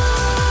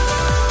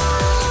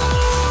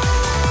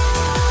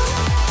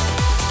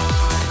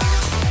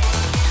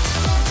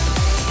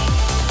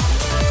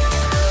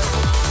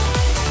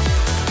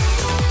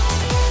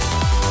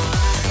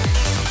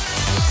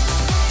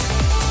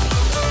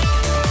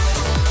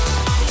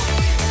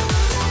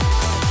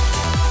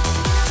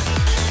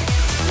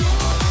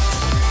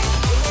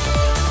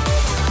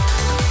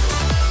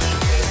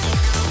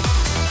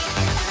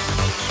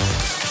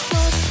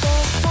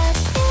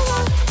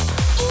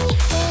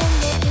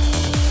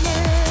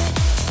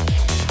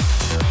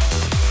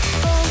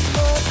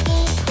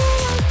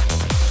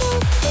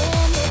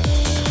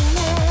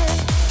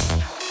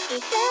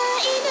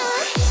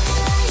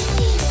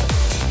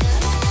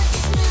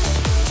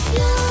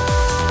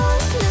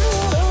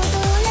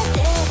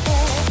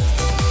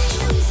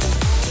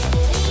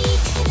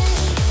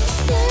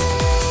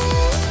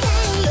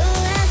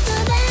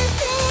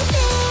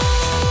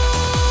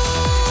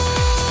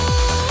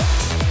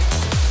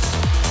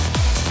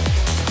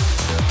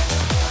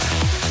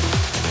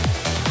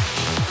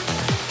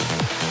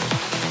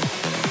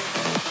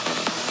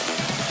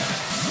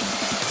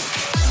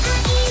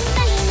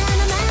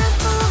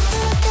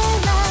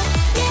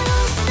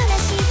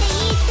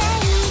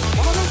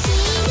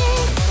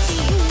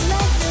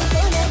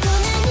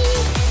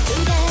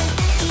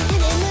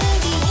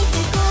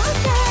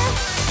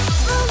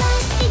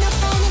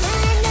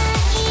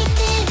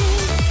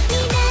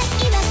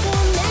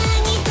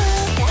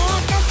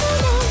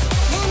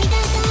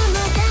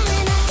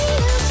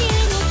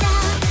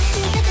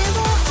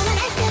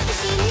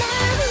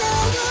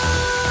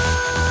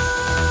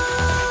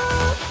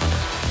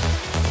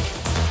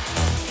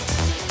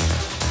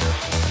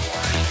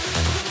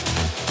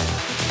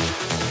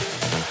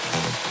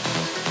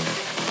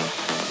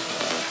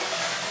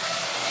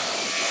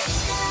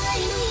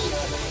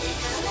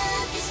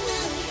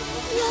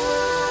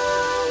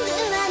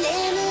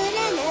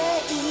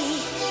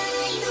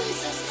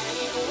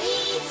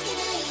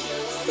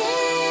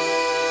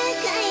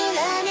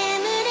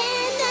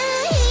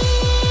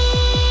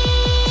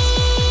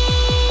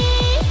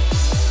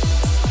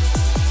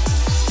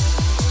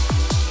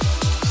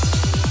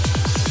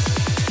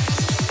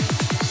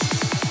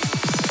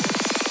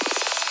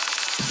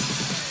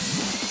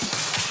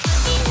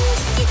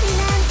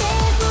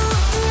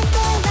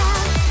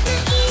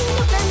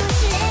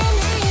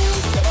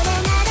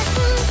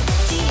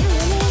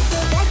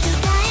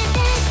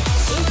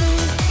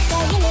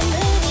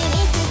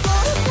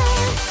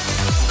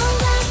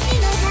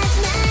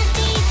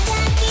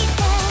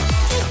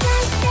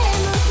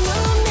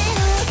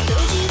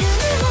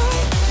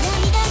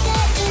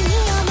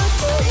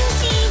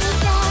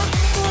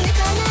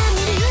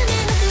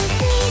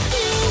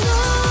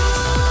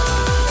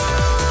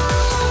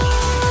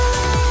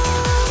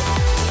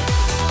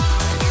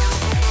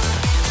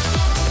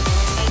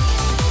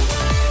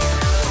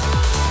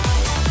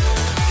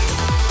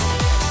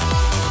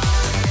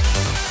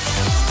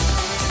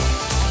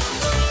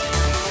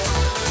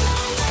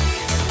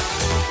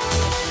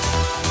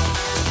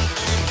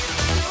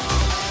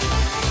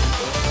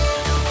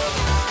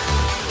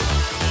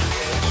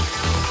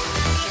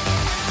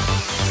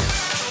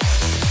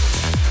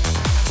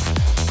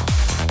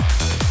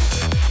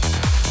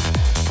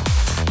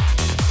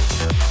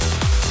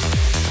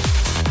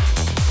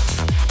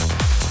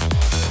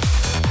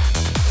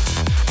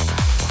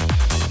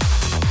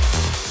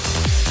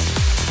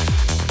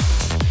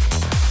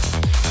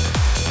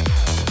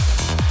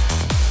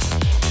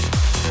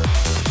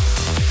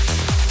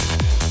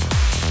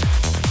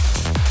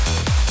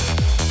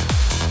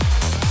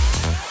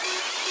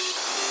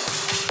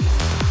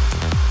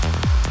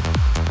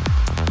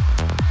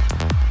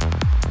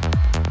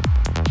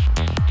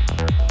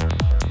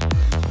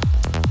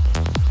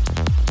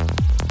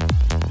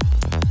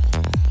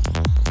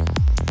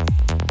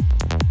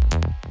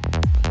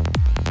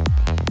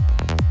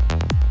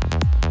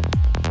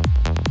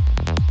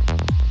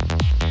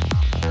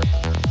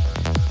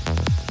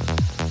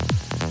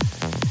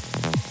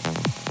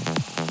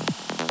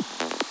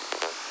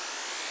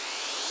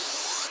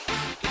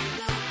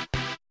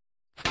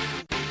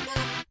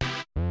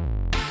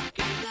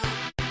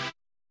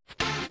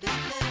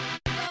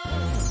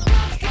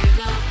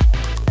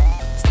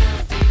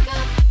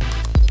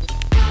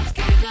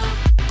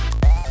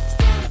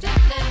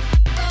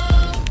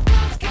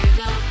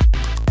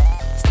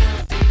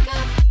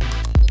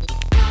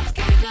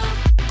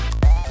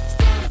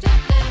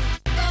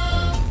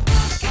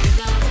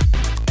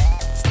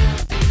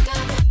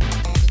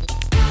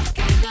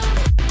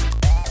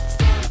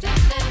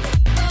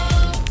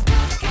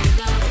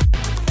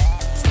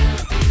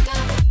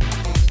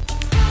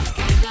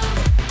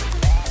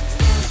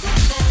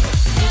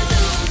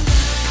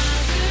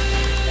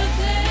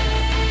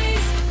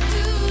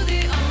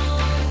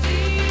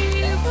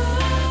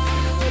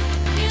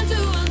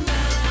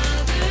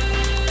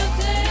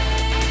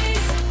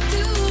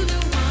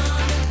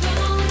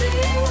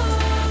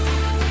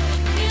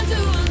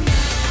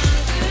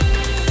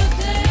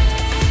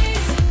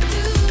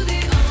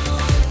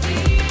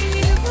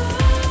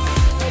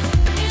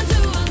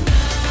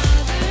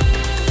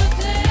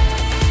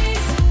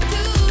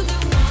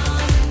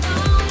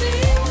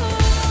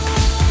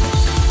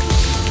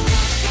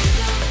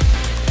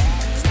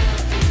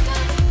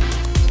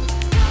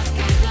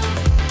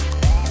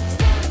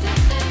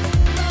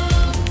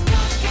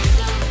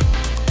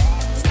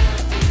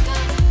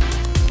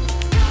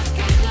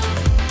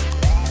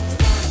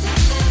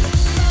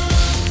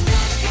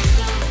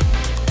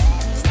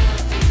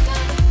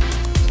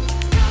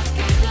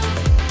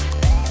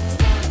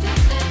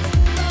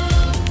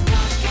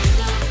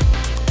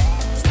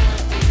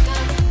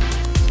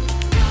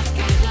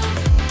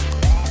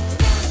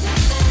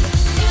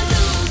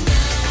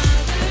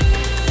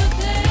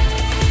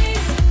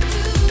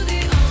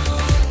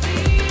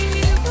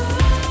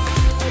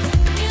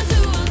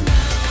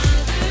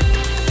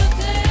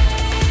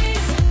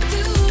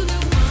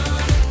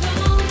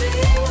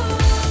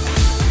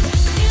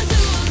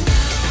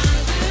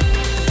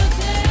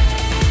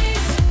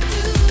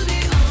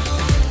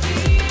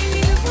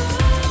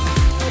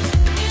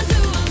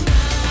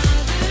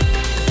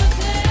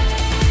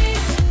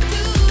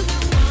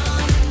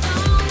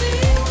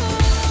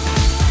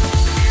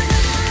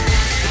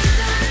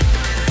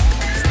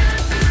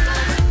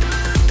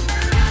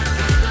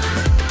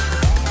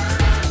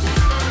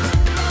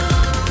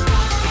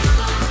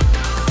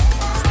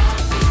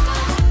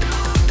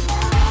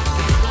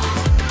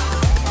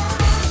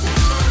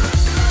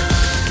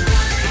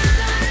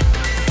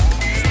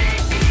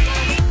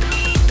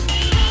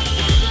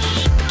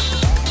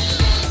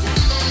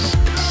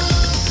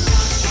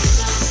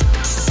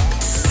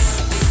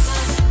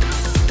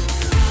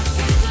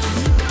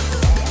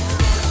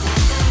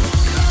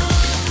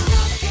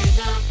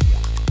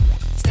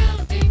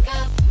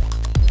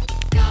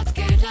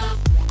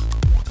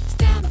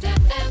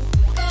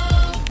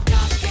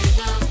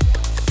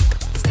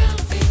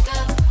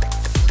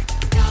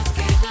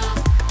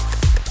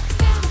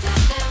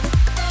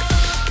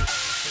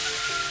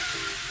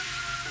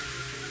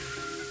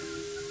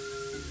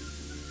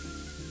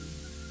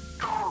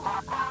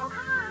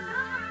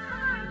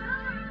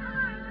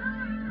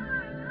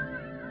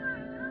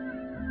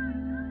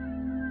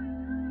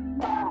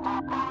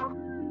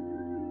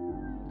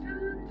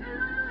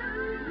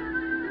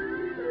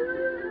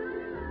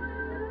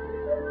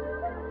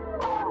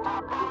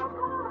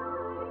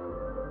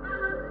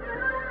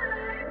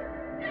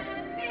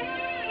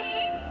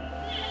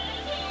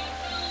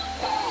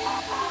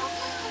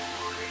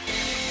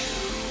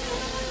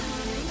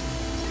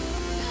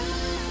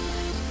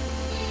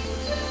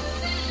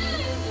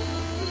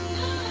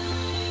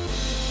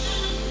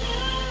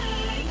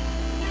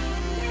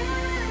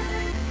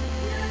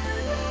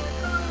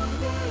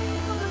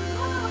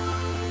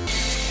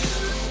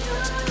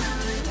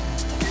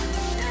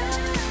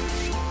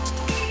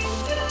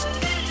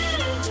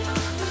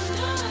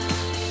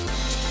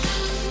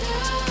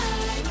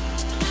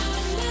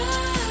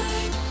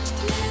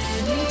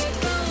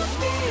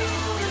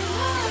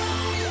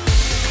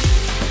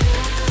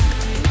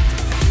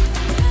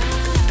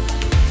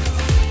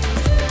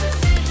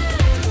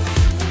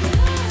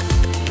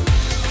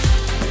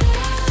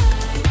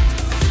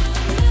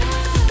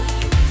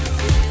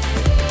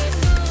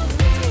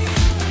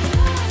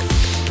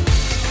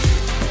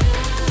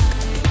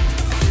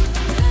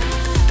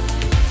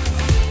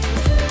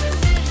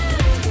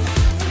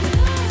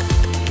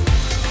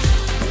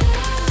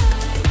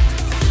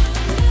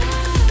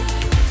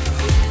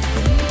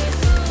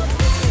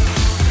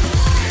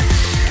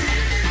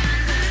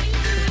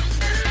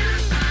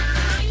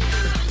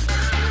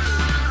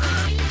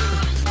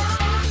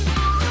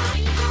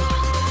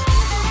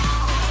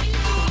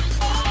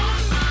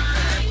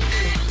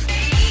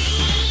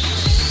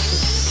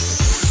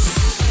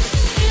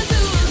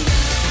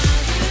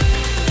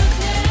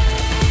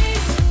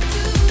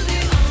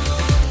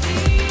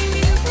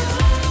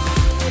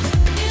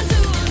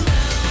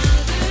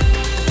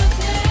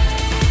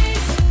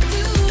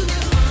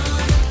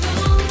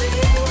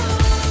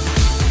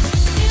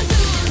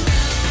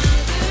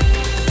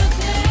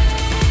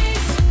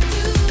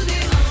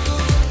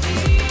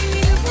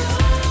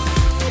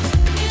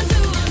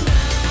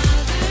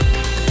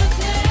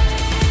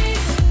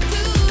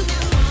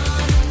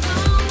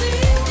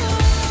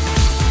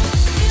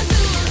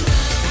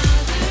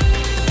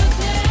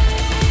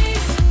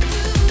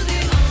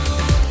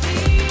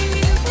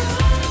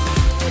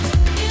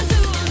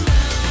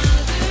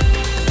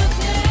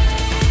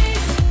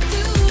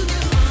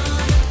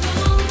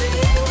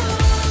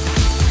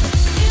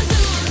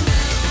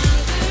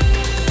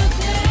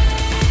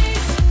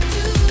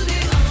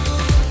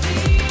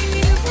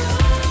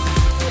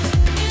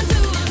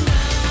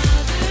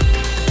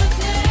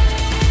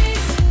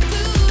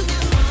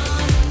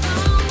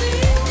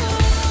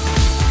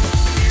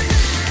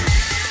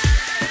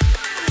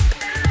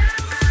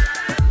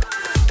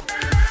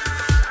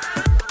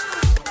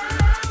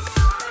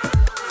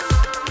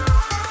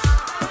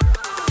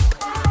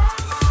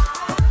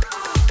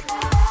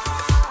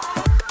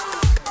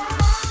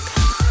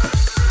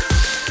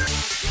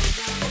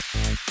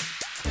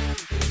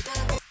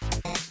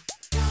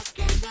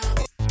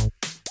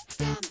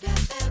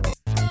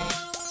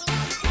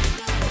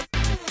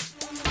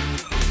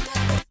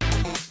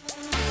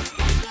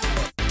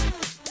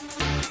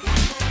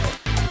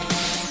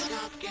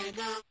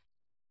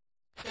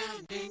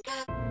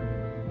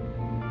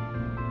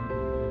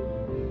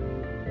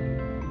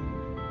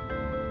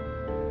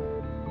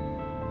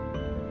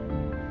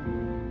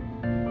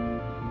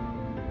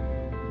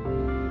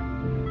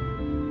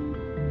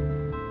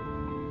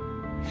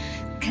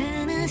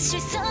し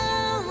さ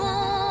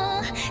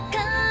を抱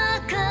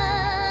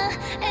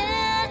え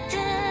て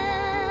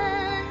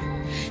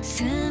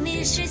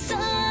寂し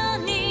さ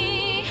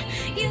に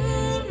揺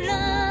ら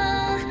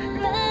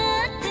れ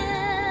て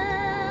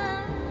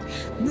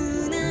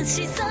虚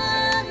しさ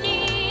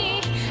に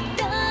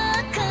抱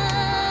か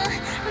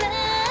れ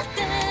て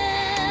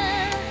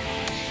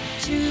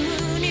宙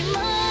に舞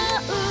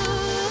う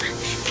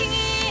金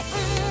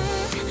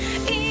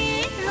色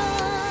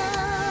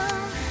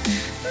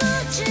矛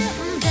盾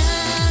だ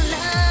ら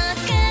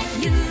け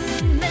夢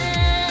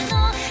の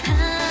果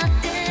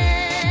て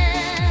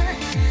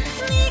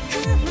憎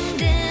ん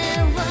で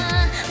は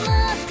ま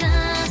た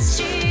信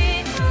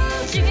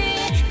じて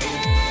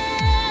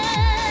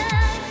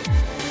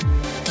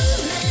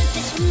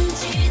信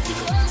じて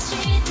こうし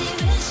て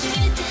るして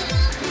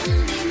夢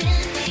見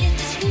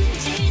て信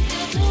じて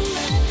止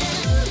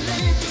め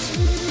て信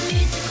じ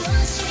てこう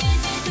して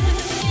る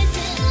して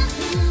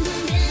夢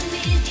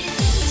見て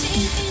信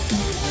じて止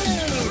め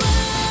て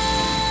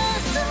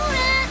忘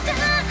れた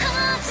は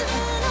ずの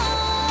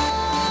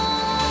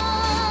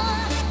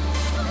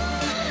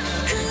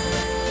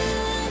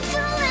崩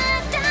れ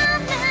た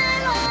メ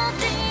ロ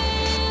ディ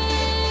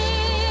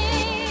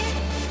ー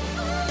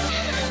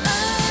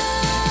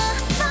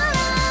パラ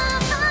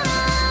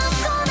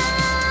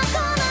パ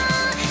ラ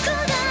粉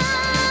が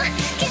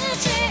消え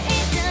散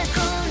った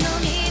頃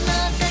にま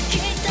たきっ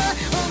と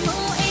思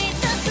い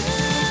出す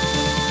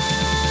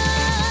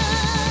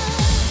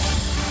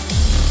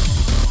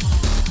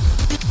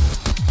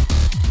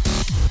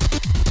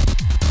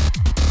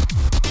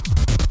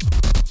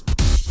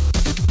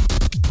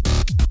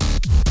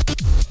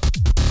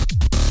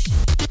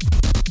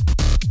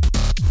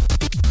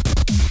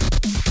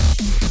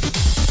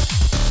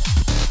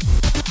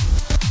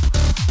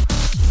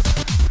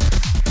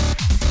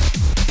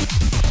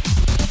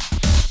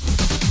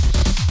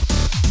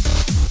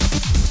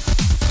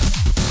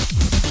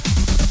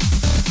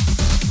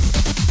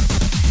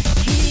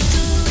一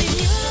人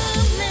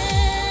夢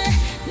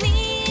見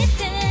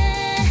て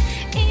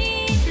い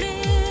る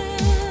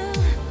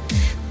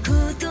こ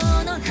と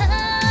の葉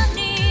に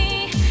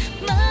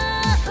舞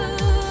う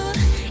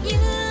夢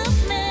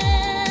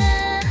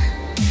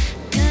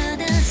悲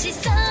し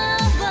さ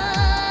は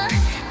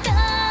た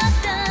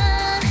だ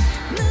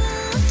無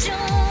情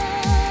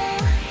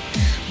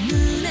胸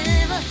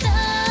は刺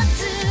す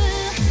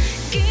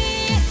銀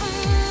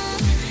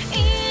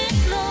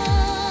色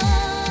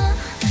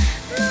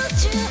矛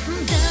盾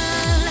だ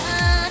ら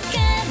け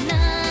な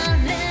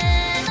れ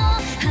の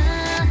果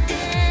て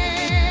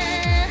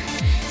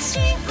信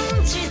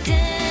じて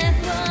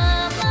は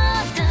ま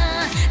た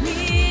憎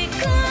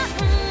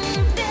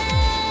んで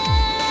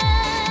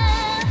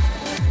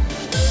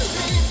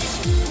信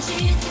じ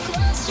てこ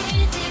うして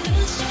る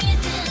して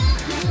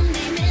夢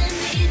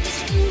見て信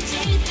じ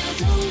て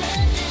止め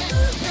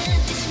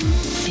て信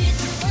じ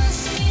てこうし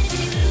て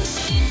るし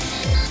て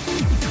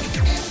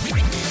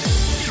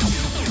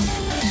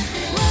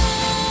忘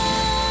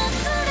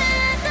れ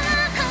た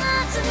は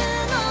ず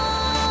の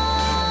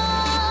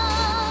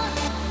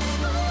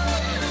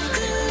崩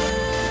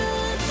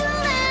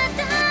れ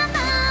た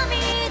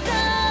涙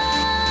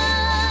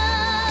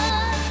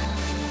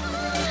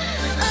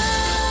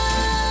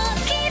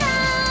キラ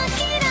キ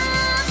ラ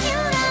揺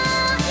ら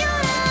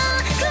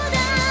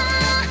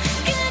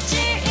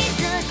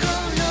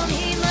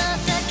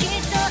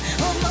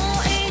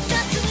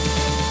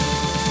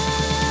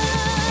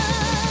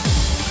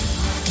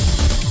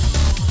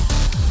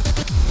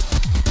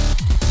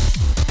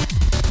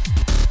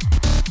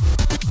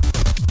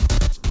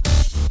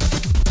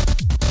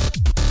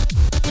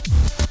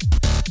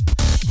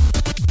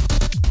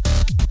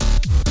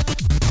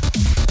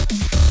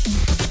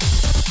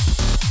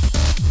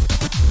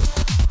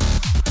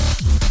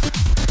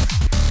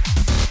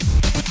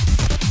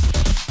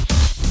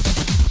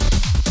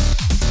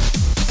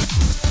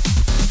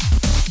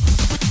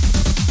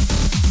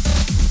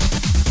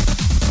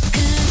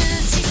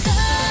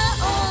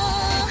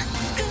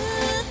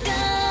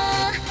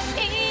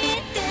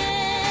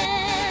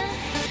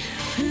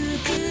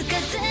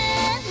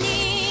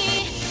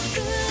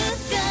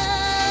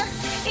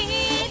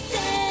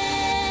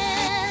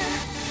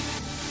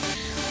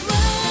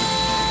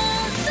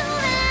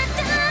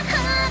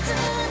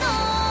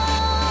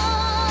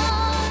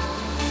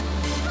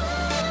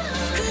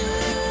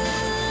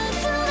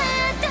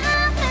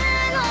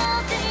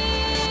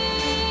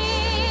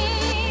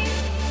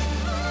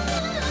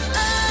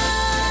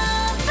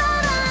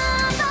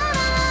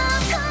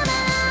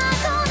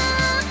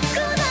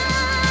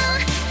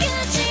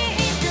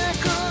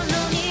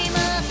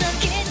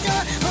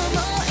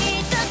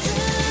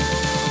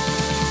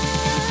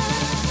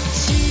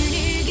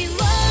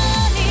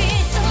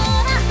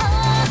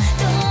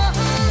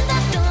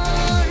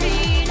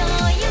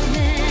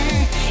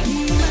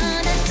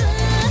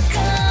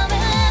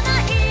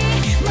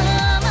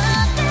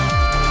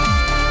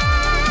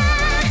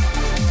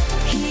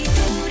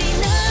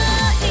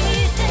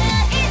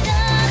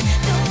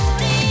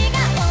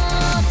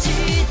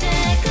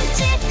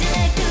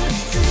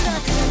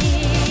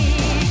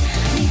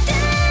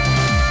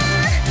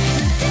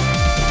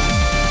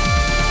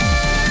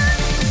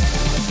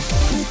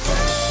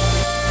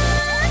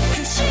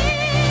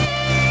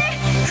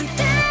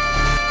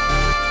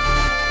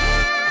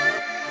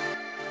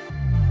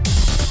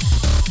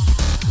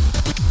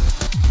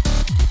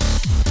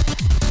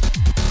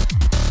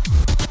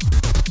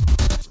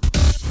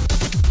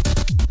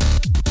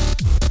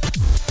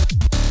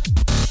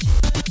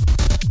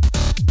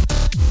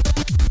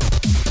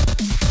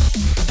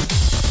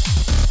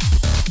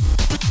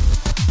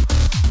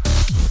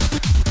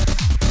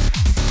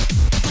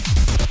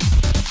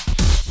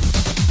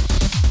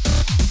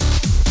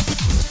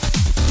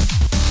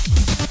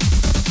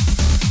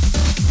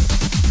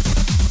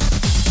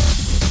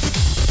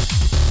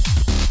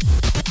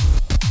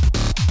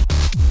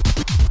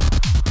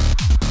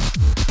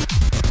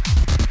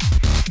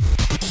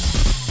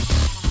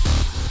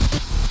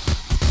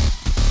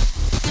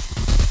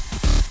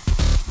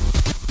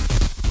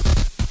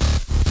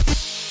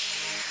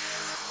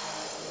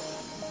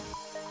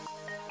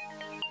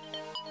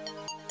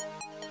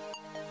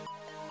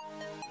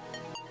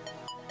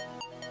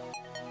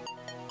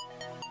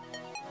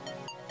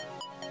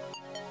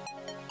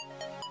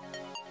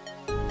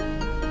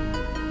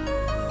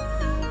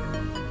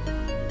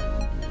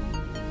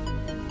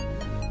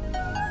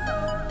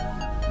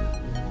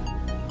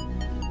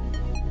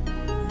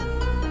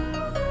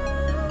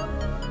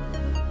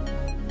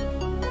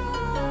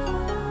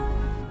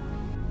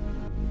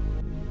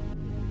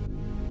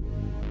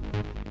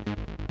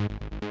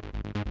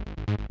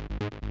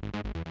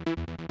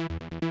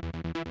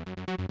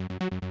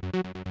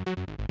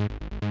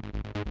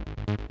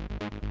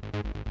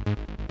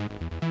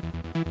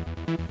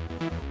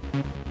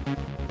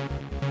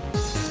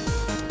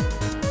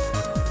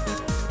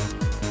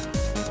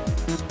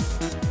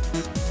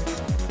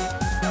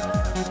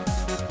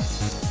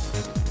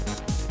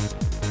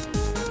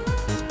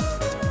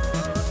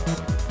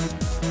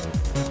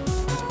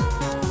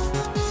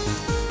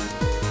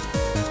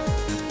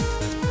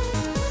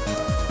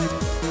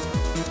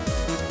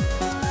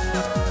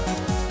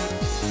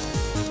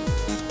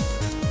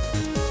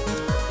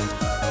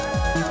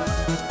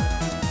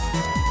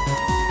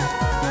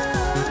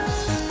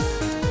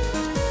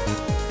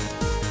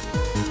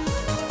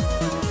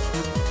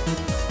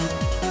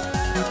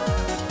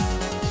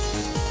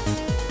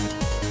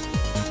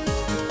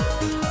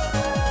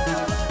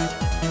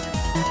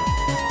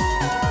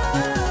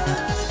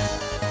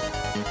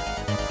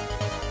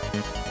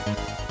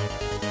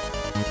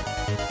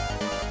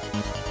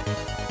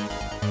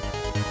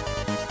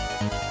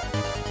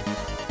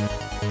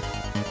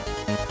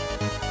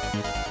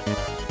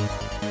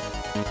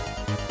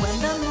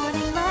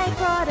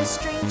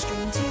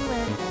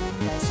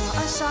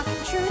want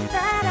the truth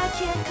that I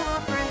can't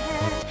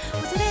comprehend.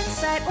 Was it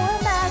insight or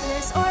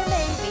madness or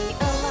maybe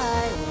a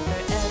lie? Will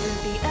there ever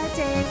be a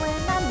day when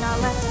I'm not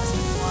left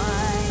asking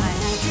why? I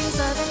had dreams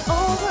of an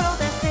old world,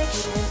 a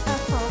fiction, a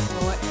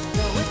folklore, and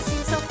though it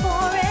seems so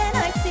foreign,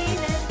 I've seen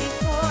it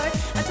before.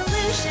 A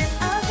delusion,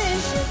 a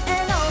vision,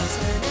 an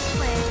alternate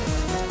plane.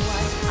 Was that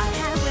what I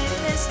have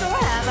witnessed, or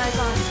have I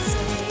gone insane?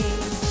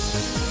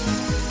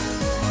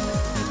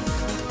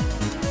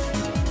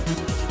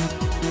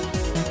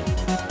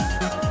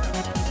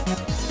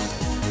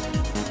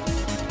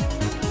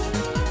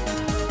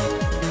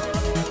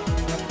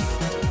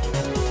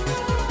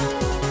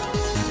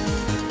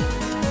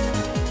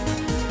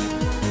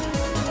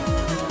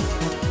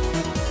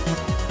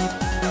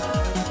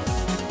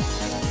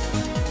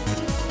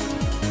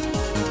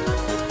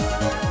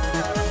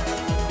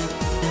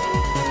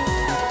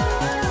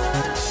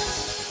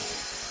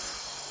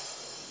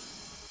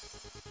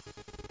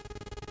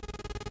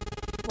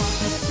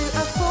 Walking through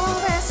a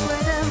forest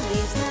where the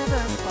leaves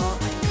never fall.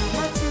 I come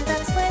up to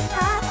that split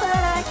path,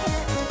 but I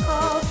can't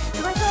recall.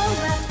 Do I go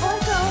left or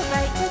go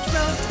right? Which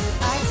road do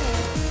I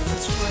take? Is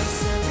this choice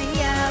a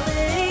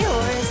reality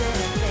or is it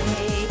a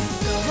fate?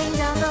 Going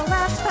down the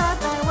last path,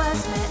 I was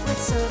met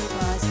with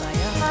surprise by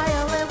a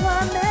violet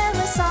woman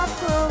with soft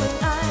glowing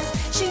eyes.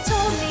 She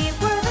told me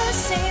we're the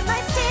same. I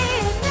stay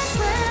in this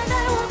land.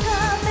 I woke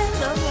up in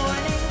the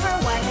morning, her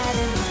white hat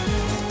in my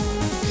hand.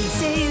 Please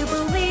say you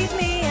believe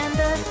me and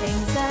the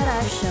things that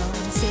I've shown.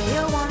 Say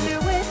you'll wander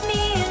with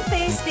me and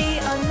face the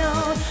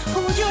unknown.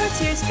 Hold your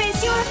tears,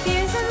 face your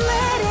fears, and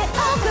let it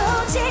all go.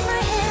 Take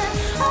my hand,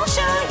 I'll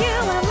show you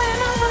a land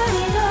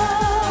nobody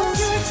knows. Hold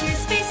your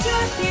tears, face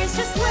your fears,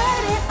 just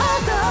let it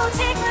all go.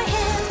 Take my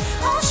hand,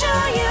 I'll show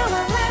you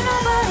a land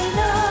nobody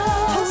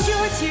knows. Hold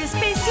your tears,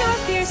 face your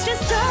fears,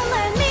 just don't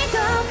let me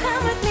go.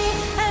 Come with me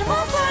and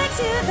we'll fly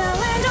to the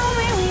land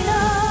only we know.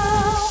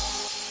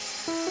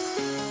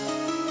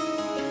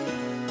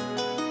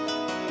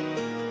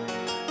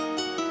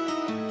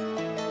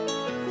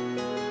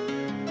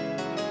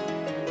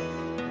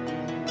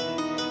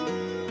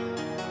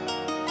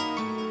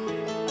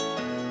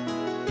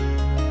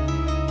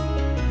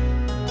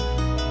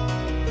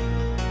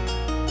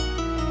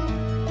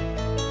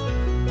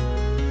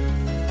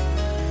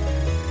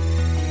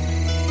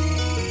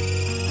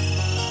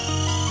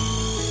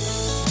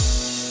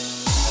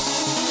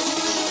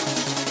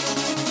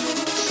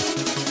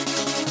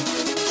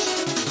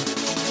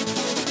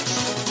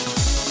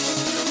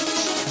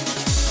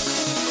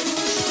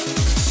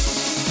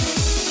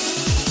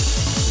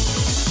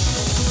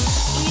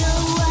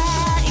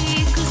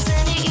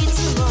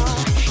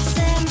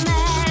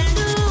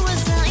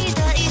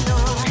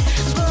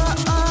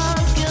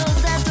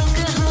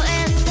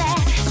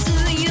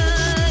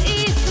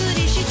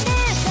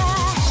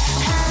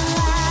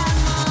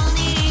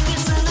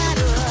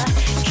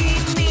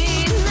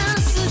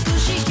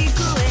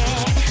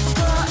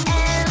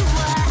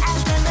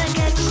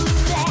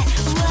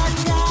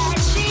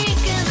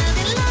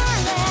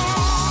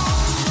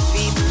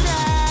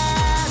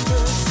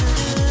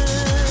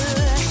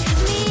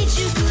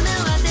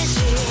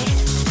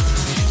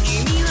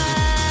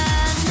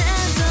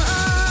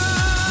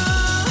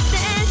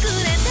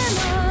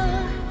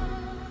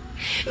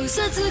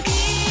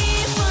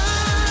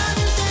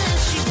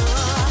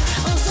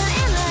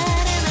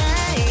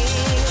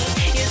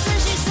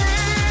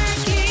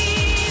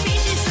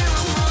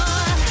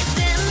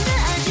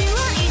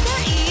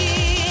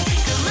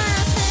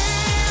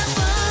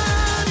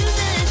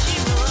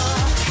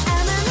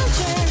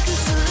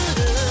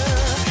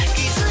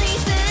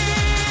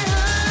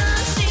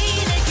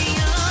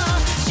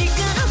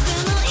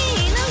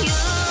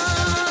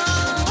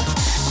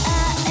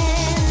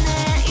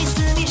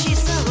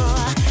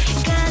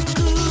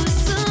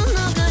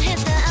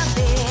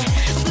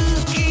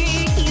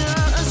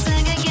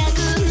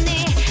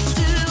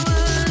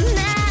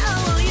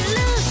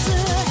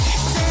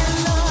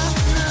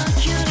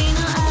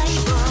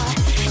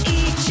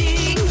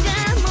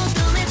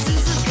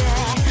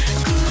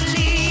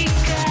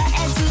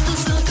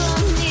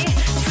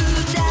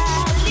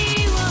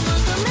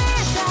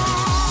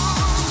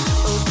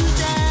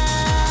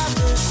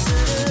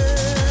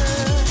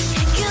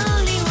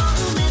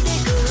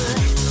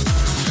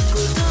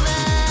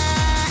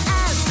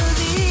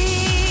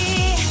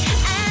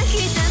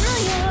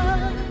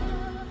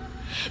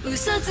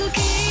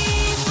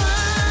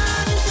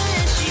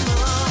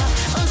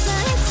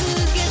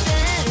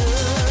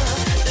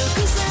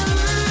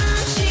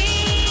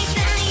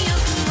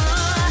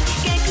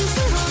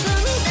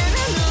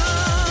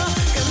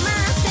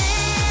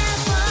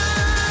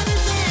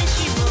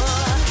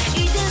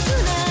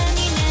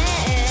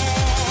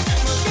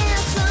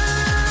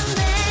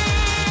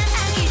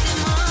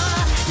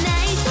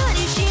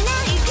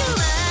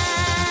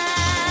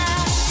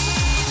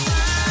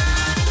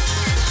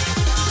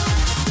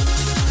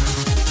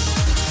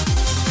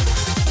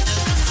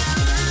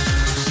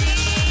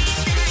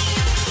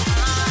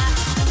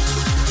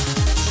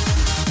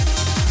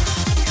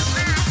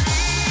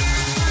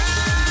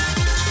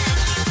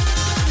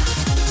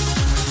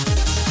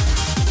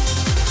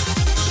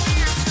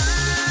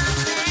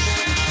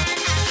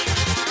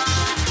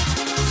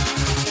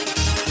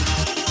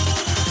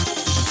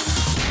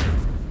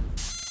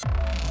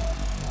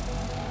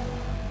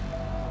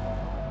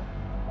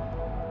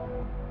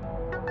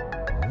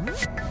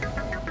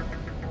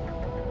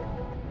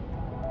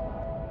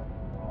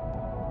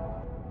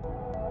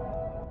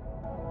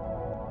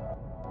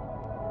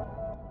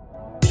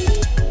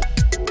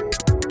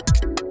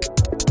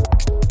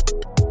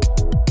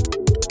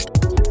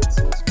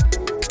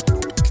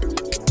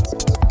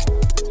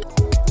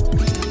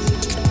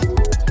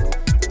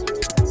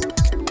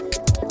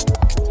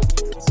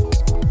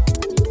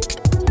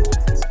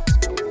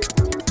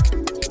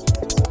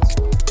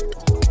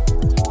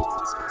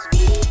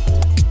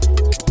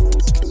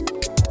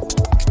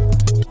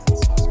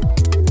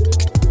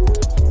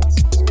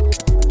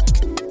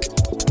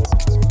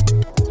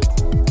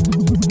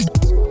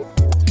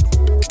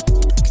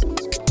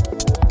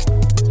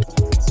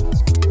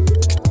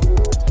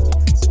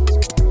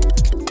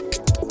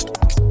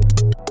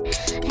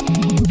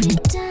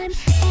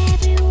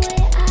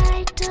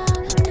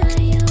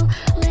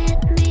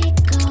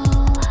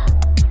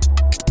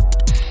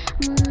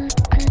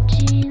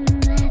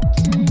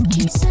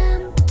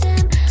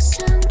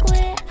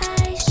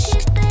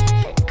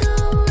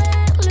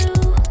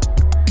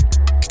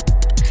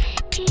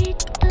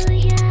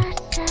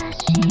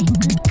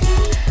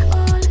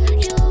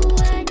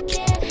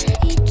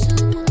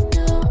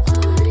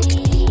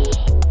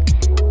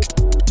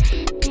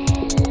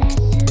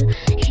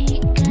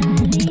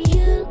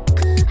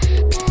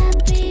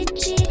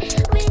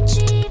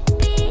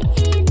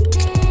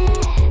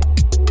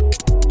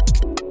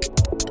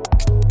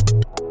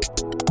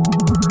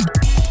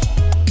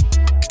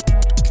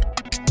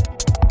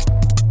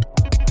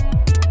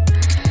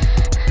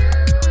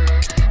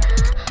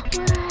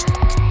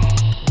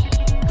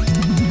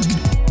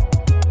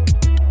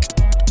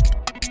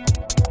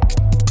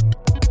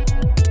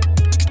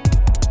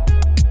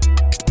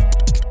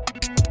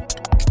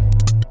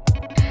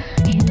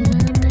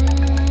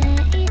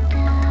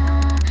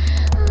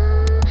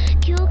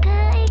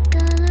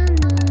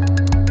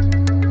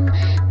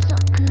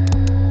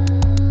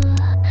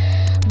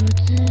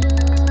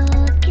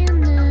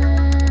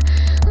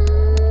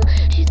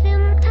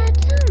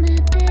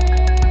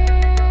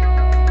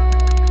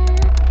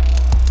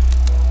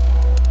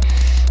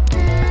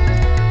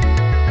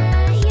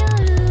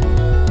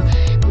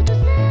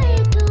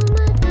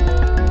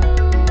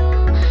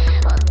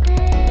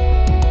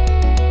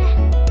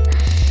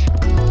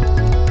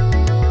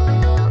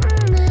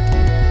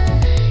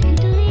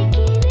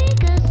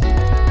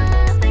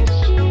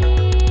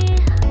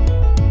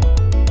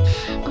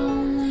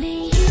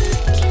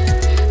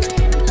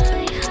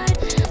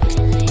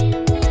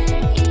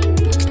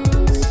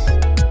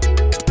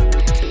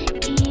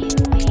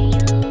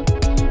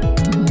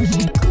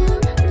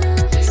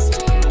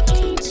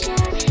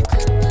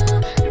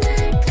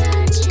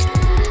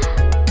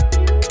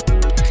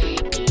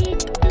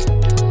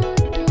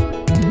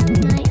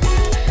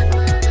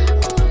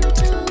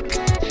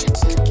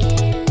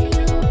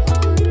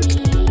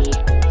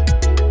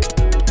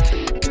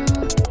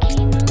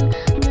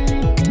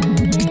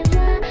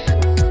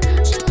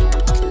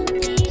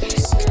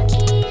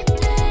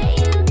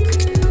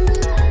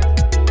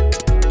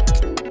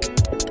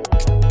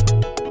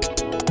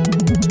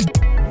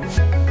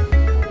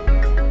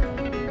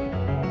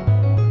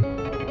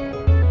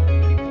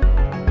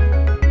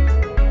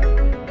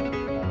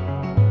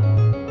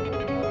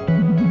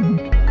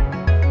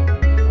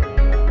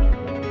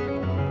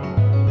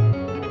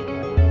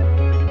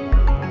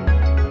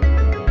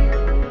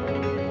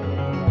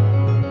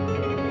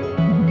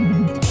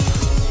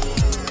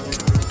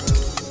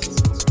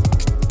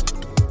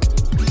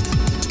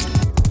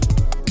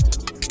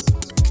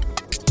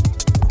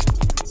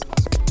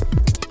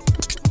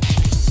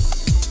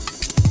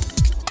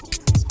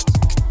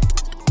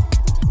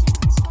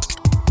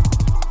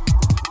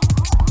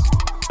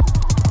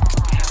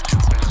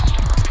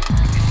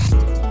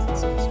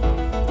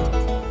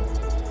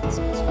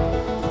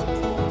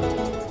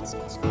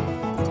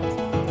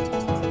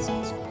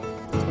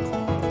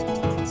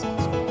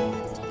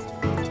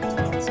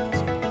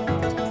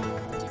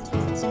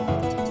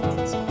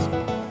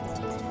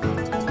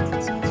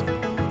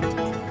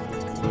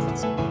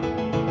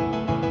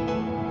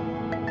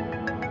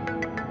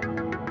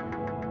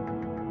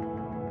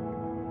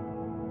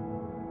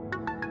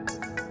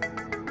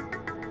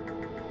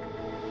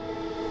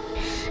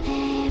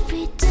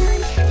 Every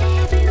time,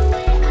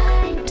 everywhere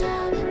I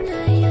don't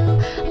know you,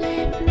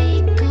 let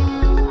me go.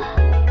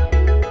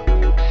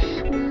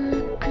 無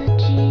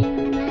口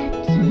な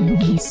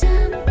月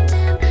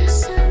Sometime,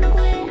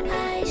 somewhere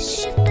I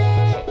should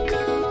let go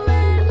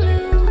let you.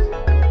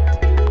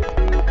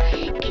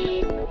 き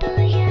っと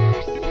優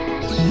し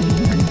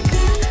く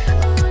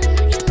香る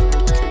夜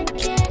明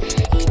け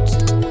いつ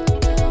も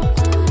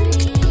通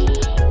り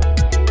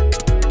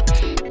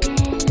照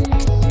ら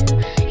す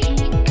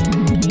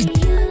光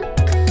ゆ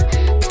く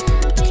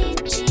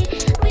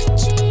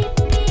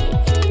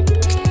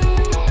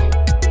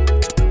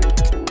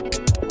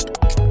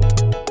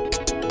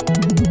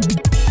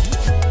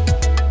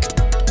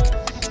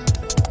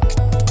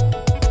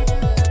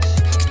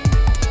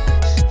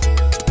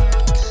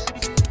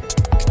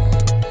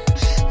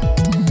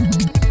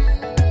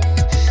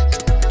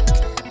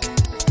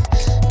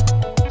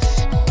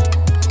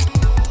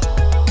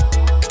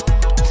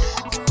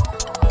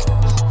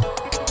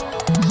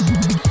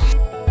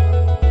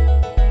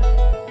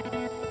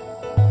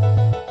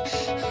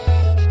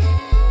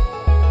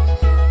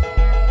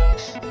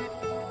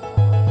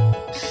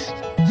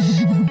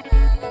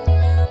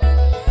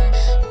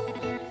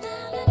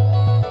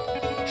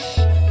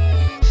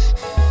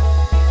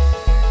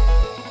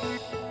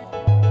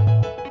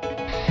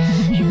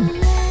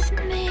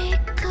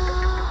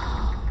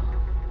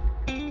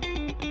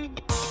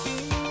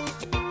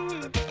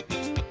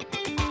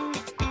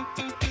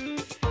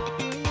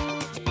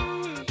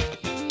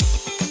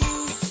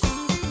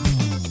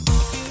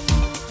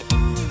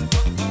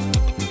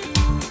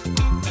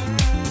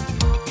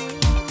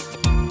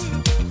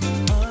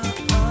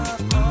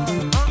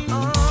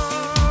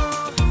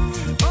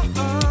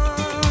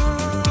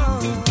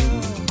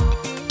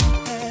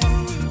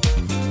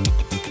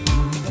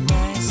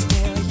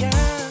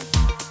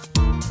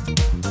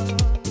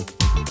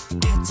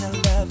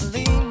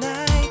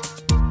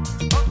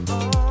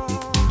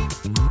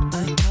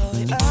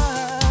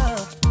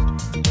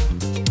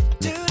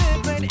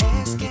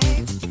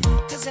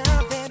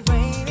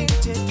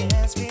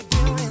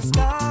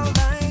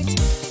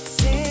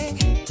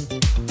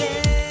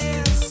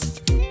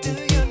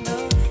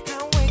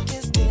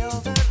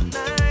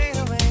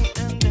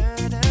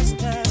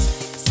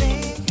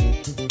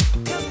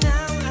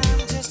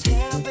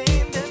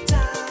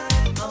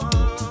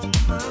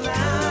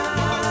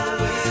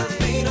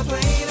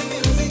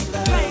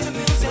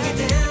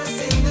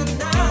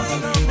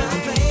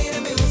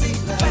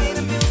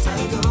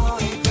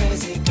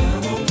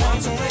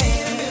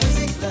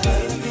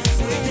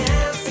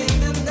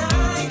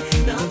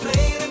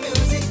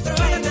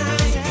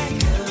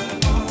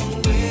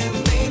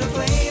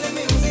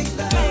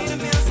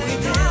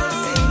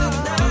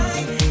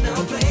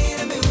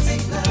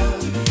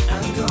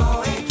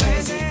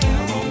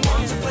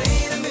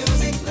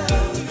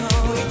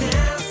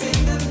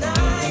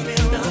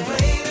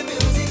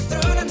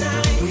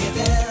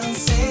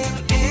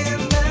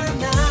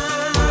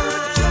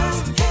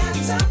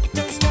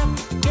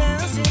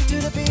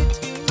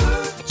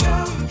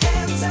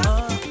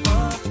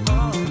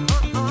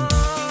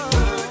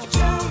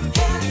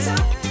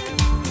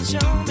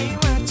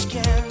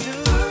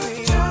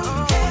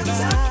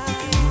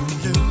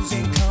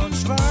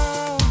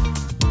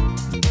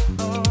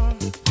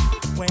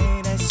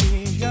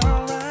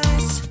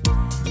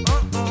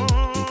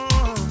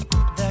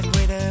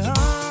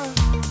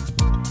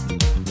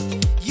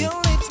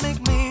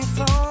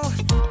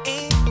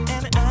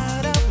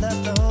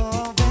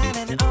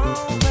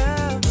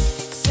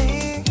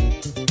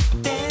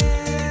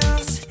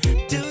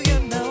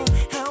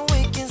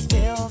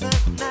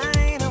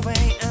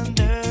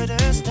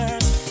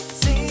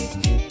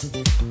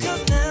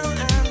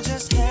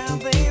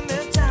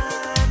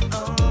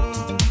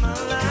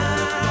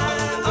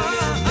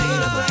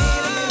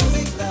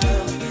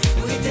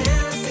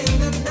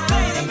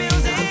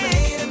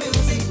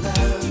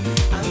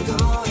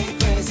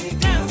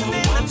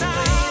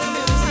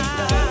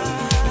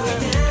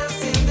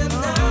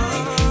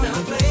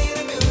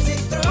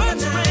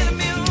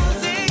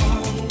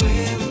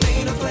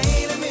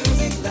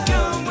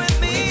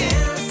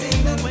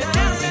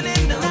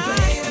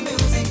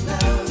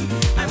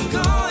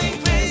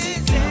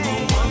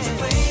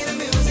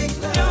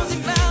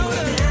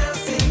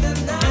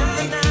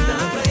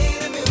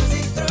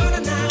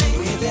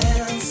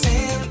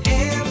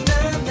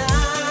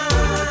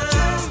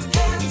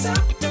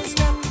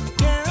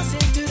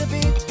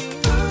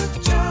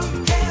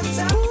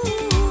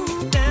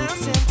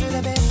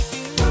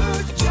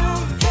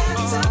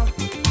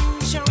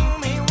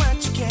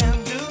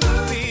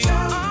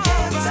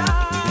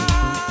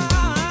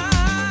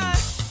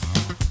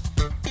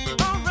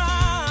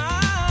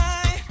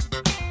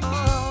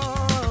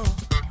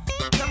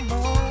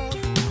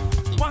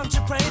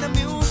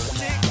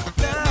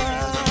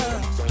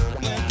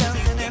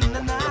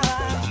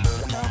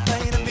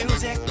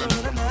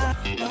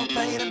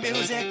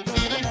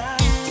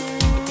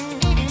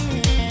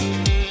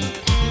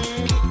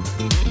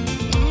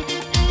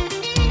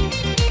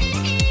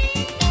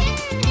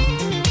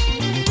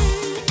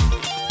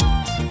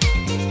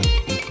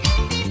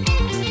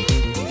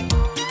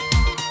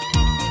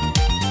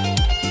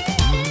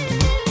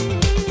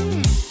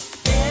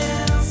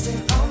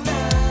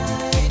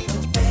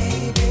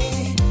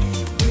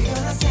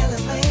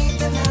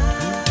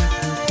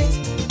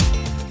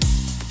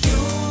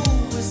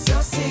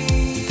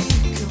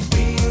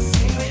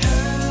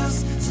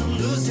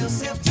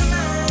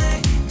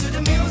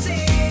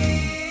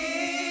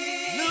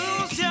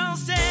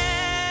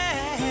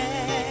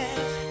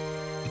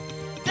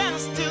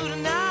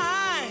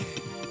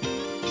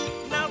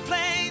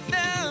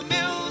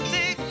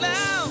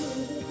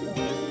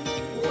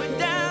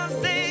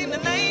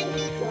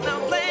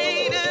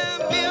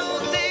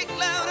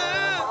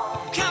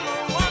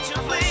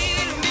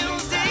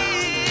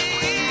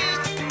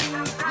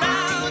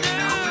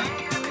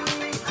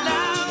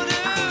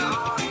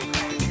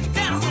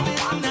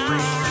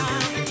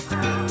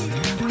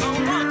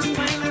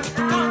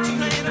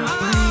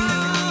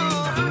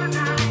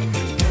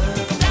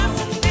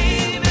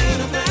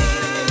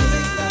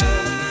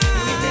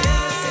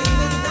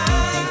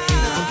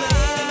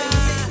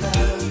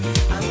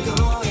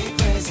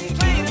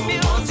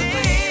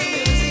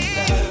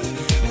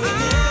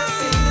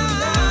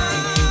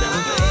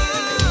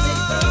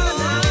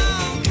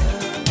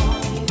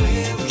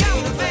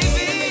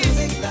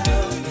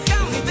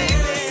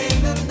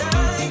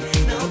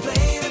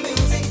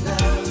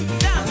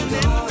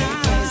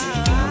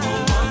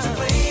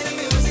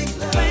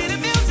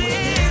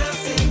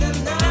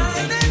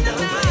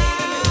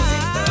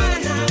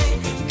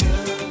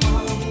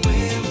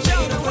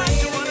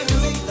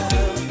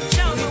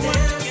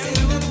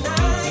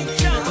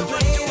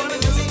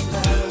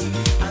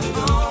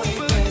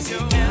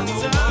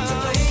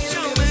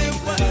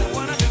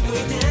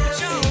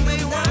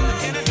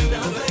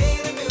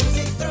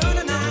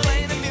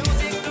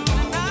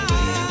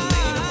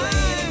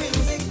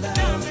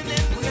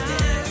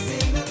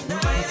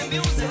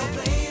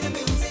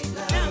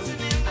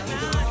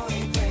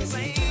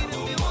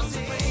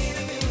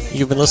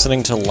You've been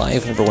listening to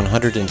live number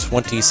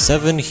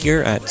 127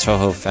 here at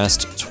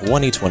TouhouFest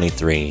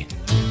 2023.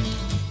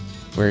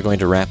 We're going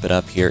to wrap it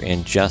up here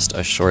in just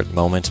a short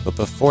moment, but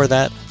before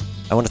that,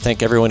 I want to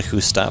thank everyone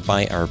who stopped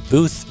by our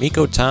booth.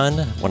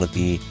 Miko-tan, one of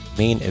the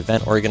main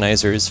event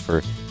organizers,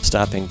 for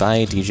stopping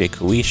by, DJ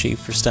Koishi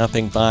for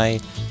stopping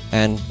by,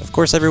 and of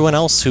course everyone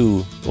else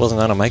who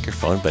wasn't on a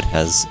microphone but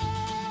has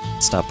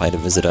stopped by to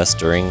visit us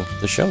during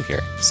the show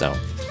here. So,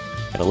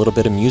 got a little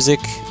bit of music,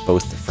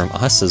 both from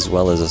us as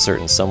well as a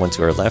certain someone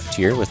to our left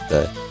here with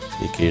the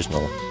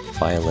occasional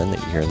violin that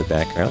you hear in the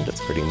background. It's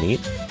pretty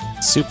neat.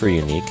 Super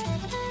unique.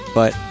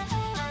 But,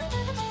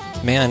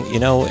 man, you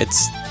know,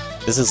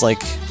 this is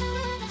like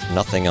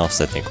nothing else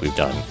I think we've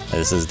done.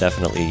 This is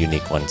definitely a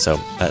unique one. So,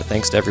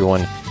 thanks to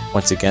everyone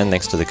once again.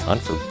 Thanks to the con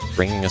for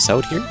bringing us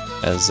out here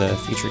as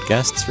featured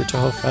guests for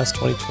TouhouFest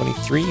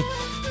 2023.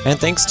 And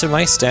thanks to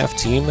my staff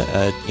team,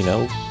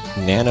 Nano,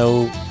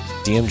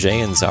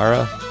 DMJ, and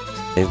Zara.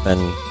 They've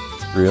been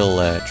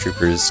real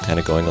troopers kind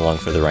of going along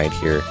for the ride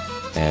here.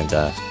 And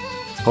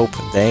hope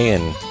they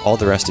and all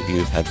the rest of you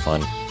have had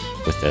fun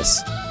with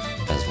this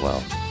as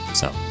well.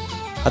 So,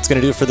 that's going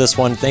to do it for this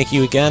one. Thank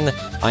you again.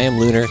 I am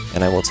Lunar,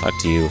 and I will talk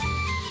to you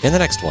in the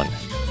next one.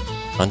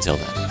 Until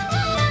then.